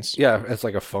 2 seconds. Yeah, it's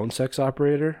like a phone sex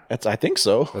operator. I think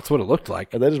so. That's what it looked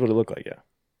like. That is what it looked like, yeah.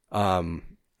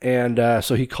 And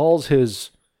so he calls his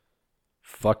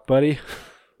fuck buddy.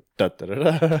 Da, da,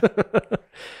 da,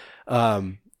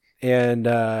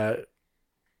 da.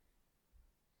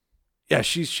 Yeah,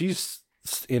 she's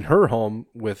in her home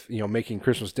with, making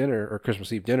Christmas dinner or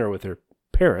Christmas Eve dinner with her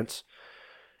parents.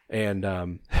 And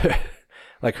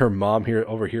like her mom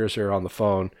overhears her on the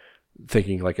phone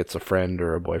thinking like it's a friend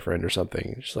or a boyfriend or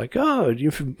something. She's like, "Oh,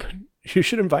 you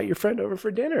should invite your friend over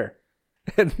for dinner."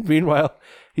 And meanwhile,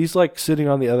 he's like sitting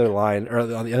on the other line or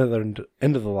on the other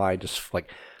end of the line, just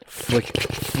like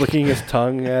flicking his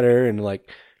tongue at her and like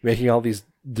making all these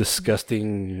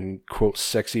disgusting, quote,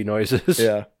 sexy noises.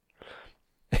 Yeah.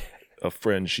 A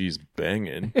friend she's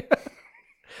banging.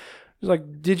 He's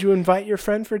like, "Did you invite your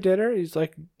friend for dinner?" He's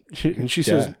like, and she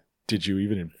says, "Did you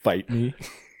even invite me?"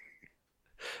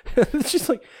 She's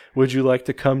like, "Would you like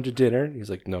to come to dinner?" And he's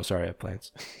like, "No, sorry, I have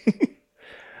plans."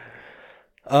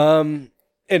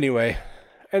 Anyway,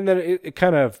 and then it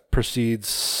kind of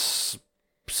proceeds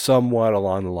somewhat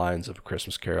along the lines of A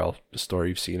Christmas Carol, the story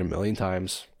you've seen a million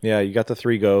times. Yeah, you got the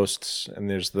 3 ghosts, and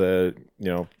there's the,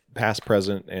 past,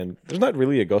 present, and there's not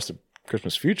really a ghost of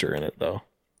Christmas future in it, though.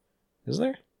 Is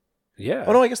there? Yeah.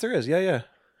 Oh, no, I guess there is. Yeah, yeah.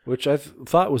 Which I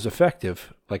thought was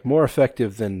effective, like more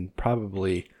effective than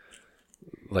probably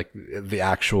like the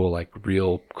actual like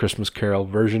real Christmas Carol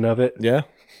version of it. Yeah.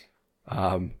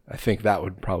 I think that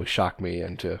would probably shock me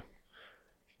into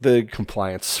the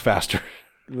compliance faster.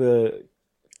 The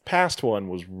past one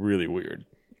was really weird.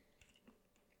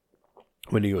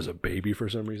 When he was a baby for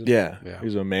some reason. Yeah. He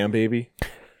was a man baby.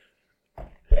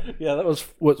 Yeah, that was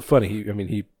what's funny.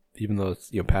 He even though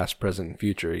it's past, present, and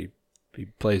future, he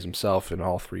plays himself in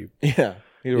all 3. Yeah,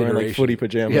 he's wearing like footy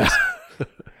pajamas.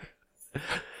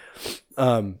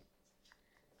 Yeah.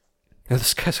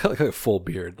 This guy's got like a full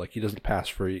beard. Like he doesn't pass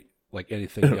for like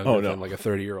anything younger than like a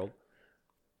 30-year-old.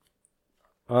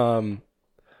 And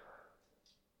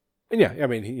yeah,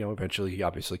 he, eventually he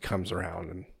obviously comes around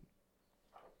and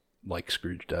like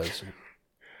Scrooge does.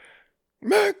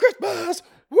 Merry Christmas!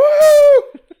 Woo!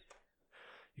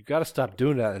 You got to stop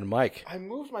doing that in the mic. I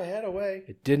moved my head away.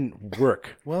 It didn't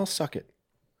work. Well, suck it.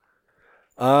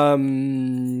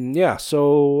 Yeah,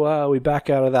 so we back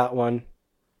out of that one.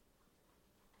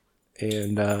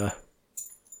 And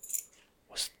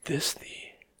was this the...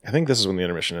 I think this is when the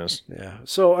intermission is. Yeah.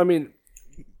 So,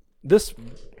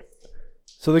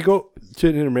 So they go to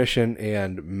an intermission,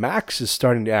 and Max is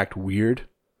starting to act weird.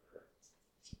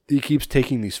 He keeps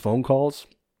taking these phone calls,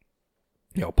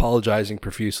 apologizing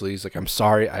profusely. He's like, "I'm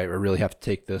sorry, I really have to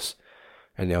take this."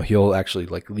 And he'll actually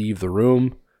like leave the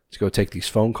room to go take these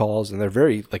phone calls, and they're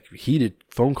very like heated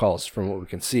phone calls from what we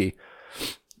can see.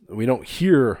 We don't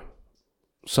hear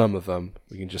some of them.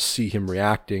 We can just see him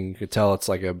reacting. You could tell it's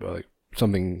like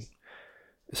something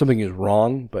is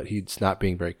wrong, but he's not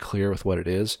being very clear with what it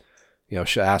is.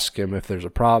 She'll ask him if there's a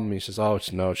problem. He says, "Oh, it's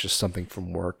just something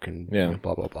from work," and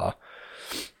blah blah blah.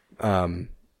 And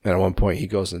at one point he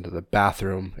goes into the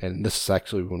bathroom, and this is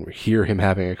actually when we hear him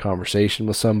having a conversation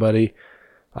with somebody.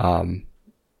 And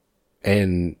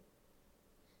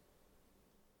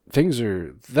things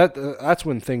are that's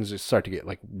when things start to get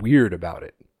like weird about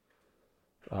it.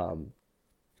 And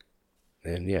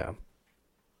yeah,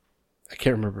 I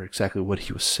can't remember exactly what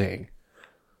he was saying.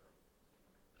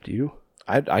 Do you?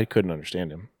 I couldn't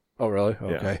understand him. Oh, really?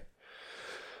 Okay.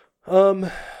 Yeah.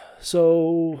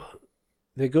 So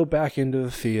they go back into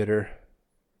the theater.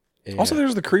 Also,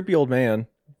 there's the creepy old man.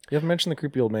 You haven't mentioned the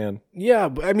creepy old man. Yeah,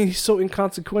 but he's so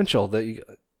inconsequential that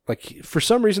for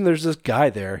some reason there's this guy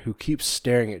there who keeps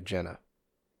staring at Jenna.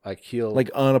 He'll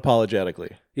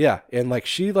unapologetically. Yeah, and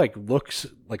she looks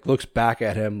back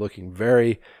at him looking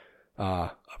very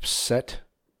upset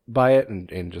by it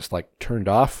and just turned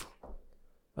off.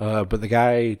 But the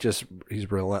guy he's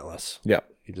relentless. Yeah.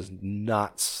 He does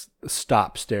not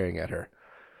stop staring at her.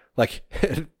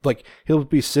 He'll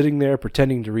be sitting there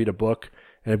pretending to read a book,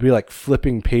 and it'd be like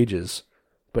flipping pages,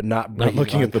 but not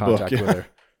looking at the book with her.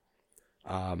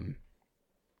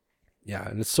 Yeah,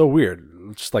 and it's so weird.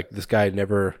 It's just this guy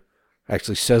never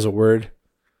actually says a word,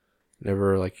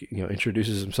 never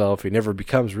introduces himself. He never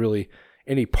becomes really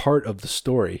any part of the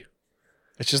story.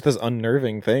 It's just this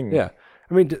unnerving thing. Yeah,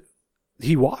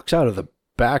 he walks out of the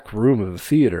back room of the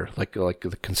theater, like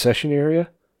the concession area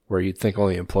where you'd think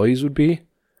only employees would be.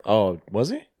 Oh,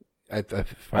 was he? I thought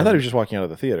he was just walking out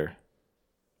of the theater.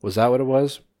 Was that what it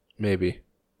was? Maybe.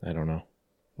 I don't know.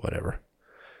 Whatever.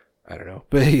 I don't know.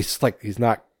 But he's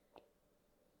not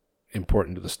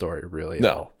important to the story, really.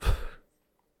 No.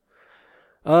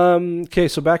 Okay,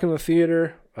 so back in the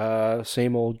theater,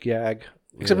 same old gag.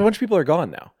 Except a bunch of people are gone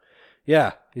now.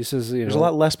 Yeah, he says there's a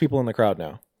lot less people in the crowd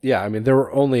now. Yeah, I mean there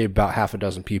were only about half a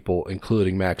dozen people,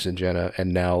 including Max and Jenna,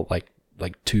 and now like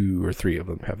 2 or 3 of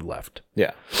them have left.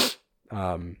 Yeah.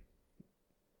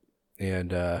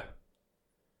 And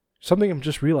something I'm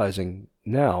just realizing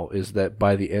now is that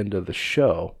by the end of the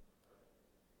show,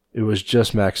 it was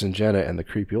just Max and Jenna and the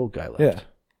creepy old guy left. Yeah.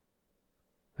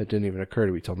 That didn't even occur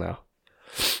to me till now.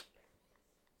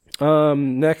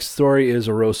 Next story is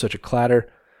Arose Such a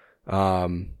Clatter.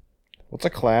 What's a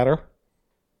clatter?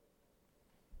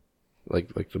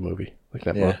 Like the movie. Like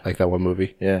that one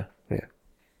movie. Yeah. Yeah.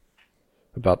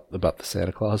 About the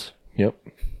Santa Claus. Yep.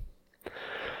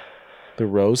 The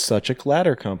Rose Such a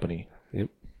Clatter Company. Yep.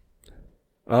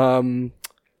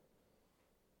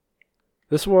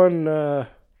 This one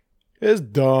is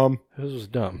dumb. This was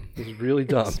dumb. This is really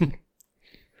dumb.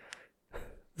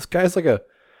 This guy's like a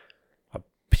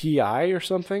PI or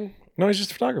something? No, he's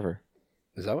just a photographer.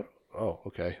 Is that what? Oh,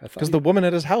 okay. Because the woman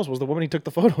at his house was the woman he took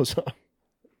the photos of.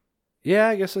 Yeah,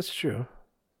 I guess that's true.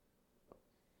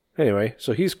 Anyway,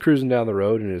 so he's cruising down the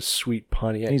road in his sweet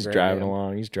Pontiac. He's driving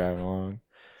along.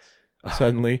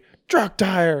 Suddenly, truck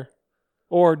tire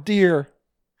or deer.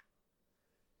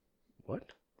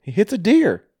 What? He hits a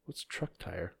deer. What's truck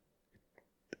tire?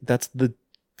 That's the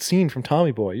scene from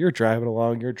Tommy Boy. You're driving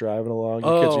along. Your kids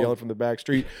are yelling from the back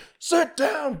street, "Sit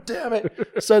down, damn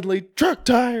it!" Suddenly, truck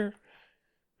tire.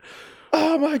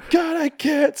 Oh my God, I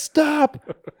can't stop.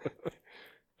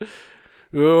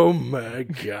 Oh my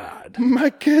God. My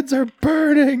kids are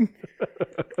burning.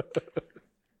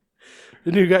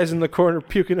 The new guy's in the corner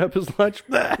puking up his lunch.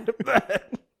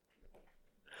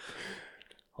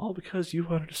 All because you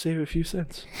wanted to save a few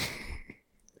cents.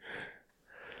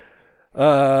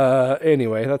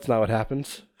 Anyway, that's not what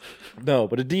happens. No,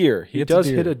 but a deer. He does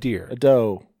hit a deer. A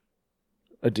doe.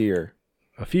 A deer.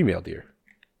 A female deer.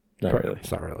 Not really.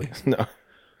 It's not really. No.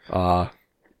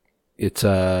 It's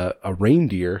a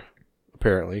reindeer,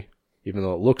 apparently, even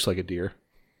though it looks like a deer.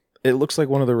 It looks like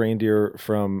one of the reindeer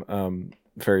from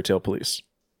Fairy Tale Police.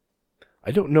 I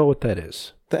don't know what that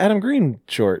is. The Adam Green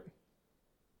short.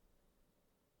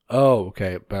 Oh,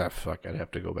 okay. Fuck, I'd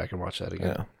have to go back and watch that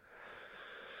again.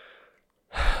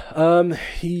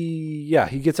 Yeah.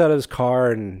 He gets out of his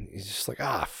car and he's just like,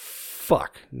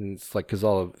 fuck. And it's like, cause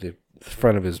all of the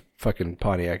front of his fucking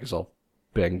Pontiac is all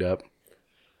banged up.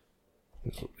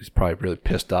 He's probably really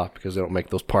pissed off because they don't make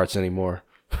those parts anymore.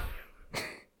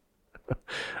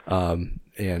 And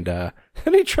then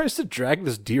he tries to drag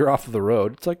this deer off of the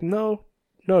road. It's like, no,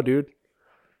 dude.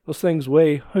 Those things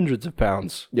weigh hundreds of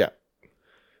pounds. Yeah.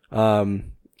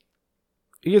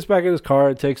 He gets back in his car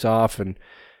and takes off,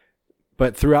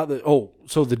 but throughout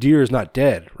so the deer is not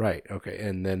dead, right? Okay,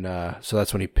 and then so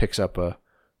that's when he picks up a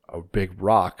big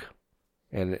rock,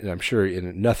 and I'm sure in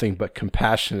a nothing but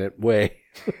compassionate way,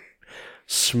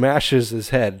 smashes his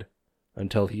head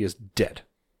until he is dead.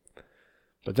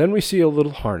 But then we see a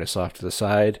little harness off to the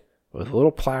side with a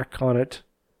little plaque on it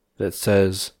that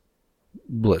says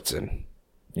Blitzen.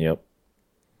 Yep.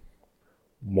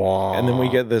 Wow. And then we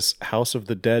get this House of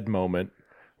the Dead moment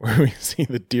where we see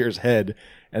the deer's head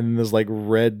and then this like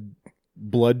red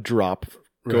blood drop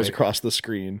goes across the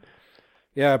screen.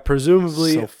 Yeah,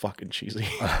 presumably so fucking cheesy.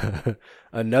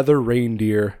 Another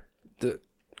reindeer that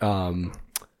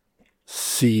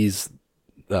sees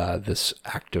this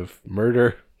act of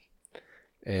murder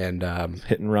and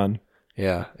hit and run.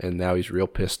 Yeah, and now he's real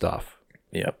pissed off.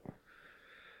 Yep.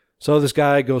 So this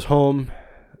guy goes home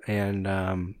and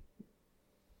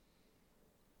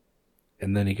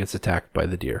then he gets attacked by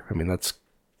the deer. I mean, that's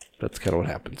kind of what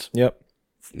happens. Yep.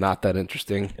 It's not that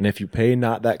interesting. And if you pay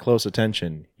not that close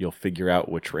attention, you'll figure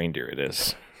out which reindeer it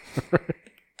is.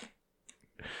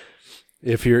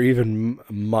 If you're even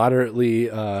moderately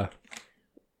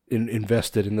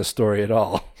invested in the story at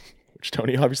all. Which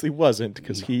Tony obviously wasn't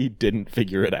because he didn't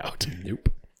figure it out. Nope.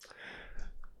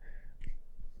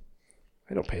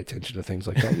 I don't pay attention to things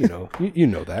like that. You know, you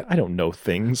know that. I don't know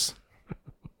things.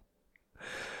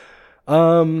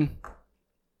 Yeah, and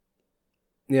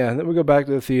then we go back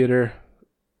to the theater,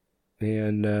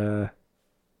 and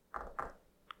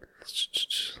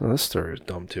this story is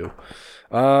dumb too.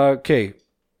 Okay,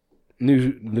 the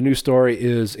new story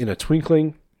is In a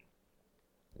Twinkling.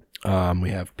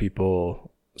 We have people.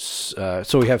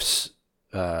 So we have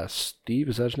Steve.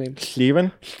 Is that his name?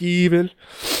 Steven.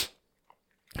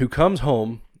 Who comes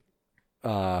home,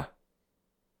 and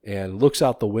looks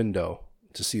out the window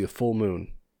to see the full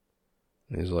moon.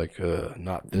 And he's like,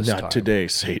 not this time. Not today,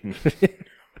 Satan.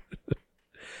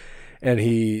 And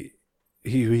he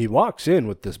walks in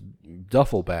with this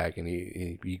duffel bag, and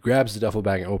he grabs the duffel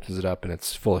bag and opens it up, and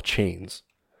it's full of chains.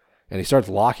 And he starts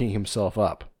locking himself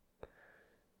up.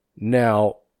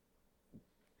 Now,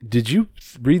 did you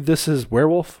read this as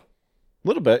werewolf? A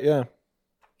little bit, yeah.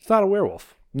 It's not a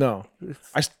werewolf. No.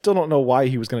 I still don't know why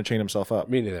he was going to chain himself up.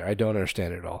 Me neither. I don't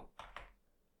understand it at all.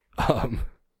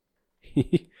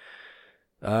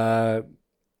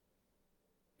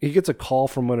 He gets a call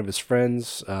from one of his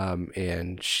friends,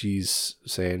 and she's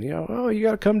saying, oh, you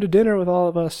got to come to dinner with all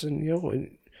of us, and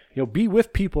be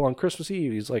with people on Christmas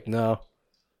Eve. He's like, no,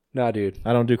 dude,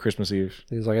 I don't do Christmas Eve.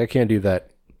 He's like, I can't do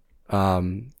that.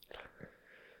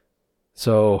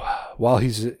 So while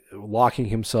he's locking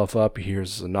himself up, he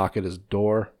hears a knock at his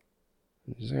door.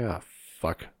 He's like, oh,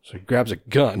 fuck. So he grabs a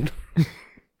gun.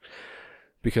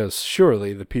 Because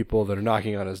surely the people that are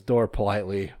knocking on his door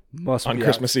politely must on be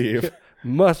Christmas Eve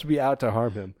must be out to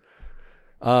harm him.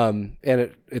 And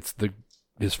it's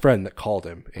his friend that called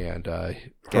him, and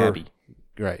Gabby,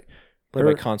 right, played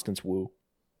by Constance Wu.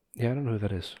 Yeah, I don't know who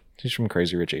that is. She's from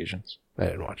Crazy Rich Asians. I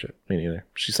didn't watch it. Me neither.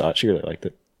 She saw it. She really liked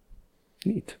it.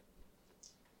 Neat.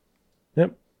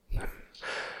 Yep.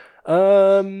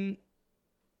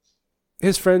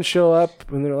 His friends show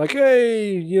up and they're like,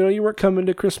 hey, you weren't coming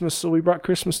to Christmas, so we brought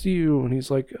Christmas to you. And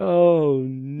he's like, oh,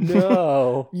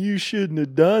 no. You shouldn't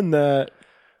have done that.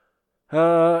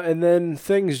 And then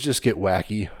things just get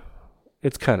wacky.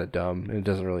 It's kind of dumb, and it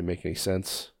doesn't really make any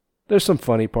sense. There's some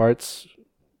funny parts,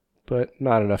 but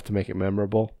not enough to make it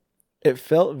memorable. It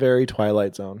felt very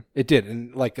Twilight Zone. It did,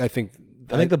 and I think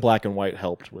the black and white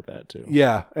helped with that too.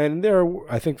 Yeah, and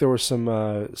I think there were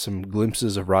some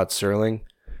glimpses of Rod Serling.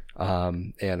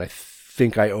 And I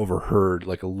think I overheard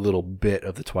a little bit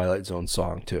of the Twilight Zone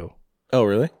song too. Oh,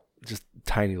 really? Just a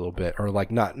tiny little bit, or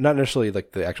not necessarily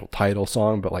the actual title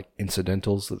song, but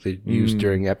incidentals that they used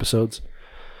during episodes.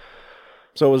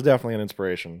 So it was definitely an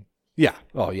inspiration. Yeah.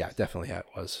 Oh, yeah, definitely. Yeah, it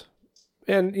was.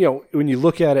 And when you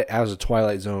look at it as a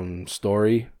Twilight Zone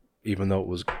story, even though it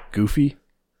was goofy,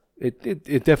 it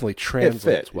definitely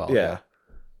translates well. Yeah.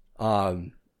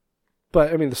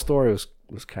 But I mean, the story was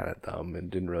kind of dumb and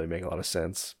didn't really make a lot of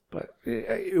sense, but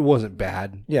it wasn't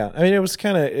bad. Yeah, I mean, it was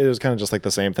kind of just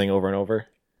the same thing over and over,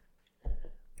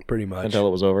 pretty much until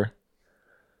it was over.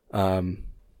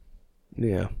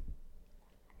 Yeah.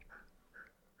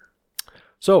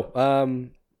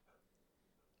 So,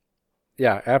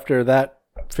 yeah, after that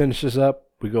finishes up,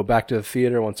 we go back to the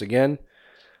theater once again,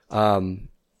 and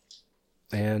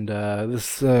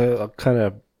this I'll kind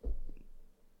of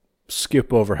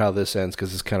skip over how this ends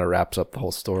because this kind of wraps up the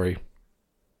whole story.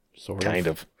 Kind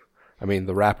of. I mean,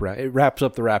 the wraparound. It wraps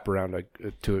up the wraparound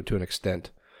to an extent.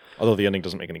 Although the ending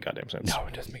doesn't make any goddamn sense. No,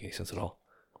 it doesn't make any sense at all.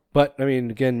 But I mean,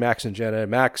 again, Max and Jenna.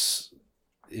 Max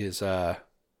is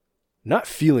not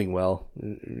feeling well.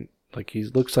 He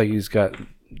looks like he's got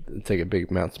take a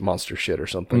big monster shit or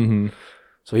something. Mm-hmm.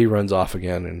 So he runs off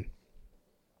again, and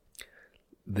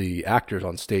the actors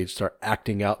on stage start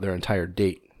acting out their entire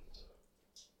date.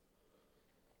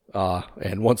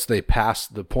 And once they pass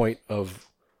the point of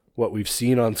what we've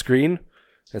seen on screen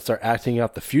and start acting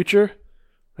out the future,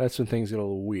 that's when things get a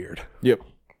little weird. Yep. Get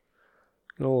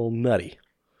a little nutty.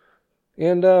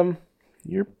 And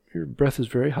your breath is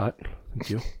very hot. Thank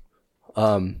you.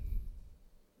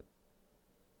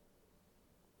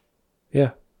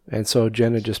 Yeah. And so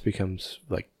Jenna just becomes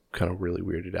kind of really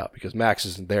weirded out because Max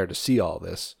isn't there to see all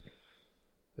this.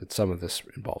 And some of this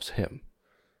involves him.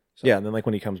 So, yeah, and then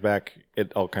when he comes back,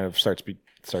 it all kind of starts.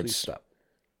 Stop.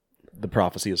 The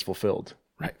prophecy is fulfilled.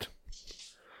 Right.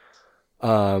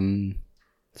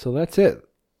 So that's it.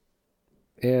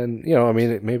 And I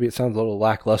mean, maybe it sounds a little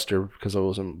lackluster because I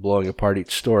wasn't blowing apart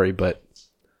each story, but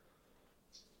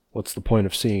what's the point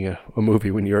of seeing a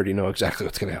movie when you already know exactly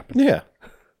what's going to happen? Yeah.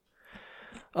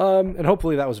 And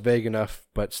hopefully that was vague enough,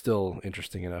 but still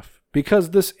interesting enough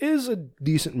because this is a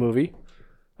decent movie.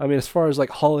 I mean, as far as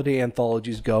holiday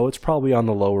anthologies go, it's probably on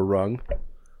the lower rung.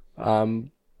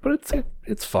 But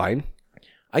it's fine.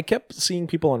 I kept seeing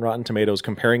people on Rotten Tomatoes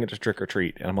comparing it to Trick or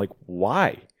Treat, and I'm like,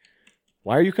 why?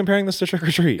 Why are you comparing this to Trick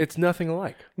or Treat? It's nothing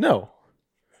alike. No.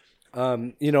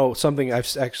 Something I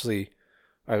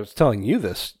was telling you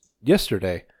this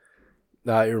yesterday.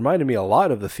 It reminded me a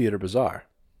lot of the Theater Bazaar.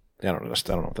 Yeah, I don't know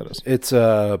what that is. It's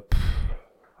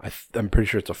I'm pretty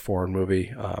sure it's a foreign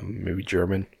movie, maybe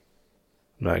German.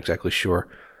 I'm not exactly sure.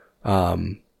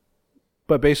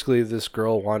 But basically this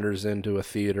girl wanders into a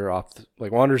theater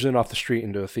wanders in off the street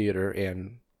into a theater,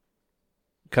 and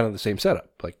kind of the same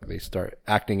setup. They start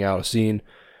acting out a scene.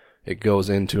 It goes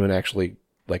into an actually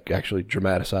like actually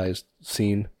dramatized.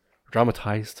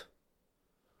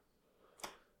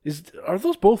 Are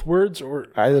those both words or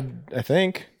I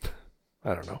think.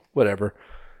 I don't know. Whatever.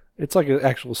 It's like an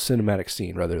actual cinematic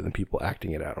scene rather than people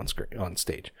acting it out on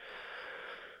stage.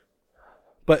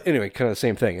 But anyway, kind of the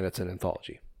same thing, and it's an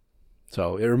anthology.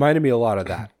 So it reminded me a lot of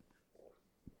that.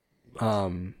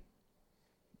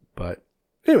 But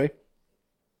anyway,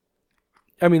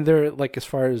 I mean, they're like, as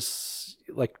far as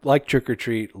like Trick or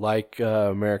Treat, like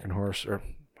American Horror or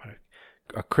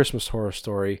A Christmas Horror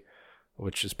Story,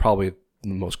 which is probably the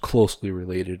most closely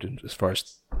related as far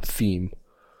as theme.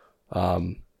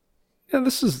 Yeah,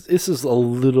 this is a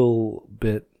little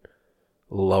bit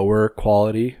lower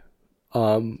quality.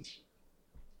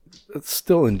 It's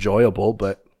still enjoyable,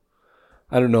 but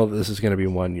I don't know if this is going to be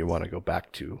one you want to go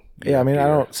back to. Yeah, I mean, I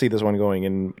don't see this one going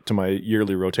into my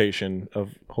yearly rotation of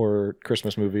horror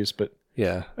Christmas movies, but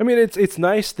yeah, I mean, it's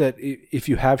nice that if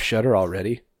you have Shudder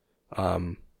already,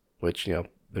 which, you know,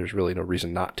 there's really no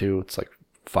reason not to. It's like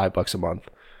 $5 a month,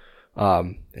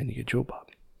 and you get Joe Bob.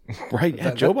 Right,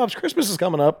 yeah, Joe Bob's Christmas is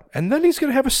coming up, and then he's going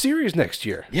to have a series next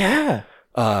year. Yeah,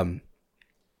 and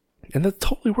that's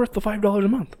totally worth the $5 a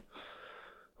month.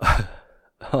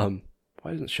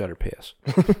 Why doesn't Shudder pay us?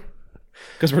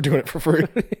 Because we're doing it for free.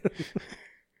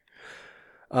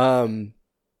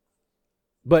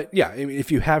 But yeah, I mean, if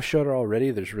you have Shudder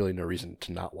already, there's really no reason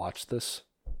to not watch this.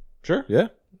 Sure, yeah,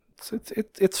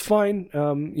 it's fine.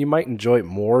 You might enjoy it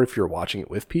more if you're watching it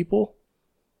with people.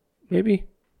 Maybe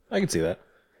I can see that.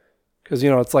 Because, you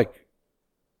know, it's like,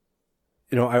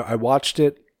 you know, I watched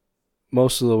it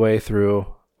most of the way through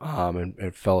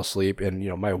and fell asleep. And, you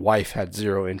know, my wife had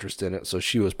zero interest in it, so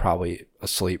she was probably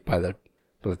asleep by the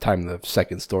time the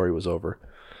second story was over.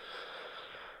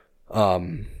 But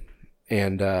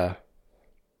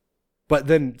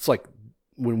then it's like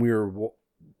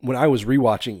when I was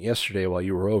rewatching yesterday while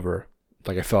you were over,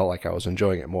 like I felt like I was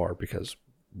enjoying it more because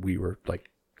we were like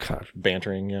kind of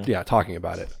bantering, yeah, talking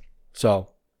about it. So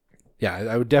yeah,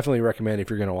 I would definitely recommend, if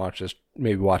you're going to watch this,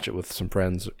 maybe watch it with some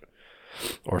friends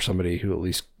or somebody who at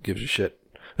least gives a shit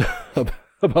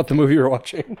about the movie you're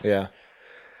watching. Yeah.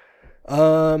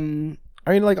 I mean,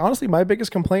 like, honestly, my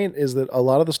biggest complaint is that a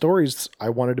lot of the stories I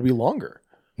wanted to be longer.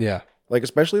 Yeah. Like,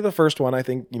 especially the first one, I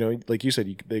think, you know, like you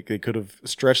said, they could have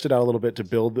stretched it out a little bit to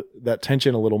build that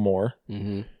tension a little more.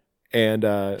 Mm-hmm. And,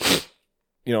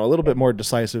 you know, a little bit more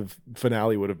decisive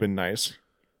finale would have been nice.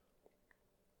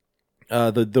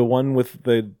 The one with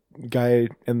the guy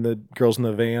and the girls in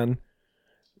the van,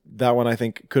 that one I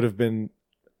think could have been,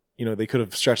 you know, they could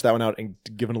have stretched that one out and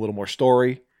given a little more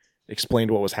story,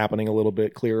 explained what was happening a little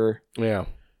bit clearer. Yeah.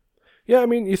 Yeah, I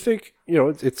mean, you think, you know,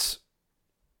 it's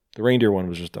the reindeer one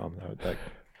was just dumb.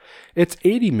 It's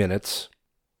 80 minutes.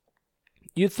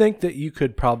 You'd think that you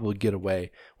could probably get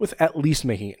away with at least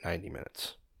making it 90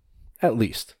 minutes. At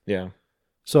least. Yeah.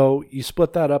 So you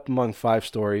split that up among 5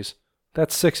 stories.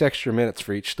 That's 6 extra minutes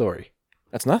for each story.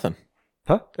 That's nothing.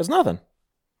 Huh? That's nothing.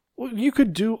 Well, you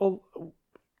could do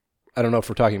I don't know if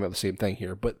we're talking about the same thing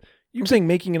here, but I'm saying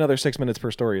making another 6 minutes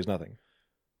per story is nothing.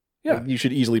 Yeah. Like, you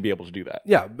should easily be able to do that.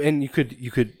 Yeah, and you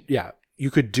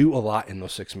could do a lot in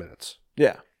those 6 minutes.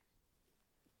 Yeah.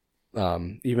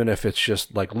 Even if it's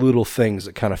just like little things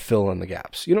that kind of fill in the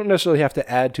gaps. You don't necessarily have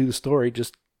to add to the story,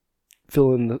 just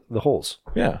fill in the holes.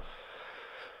 Yeah.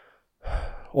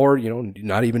 Or, you know,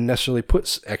 not even necessarily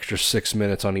put extra 6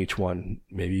 minutes on each one.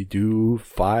 Maybe do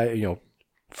 5, you know,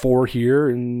 4 here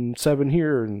and 7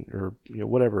 here, or, you know,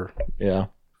 whatever. Yeah.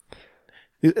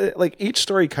 Like, each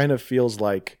story kind of feels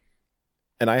like,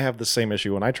 and I have the same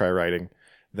issue when I try writing,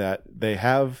 that they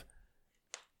have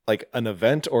like an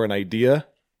event or an idea.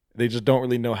 They just don't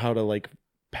really know how to like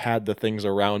pad the things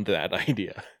around that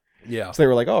idea. Yeah. So they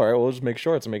were like, all right, well, we'll just make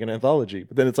shorts and make an anthology.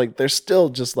 But then it's like, they're still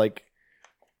just like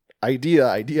idea.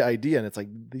 And it's like,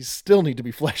 these still need to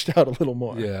be fleshed out a little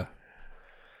more. Yeah.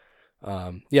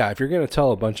 Yeah, if you're going to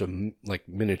tell a bunch of like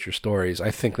miniature stories, I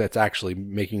think that's actually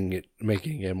making it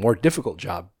a more difficult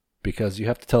job, because you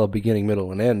have to tell a beginning,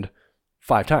 middle, and end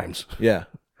 5 times. Yeah.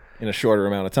 In a shorter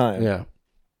amount of time. Yeah.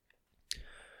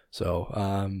 So,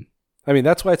 I mean,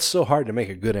 that's why it's so hard to make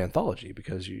a good anthology,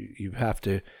 because you have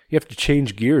to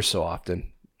change gears so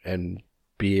often and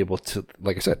be able to,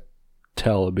 like I said,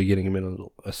 tell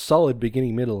a solid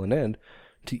beginning, middle, and end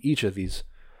to each of these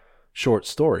short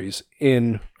stories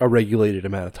in a regulated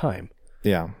amount of time.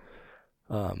 Yeah.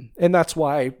 And that's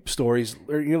why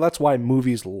that's why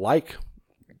movies like,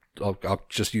 I'll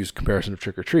just use comparison of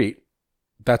Trick or Treat.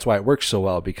 That's why it works so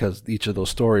well, because each of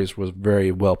those stories was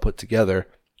very well put together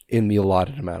in the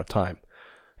allotted amount of time.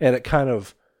 And it kind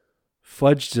of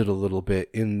fudged it a little bit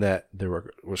in that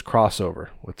there was crossover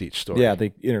with each story. Yeah,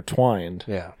 they intertwined.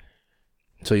 Yeah.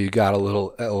 So you got a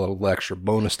little extra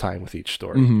bonus time with each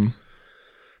story. Mm-hmm.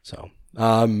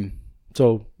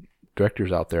 So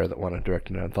directors out there that want to direct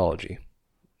an anthology,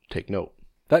 take note.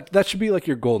 That should be like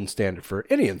your golden standard for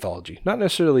any anthology, not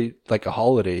necessarily like a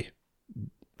holiday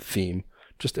theme,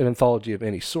 just an anthology of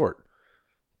any sort.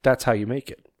 That's how you make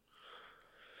it.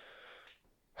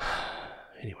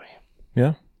 Anyway.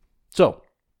 Yeah. So,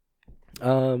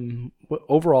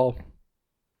 overall,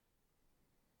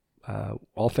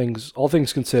 all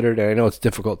things considered, and I know it's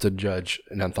difficult to judge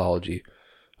an anthology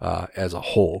as a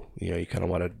whole. You know, you kind of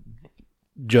want to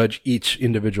judge each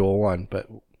individual one, but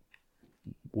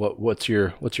what's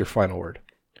your final word?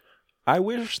 I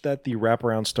wish that the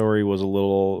wraparound story was a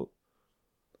little,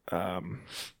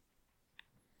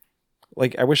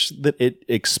 like I wish that it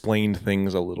explained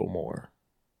things a little more.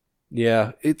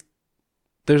 Yeah,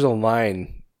 there's a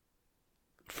line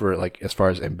for like as far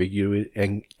as ambiguity.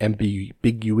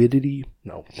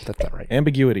 No, that's not right.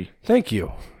 Ambiguity. Thank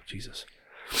you, Jesus.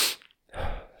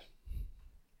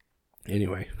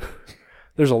 Anyway,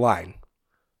 there's a line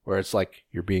where it's like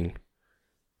you're being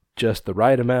just the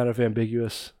right amount of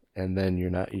ambiguous, and then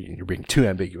you're being too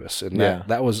ambiguous, and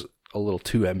that was a little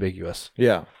too ambiguous.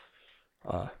 Yeah.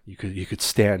 You could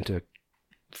stand to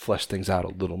flesh things out a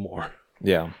little more.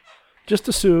 Yeah. Just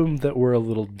assume that we're a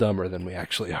little dumber than we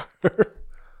actually are.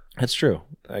 That's true.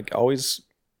 Like always,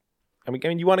 I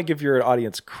mean, you want to give your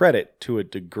audience credit to a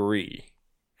degree.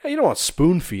 Yeah, you don't want to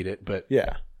spoon feed it, but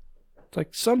yeah, it's like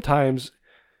sometimes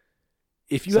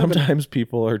if you sometimes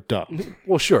people are dumb.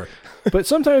 Well, sure, but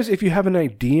sometimes if you have an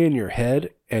idea in your head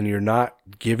and you're not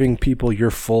giving people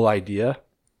your full idea,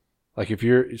 like if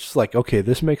you're it's like, okay,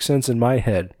 this makes sense in my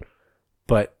head,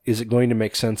 but is it going to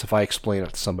make sense if I explain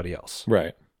it to somebody else?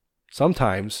 Right.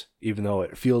 Sometimes, even though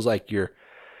it feels like you're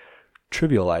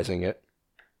trivializing it,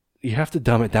 you have to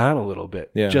dumb it down a little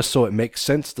bit, just so it makes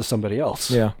sense to somebody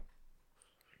else. Yeah.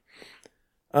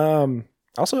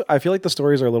 Also, I feel like the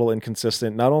stories are a little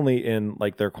inconsistent, not only in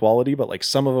like their quality, but like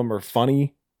some of them are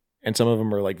funny and some of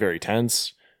them are like very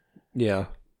tense. Yeah.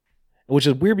 Which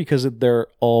is weird because they're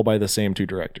all by the same two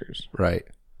directors. Right.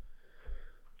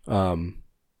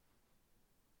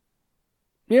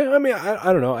 Yeah, I mean,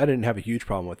 I don't know. I didn't have a huge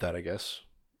problem with that, I guess.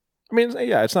 I mean,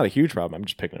 yeah, it's not a huge problem. I'm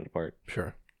just picking it apart.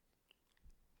 Sure.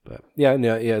 But yeah,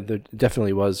 there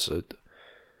definitely was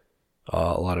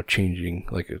a lot of changing,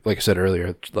 like I said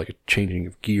earlier, like a changing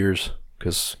of gears,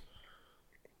 because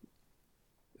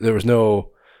there was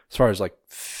no, as far as like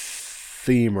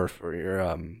theme or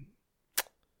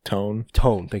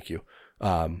tone. Thank you.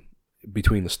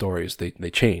 Between the stories, they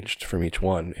changed from each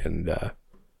one, and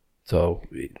so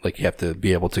like you have to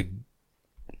be able to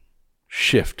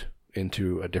shift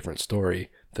into a different story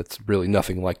that's really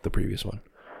nothing like the previous one.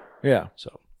 Yeah.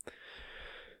 So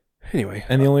anyway,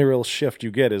 and the only real shift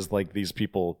you get is like these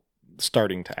people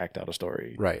starting to act out a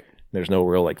story. Right. There's no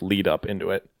real like lead up into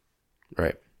it.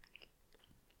 Right.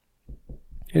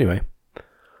 Anyway, I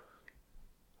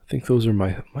think those are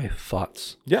my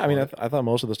thoughts. Yeah, I mean, I thought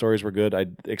most of the stories were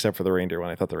good, except for the reindeer one.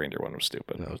 I thought the reindeer one was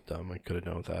stupid. That was dumb. I could have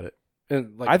done without it.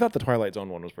 And like, I thought the Twilight Zone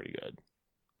one was pretty good.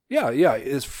 Yeah,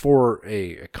 it's for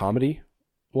a comedy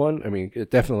one. I mean, it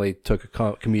definitely took a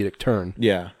comedic turn.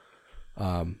 Yeah.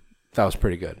 That was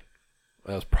pretty good.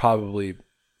 That was probably,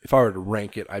 if I were to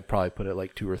rank it, I'd probably put it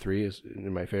like 2 or 3 as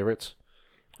in my favorites.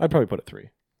 I'd probably put it 3.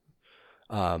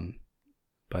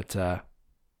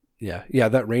 Yeah,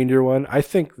 that reindeer one, I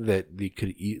think that they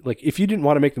could like, if you didn't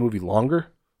want to make the movie longer,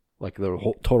 like the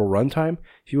whole total runtime,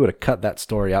 if you would have cut that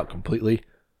story out completely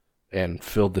and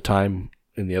filled the time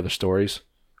in the other stories,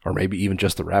 or maybe even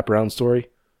just the wraparound story,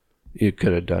 you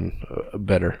could have done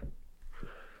better.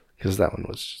 Because that one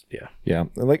was, yeah.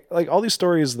 Like all these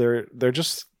stories, they're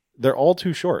all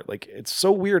too short. Like it's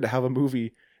so weird to have a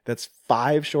movie that's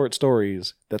 5 short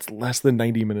stories that's less than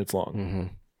 90 minutes long.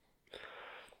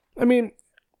 Mm-hmm. I mean,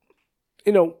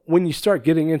 when you start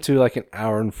getting into like an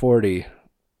hour and 40,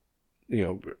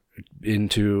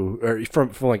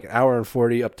 from like an hour and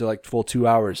 40 up to like full 2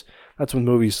 hours, that's when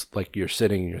movies like you're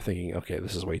sitting and you're thinking, okay,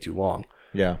 this is way too long.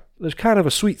 Yeah. There's kind of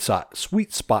a sweet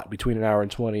spot between an hour and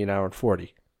 20 and an hour and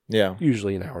 40. Yeah.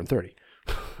 Usually an hour and 30.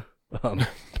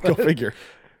 Go figure.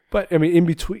 But I mean, in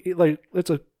between, like, it's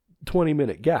a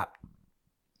 20-minute gap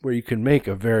where you can make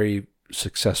a very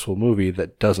successful movie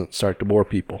that doesn't start to bore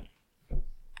people.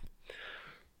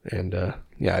 And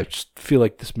I just feel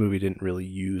like this movie didn't really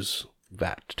use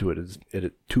that to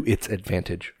its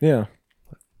advantage. Yeah.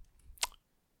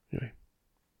 Anyway,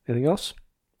 anything else?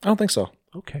 I don't think so.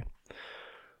 Okay.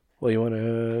 Well, you want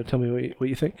to tell me what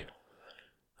you think?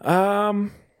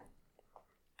 I'm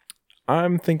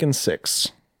thinking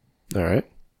 6. All right.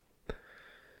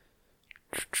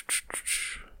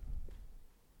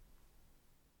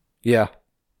 Yeah.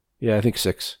 Yeah, I think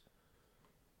 6.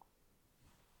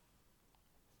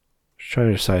 Trying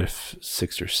to decide if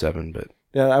 6 or 7, but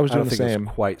Yeah, I was I doing don't the think same.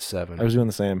 it's quite 7. I was doing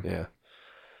the same. Yeah.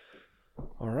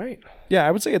 All right. Yeah,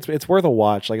 I would say it's worth a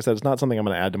watch. Like I said, it's not something I'm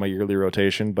going to add to my yearly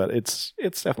rotation, but it's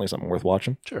definitely something worth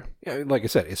watching. Sure. Yeah, like I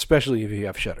said, especially if you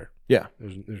have Shudder. Yeah.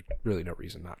 There's really no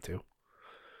reason not to.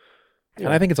 And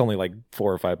I think it's only like $4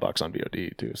 or $5 on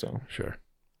VOD too, so. Sure.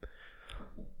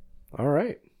 All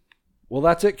right. Well,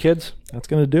 that's it, kids. That's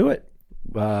going to do it.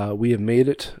 We have made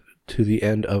it to the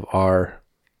end of our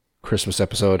Christmas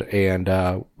episode,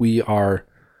 and we are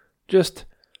just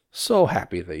so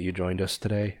happy that you joined us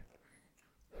today.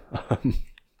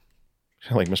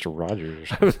 Like Mr. Rogers or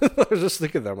something. I was just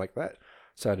thinking that. I'm like, that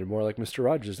sounded more like Mr.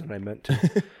 Rogers than I meant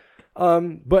to.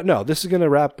 But no, this is going to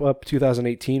wrap up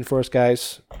 2018 for us,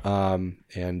 guys.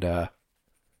 And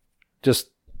just,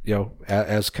 you know,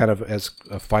 as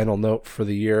a final note for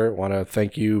the year, I want to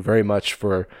thank you very much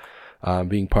for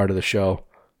being part of the show.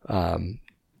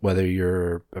 Whether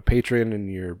you're a patron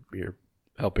and you're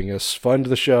helping us fund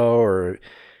the show, or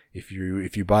if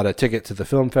you bought a ticket to the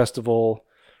film festival,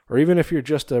 or even if you're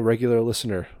just a regular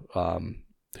listener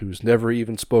who's never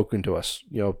even spoken to us,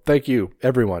 you know, thank you,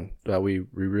 everyone. We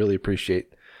really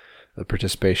appreciate the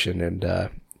participation, and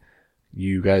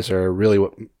you guys are really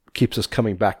what keeps us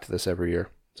coming back to this every year.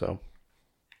 So,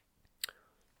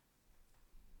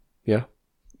 yeah.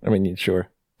 I mean, sure.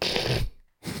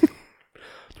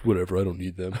 Whatever, I don't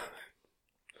need them.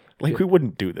 Like, we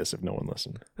wouldn't do this if no one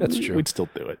listened. That's true. We'd still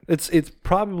do it. It's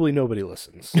probably nobody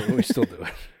listens, so we still do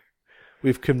it.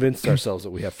 We've convinced ourselves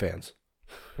that we have fans.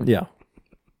 Yeah.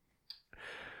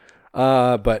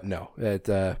 But no, it's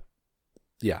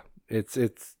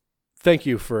thank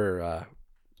you for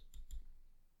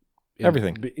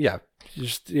everything.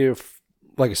 Just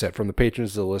like I said, from the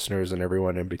patrons to the listeners and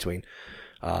everyone in between.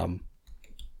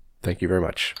 Thank you very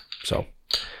much. So,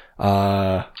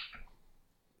 we'll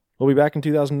be back in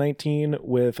 2019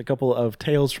 with a couple of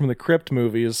Tales from the Crypt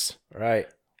movies. Right.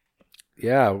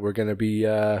 Yeah, we're gonna be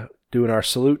doing our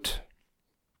salute,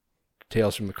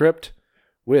 Tales from the Crypt,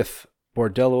 with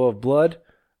Bordello of Blood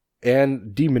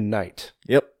and Demon Knight.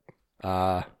 Yep.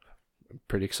 I'm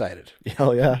pretty excited.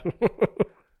 Hell yeah.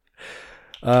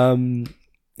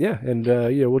 Yeah, and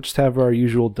we'll just have our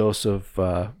usual dose of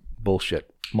bullshit.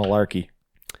 Malarkey.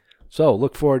 So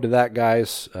look forward to that,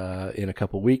 guys, in a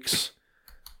couple weeks.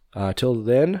 Till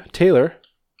then, Taylor,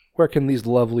 where can these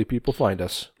lovely people find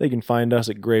us? They can find us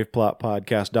at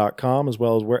graveplotpodcast.com, as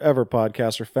well as wherever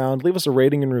podcasts are found. Leave us a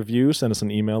rating and review. Send us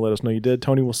an email. Let us know you did.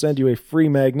 Tony will send you a free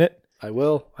magnet. I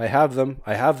will. I have them.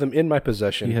 I have them in my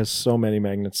possession. He has so many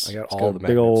magnets. I got He's all got the a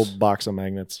big magnets. old box of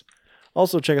magnets.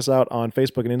 Also, check us out on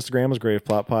Facebook and Instagram as Grave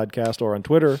Plot Podcast, or on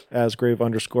Twitter as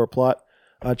Grave_Plot.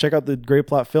 Check out the Grave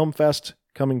Plot Film Fest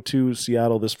coming to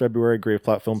Seattle this February,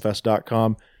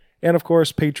 graveplotfilmfest.com. And of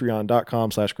course,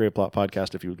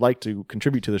 patreon.com/GravePlotPodcast if you would like to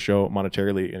contribute to the show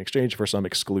monetarily in exchange for some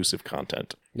exclusive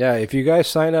content. Yeah, if you guys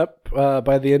sign up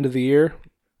by the end of the year,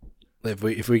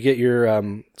 if we get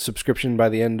your subscription by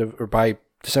the end of, or by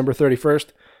December 31st,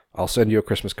 I'll send you a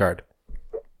Christmas card.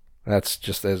 That's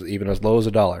just even as low as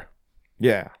 $1.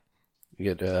 Yeah.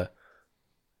 You get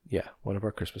one of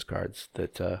our Christmas cards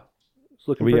that is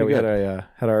looking We pretty good.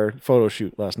 had our photo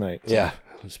shoot last night. So. Yeah.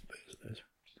 It was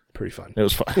pretty fun. It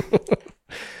was fun.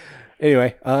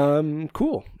 Anyway,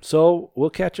 cool. So we'll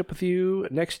catch up with you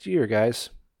next year, guys.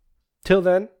 Till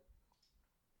then,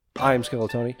 I am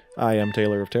Skeletoni. I am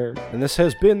Taylor of Terror. And this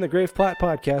has been the Grave Plot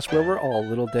Podcast, where we're all a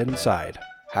little dead inside.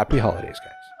 Happy holidays,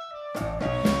 guys.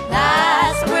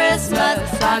 Last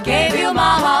Christmas I gave you my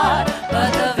heart,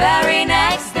 but the very next